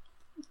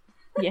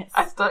 Yes.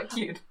 I start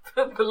cute,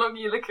 but the longer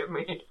you look at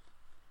me...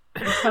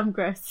 Become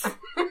gross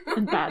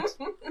and bad.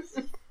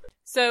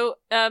 So,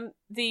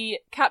 the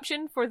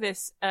caption for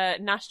this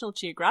National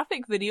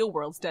Geographic video,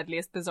 World's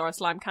Deadliest Bizarre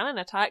Slime Cannon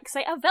Attack,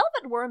 say, a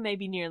velvet worm may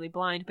be nearly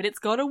blind, but it's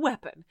got a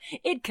weapon.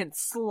 It can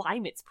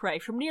slime its prey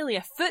from nearly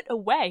a foot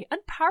away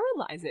and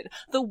paralyze it.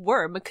 The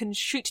worm can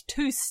shoot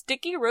 2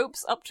 sticky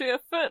ropes up to a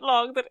foot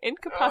long that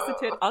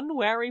incapacitate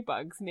unwary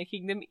bugs,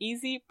 making them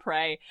easy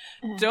prey.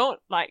 Don't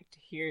like to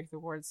hear the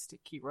word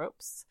sticky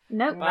ropes.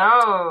 Nope.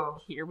 No.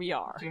 Here we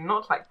are. Do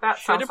not like that.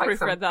 Should Sounds have like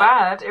some proofread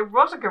that. bad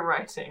erotica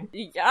writing.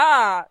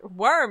 Yeah,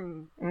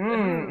 worm.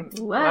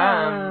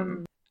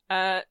 Worm.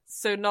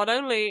 So not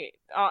only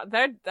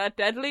they're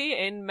deadly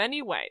in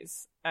many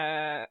ways.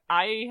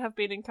 I have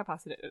been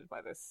incapacitated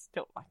by this.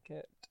 Don't like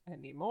it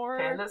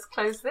anymore. Okay, let's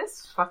close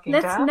this fucking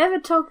Let's tab. never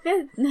talk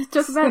about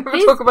never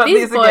these, talk about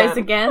these these boys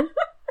again.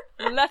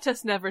 Let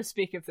us never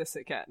speak of this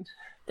again.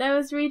 I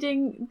was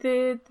reading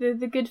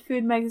the good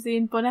food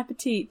magazine Bon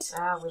Appetit.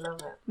 Ah, we love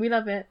it. We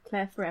love it.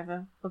 Claire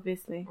forever,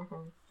 obviously.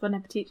 Mm-hmm. Bon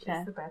Appetit, She's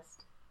Claire. the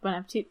best. Bon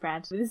Appetit,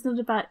 Brad. But this is not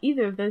about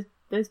either of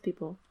those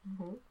people.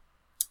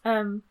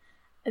 Mm-hmm.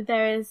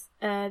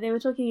 They were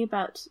talking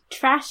about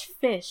trash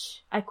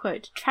fish. I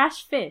quote,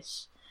 trash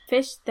fish.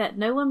 Fish that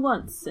no one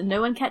wants and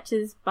no one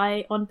catches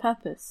on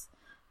purpose.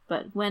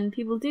 But when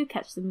people do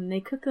catch them, they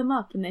cook them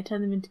up and they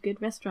turn them into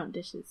good restaurant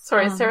dishes.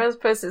 Sorry, Sarah's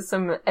posted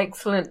some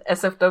excellent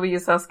SFW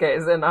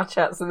Sasuke's in our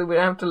chat so that we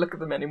don't have to look at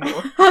them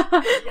anymore.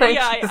 Thank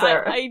you,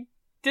 Sarah. I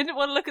didn't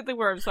want to look at the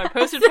worms, so I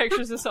posted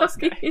pictures of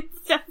Sasuke.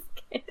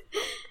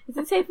 Is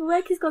it safe for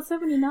work? He's got so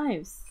many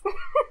knives.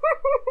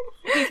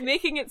 He's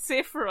making it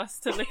safe for us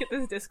to look at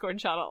this Discord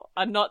channel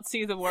and not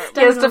see the worms.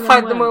 He has to Stand on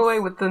fight the them worms. away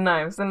with the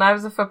knives. The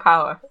knives are for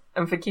power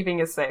and for keeping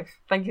us safe.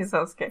 Thank you,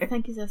 Sasuke.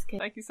 Thank you, Sasuke.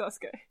 Thank you,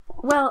 Sasuke.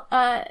 Well,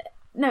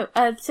 no,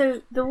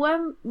 so the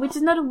worm, which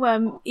is not a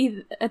worm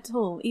at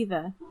all,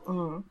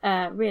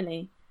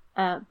 really.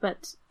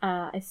 But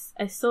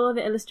I saw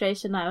the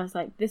illustration. I was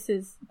like,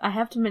 I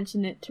have to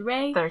mention it to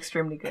Ray They're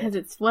extremely good. because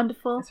it's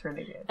wonderful. It's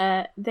really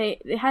good.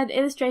 They had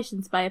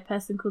illustrations by a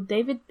person called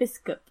David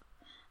Biskup.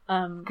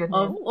 Good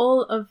Of name.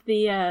 all of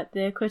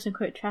the quote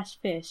unquote trash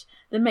fish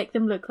that make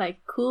them look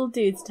like cool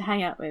dudes to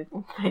hang out with.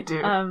 They do.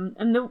 And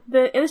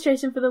the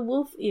illustration for the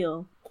wolf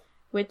eel,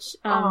 which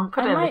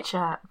put it in the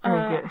chat.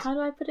 Very good. How do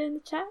I put it in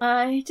the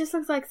chat? He just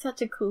looks like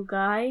such a cool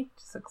guy.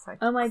 Just looks like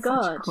Oh my such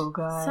god, a cool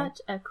guy.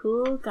 such a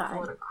cool guy.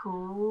 What a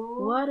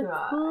cool What a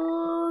guy.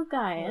 cool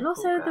guy. What a And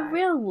also cool the guy.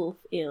 real wolf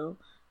eel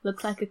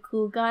looks like a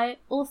cool guy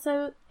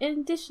also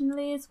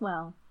additionally as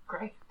well.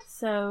 Great.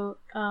 So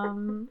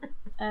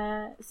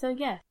so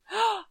yeah.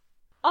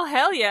 Oh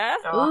hell yeah!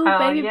 Oh, Ooh, hell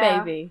baby yeah.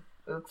 baby.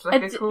 Looks like a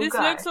This cool This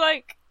guy.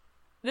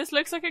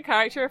 looks like a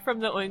character from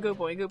the Oingo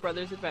Boingo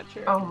Brothers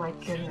adventure Oh my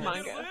goodness.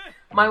 manga.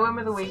 My worm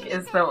of the week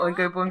is the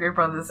Oingo Boingo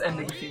Brothers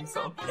ending theme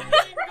song.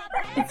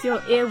 It's your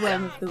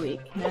earworm of the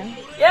week, no?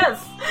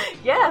 Yes!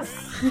 Yes!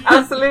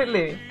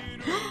 Absolutely.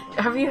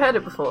 Have you heard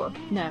it before?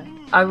 No.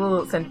 I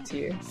will send it to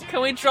you.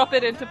 Can we drop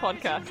it into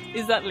podcast?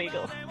 Is that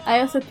legal? I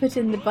also put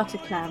in the butter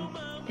clam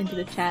into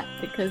the chat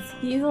because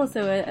he's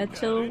also a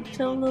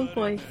chill little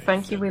boy.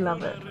 Thank you, we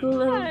love it. Cool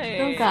little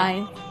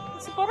guy.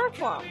 It's a butter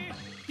clam.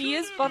 He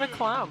is but a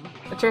clam.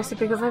 Tracy,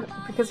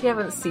 because you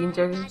haven't seen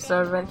JoJo's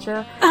Bizarre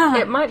Adventure,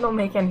 it might not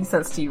make any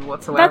sense to you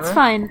whatsoever. That's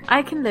fine.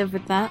 I can live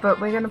with that. But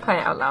we're going to play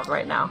it out loud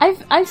right now.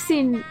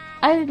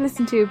 I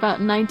listened to about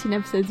 19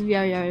 episodes of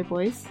Yaro Yaro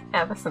Boys.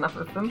 Yeah, that's enough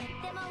of them.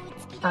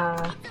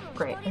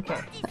 Great, okay.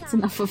 That's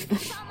enough of them.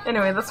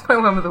 Anyway, that's my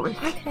worm of the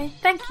week. Okay,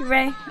 thank you,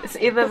 Ray. It's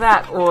either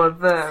that or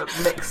the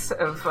mix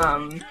of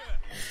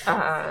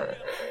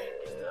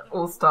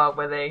All Star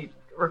where they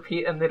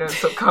repeat and they don't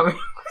stop coming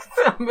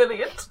a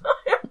million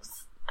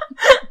times.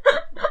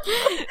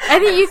 I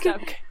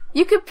think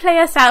you could play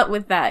us out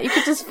with that. You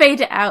could just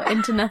fade it out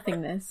into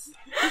nothingness.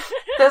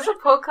 There's a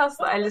podcast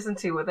that I listen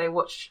to where they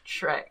watch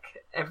Shrek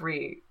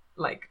every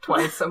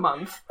twice a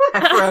month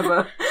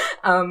forever,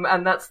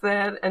 and that's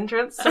their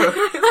entrance. So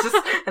it's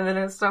just, and then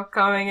it stop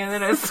coming, and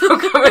then it stop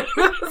coming.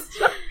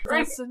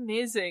 That's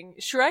amazing.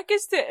 Shrek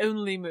is the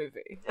only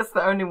movie. It's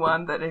the only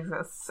one that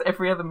exists.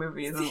 Every other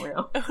movie isn't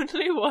real.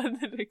 Only one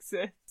that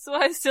exists. So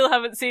I still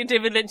haven't seen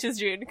David Lynch's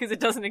Dune because it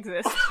doesn't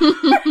exist.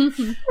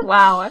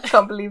 Wow, I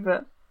can't believe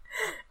it.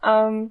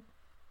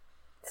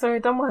 So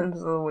dumb ones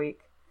of the week.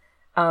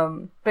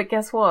 But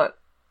guess what?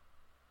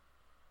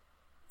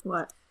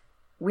 What?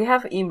 We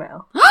have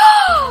email. You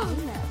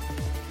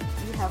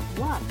have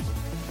one.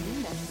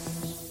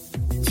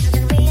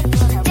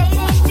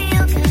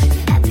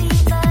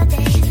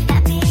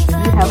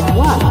 You have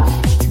one.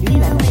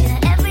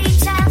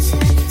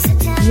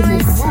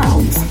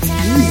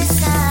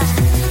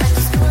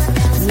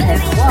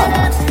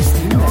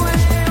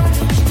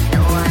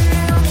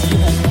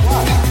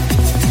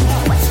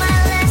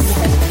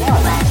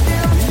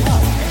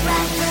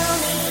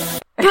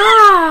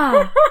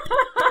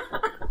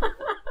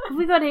 Have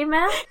we got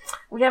email?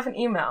 We have an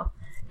email.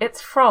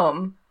 It's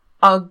from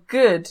our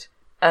good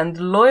and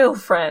loyal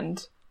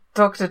friend,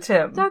 Dr.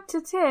 Tim.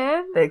 Dr.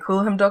 Tim. They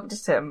call him Dr.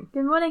 Tim.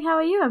 Good morning, how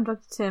are you? I'm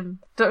Dr. Tim.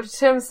 Dr.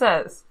 Tim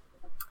says,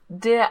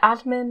 Dear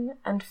admin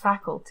and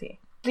faculty,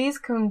 please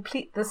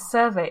complete this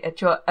survey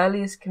at your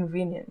earliest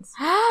convenience.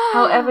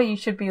 However, you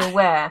should be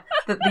aware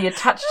that the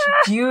attached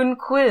Dune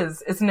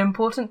quiz is an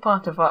important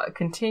part of our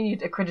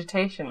continued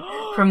accreditation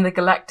from the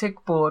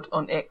Galactic Board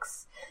on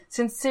X.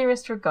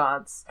 Sincerest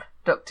regards,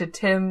 Dr.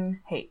 Tim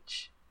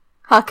H.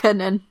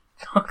 Harkonnen.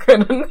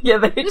 Harkonnen. Yeah,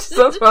 the H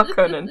stands for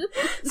Harkonnen.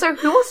 So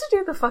who wants to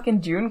do the fucking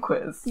Dune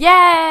quiz?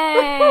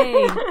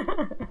 Yay!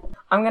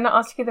 I'm going to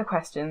ask you the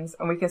questions,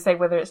 and we can say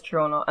whether it's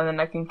true or not, and then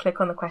I can click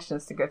on the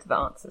questions to go to the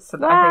answers. So I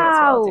think that's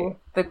what I'll do.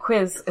 The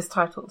quiz is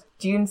titled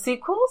Dune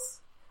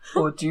Sequels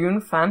or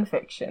Dune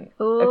Fanfiction.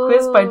 A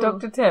quiz by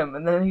Dr. Tim,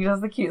 and then he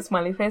does the cute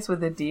smiley face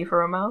with a D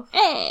for a mouth.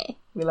 Hey!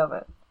 We love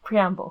it.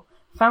 Preamble.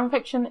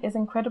 Fanfiction is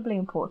incredibly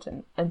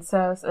important and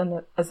serves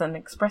as an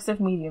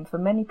expressive medium for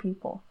many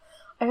people.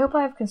 I hope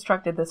I have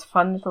constructed this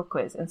fun little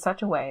quiz in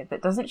such a way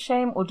that doesn't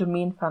shame or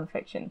demean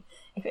fanfiction.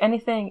 If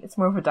anything, it's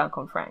more of a dunk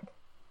on Frank.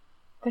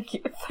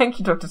 Thank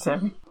you, Dr.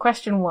 Tim.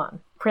 Question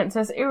 1.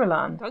 Princess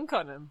Irulan. Dunk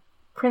on him.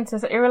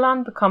 Princess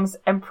Irulan becomes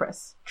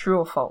Empress. True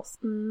or false?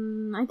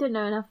 I don't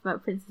know enough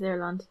about Princess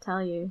Irulan to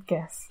tell you.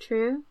 Guess.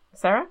 True?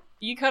 Sarah?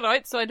 You cut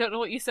out, so I don't know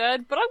what you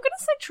said, but I'm gonna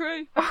say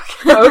true.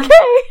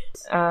 Okay.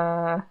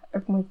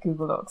 Open with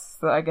Google Docs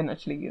so that I can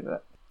actually use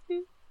it.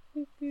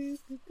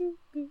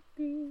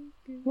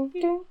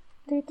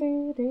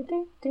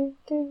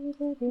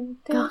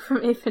 Girl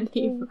from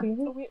Ipanema.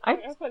 Oh, wait, I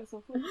find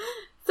something.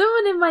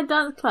 Someone in my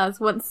dance class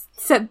once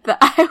said that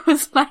I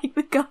was like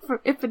the girl from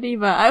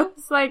Ipanema. I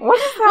was like, what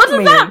does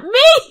that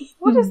mean?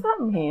 What does that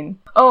mean?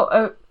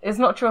 Oh, it's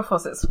not true or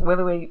false. It's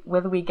whether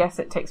we guess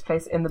it takes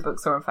place in the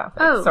books or in fanfic.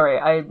 Oh. Sorry,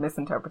 I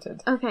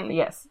misinterpreted. Okay. But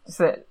yes,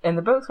 so in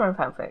the books or in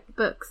fanfic?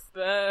 Books.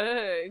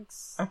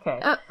 Bugs.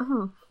 Okay.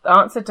 Oh. The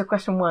answer to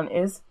question 1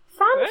 is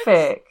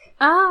fanfic.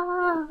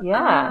 Ah.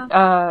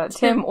 Yeah.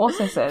 Tim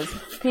also says,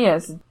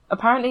 P.S.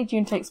 Apparently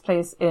Dune takes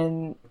place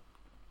in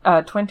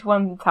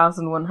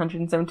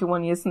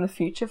 21,171 years in the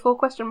future, ? Of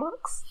course.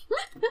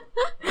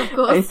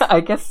 I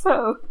guess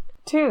so.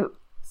 2.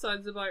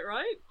 Sounds about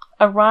right.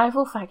 A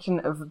rival faction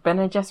of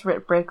Bene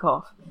Gesserit break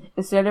off.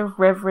 Instead of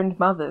reverend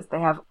mothers, they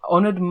have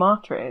honoured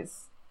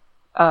martyrs.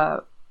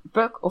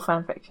 Book or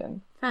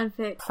fanfiction?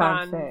 Fanfic.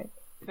 Fanfic.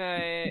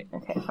 Fanfic.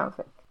 Okay,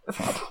 fanfic.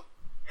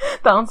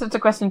 The answer to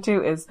question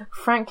 2 is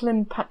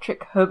Franklin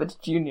Patrick Herbert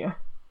Jr.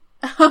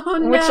 Oh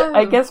no. Which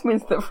I guess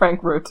means that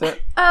Frank wrote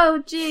it.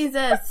 Oh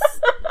Jesus.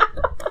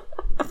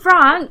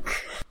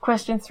 Frank.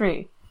 Question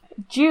 3.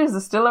 Jews are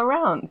still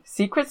around.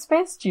 Secret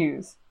space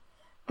Jews.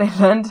 They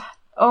learned...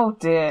 Oh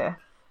dear.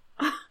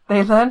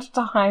 They learned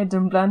to hide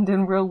and blend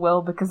in real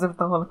well because of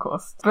the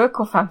Holocaust. Book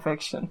or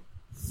fanfiction?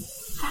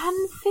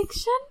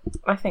 Fanfiction?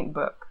 I think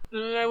book.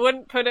 I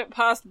wouldn't put it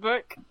past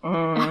book.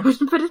 I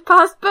wouldn't put it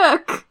past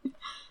book.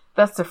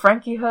 That's the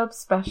Frankie Herb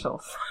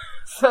specials.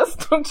 Says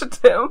Dr.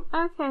 Tim.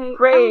 Okay.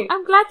 Great.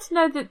 I'm glad to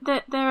know that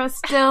there are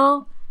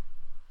still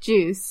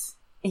Jews.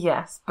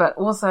 Yes, but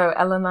also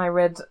Ella and I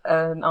read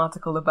an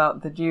article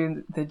about the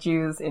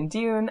Jews in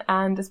Dune,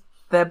 and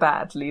they're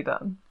badly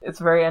done. It's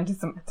very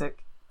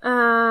anti-Semitic.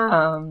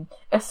 A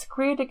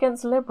screed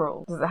against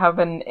liberals. Does it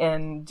happen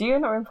in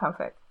Dune or in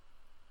fanfic?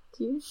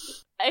 Dune?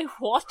 A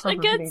what Probably.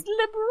 against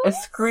liberals? A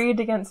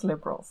screed against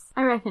liberals.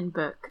 I reckon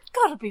book.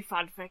 Gotta be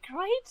fanfic,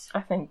 right?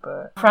 I think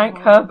book. Frank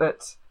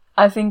Herbert.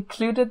 I've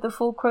included the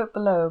full quote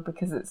below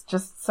because it's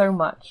just so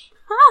much.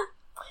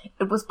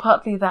 It was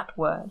partly that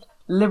word.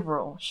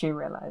 Liberal, she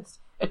realised.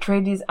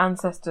 Atreides'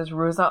 ancestors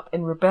rose up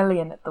in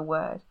rebellion at the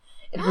word.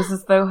 It was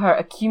as though her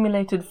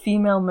accumulated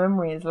female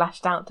memories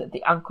lashed out at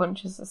the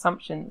unconscious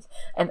assumptions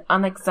and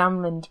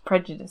unexamined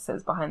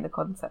prejudices behind the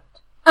concept.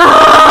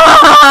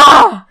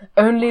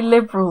 Only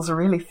liberals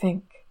really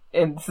think,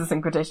 and this is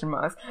in quotation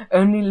marks,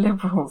 only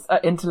liberals are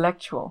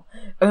intellectual.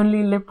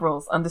 Only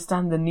liberals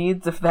understand the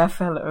needs of their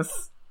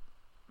fellows.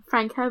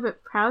 Frank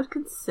Herbert, proud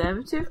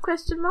conservative?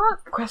 Question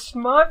mark?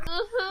 Question mark?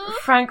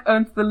 Frank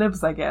owns the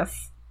libs, I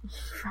guess.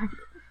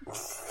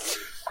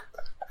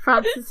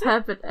 Francis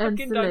Herbert owns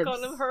Fucking the dunk libs.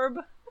 on him, Herb.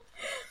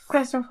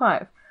 Question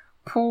 5.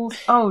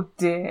 Oh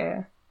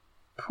dear.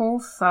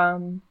 Paul's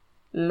son,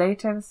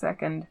 Leto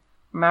II,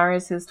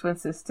 marries his twin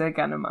sister,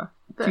 Ganima.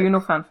 Book. Dune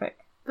or fanfic?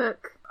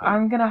 Book.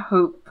 I'm gonna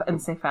hope and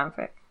say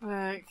fanfic.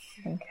 Book.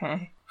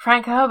 Okay.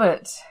 Frank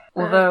Herbert.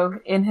 Although,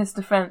 in his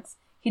defense,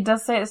 He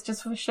does say it's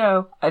just for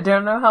show. I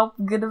don't know how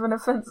good of an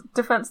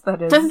defense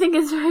that is. Don't think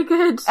it's very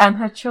good. And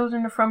her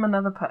children are from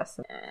another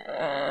person.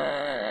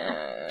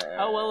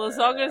 Oh, well, as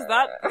long as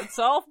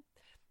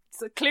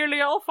it's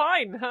clearly all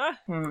fine, huh?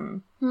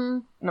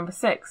 Number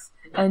 6.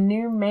 A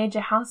new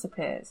major house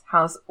appears.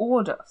 House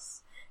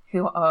Ordos,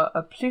 who are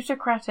a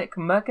plutocratic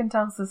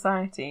mercantile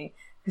society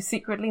who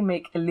secretly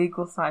make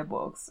illegal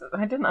cyborgs.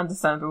 I didn't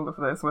understand all of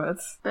those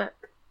words.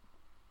 Book.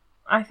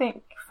 I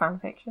think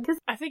fanfiction.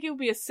 I think it would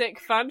be a sick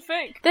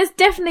fanfic. There's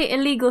definitely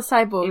illegal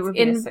cyborgs It would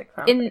be a sick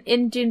fanfic.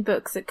 in Dune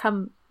books that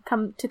come.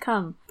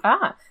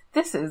 Ah,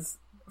 this is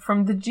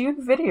from the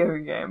Dune video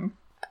game.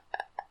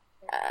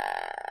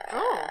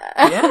 Oh.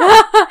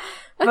 Yeah.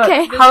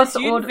 Okay. But House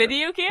Dune Ordos...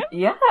 video game?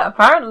 Yeah,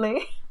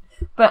 apparently.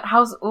 But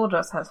House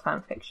Ordos has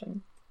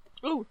fanfiction.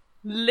 Ooh.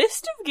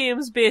 List of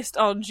games based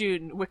on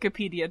Dune,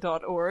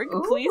 wikipedia.org.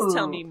 Ooh. Please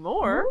tell me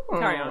more. Ooh.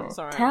 Carry on,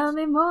 sorry. Tell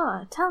me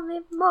more.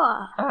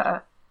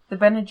 The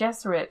Bene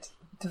Gesserit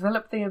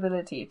develop the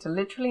ability to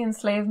literally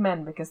enslave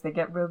men because they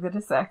get real good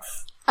at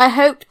sex. I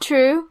hope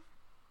true.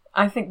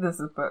 I think this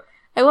is a book.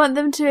 I want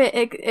them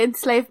to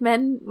enslave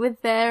men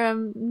with their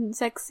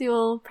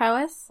sexual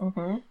prowess.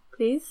 Mm-hmm.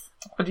 Please.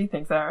 What do you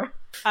think, Sarah?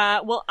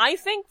 Well, I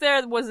think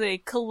there was a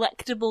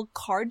collectible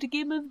card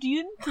game of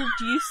Dune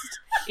produced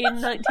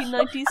in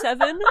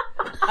 1997.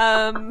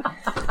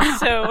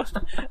 So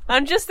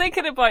I'm just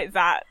thinking about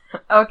that.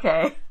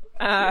 Okay.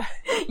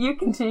 You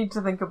continue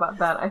to think about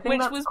that. I think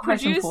Which that's was quite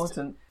produced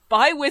important.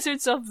 by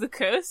Wizards of the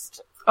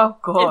Coast. Oh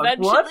god,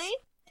 Eventually.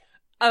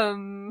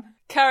 what?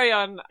 Carry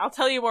on. I'll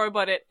tell you more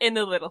about it in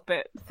a little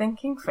bit.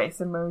 Thinking face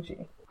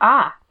emoji.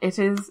 Ah, it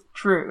is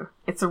true.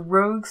 It's a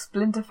rogue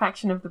splinter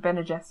faction of the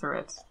Bene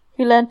Gesserit.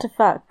 Who learned to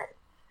fuck?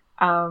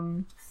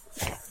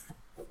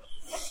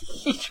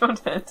 He sure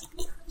did.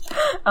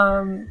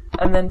 And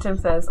then Tim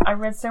says, I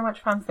read so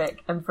much fanfic,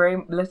 and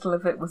very little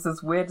of it was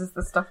as weird as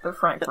the stuff that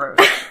Frank wrote.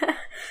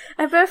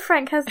 I bet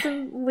Frank has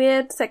some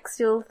weird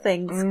sexual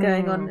things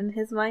going on in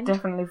his mind.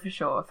 Definitely, for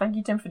sure. Thank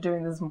you, Tim, for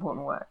doing this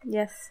important work.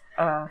 Yes.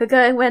 For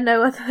going where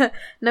no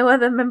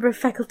other member of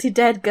faculty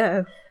dared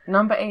go.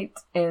 Number 8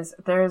 is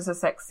There is a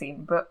Sex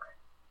Scene. Book.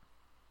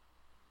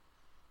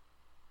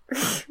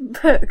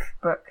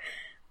 Book.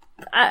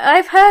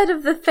 I've heard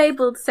of the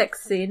fabled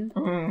sex scene.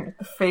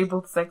 The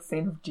fabled sex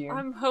scene of Dune.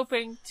 I'm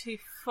hoping to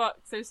fuck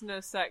there's no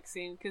sex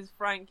scene, because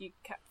Frank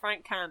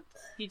can't.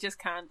 He just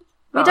can't.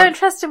 We don't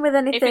trust him with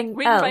If anything it's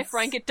written else. by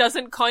Frank, it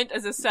doesn't count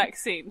as a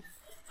sex scene.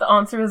 The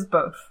answer is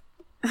both.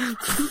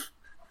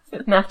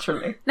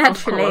 Naturally.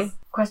 Of course.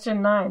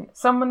 Question 9.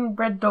 Someone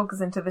bred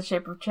dogs into the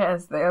shape of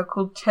chairs. They are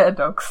called chair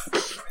dogs.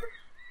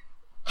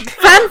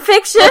 Fan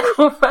fiction?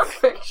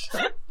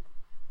 Fanfiction.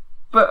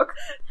 Book.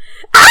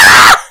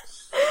 I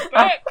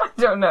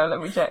don't know, let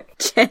me check.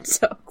 Chair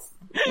dogs.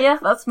 Yeah,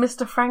 that's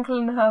Mr.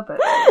 Franklin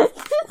Herbert.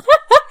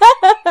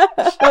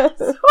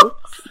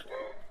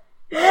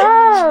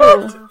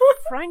 No.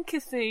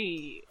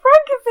 Frankathy.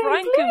 Please.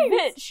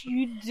 Frankovich,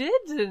 you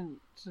didn't.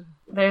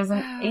 There's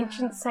an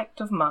ancient sect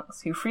of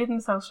monks who free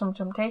themselves from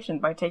temptation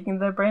by taking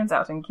their brains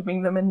out and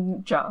keeping them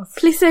in jars.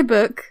 Please say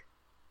book.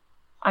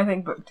 I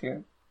think book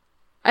 2.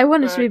 I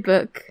want it to be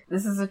book.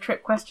 This is a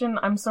trick question.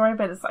 I'm sorry,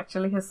 but it's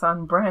actually his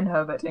son, Brian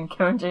Herbert, and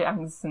Karen J.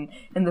 Anderson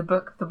in the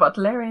book The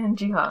Butlerian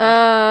Jihad.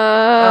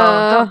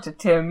 Oh, Dr.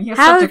 Tim, you're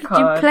how such a did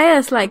card. you play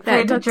us like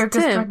that, Played a Dr.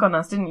 joker's Tim? trick on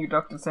us, didn't you,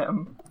 Dr.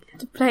 Tim?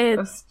 To play a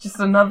That's just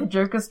another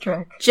joker's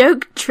trick.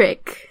 joke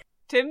trick.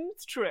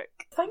 Tim's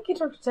trick. Thank you,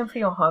 Dr. Tim, for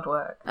your hard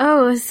work.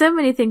 Oh, so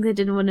many things I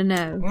didn't want to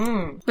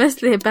know.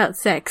 Mostly about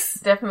sex.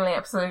 Definitely,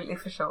 absolutely,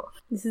 for sure.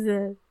 This is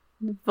a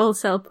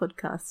Volcel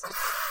podcast.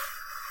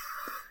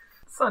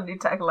 It's our new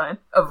tagline.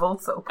 A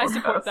Volcel podcast. I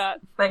support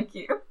that. Thank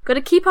you.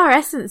 Gotta keep our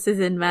essences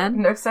in,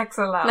 man. No sex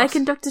allowed. Like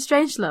in Doctor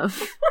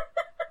Strangelove.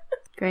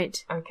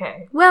 Great.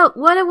 Okay. Well,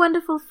 what a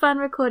wonderful fun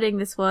recording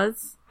this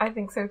was. I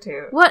think so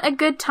too. What a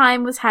good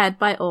time was had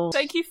by all.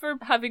 Thank you for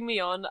having me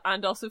on,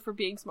 and also for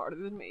being smarter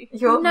than me.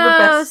 You're No, the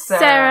best,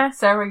 Sarah. Sarah.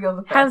 Sarah, you're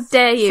the best. How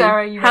dare you?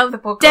 Sarah, you How make the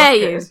podcast dare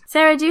you? good.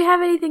 Sarah, do you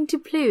have anything to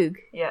plug?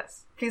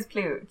 Yes. Please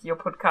plug your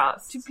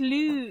podcast. To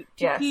plug.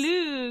 Yes.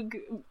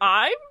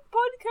 I'm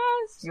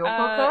podcast? Your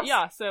podcast?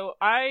 Yeah, so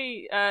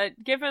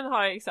given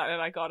how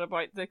excited I got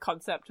about the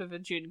concept of a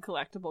Dune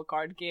collectible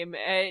card game,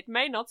 it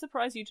may not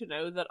surprise you to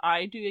know that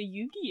I do a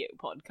Yu-Gi-Oh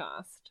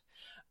podcast.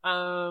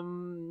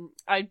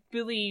 I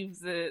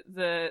believe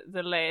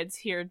the lads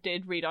here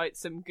did read out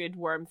some good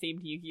worm-themed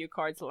Yu-Gi-Oh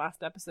cards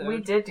last episode. We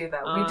did do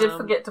that. We did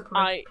forget to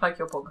plug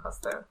your podcast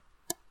though.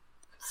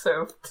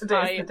 So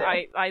today's the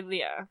day.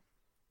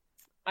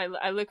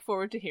 I look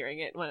forward to hearing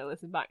it when I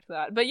listen back to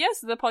that. But yes,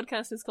 the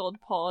podcast is called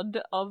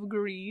Pod of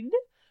Greed.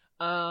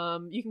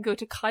 You can go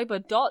to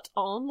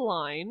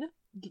kaiba.online.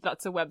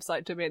 That's a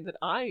website domain that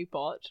I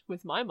bought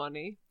with my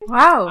money.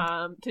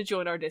 Wow. To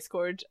join our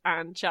Discord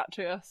and chat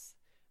to us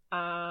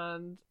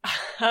and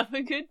have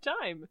a good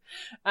time.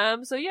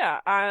 So yeah,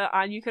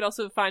 and you could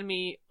also find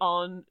me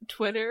on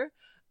Twitter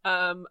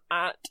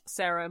at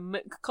Sarah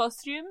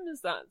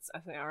McCostumes. That's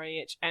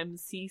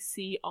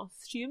SarahMCC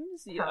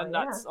Costumes, and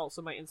that's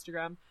also my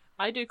Instagram.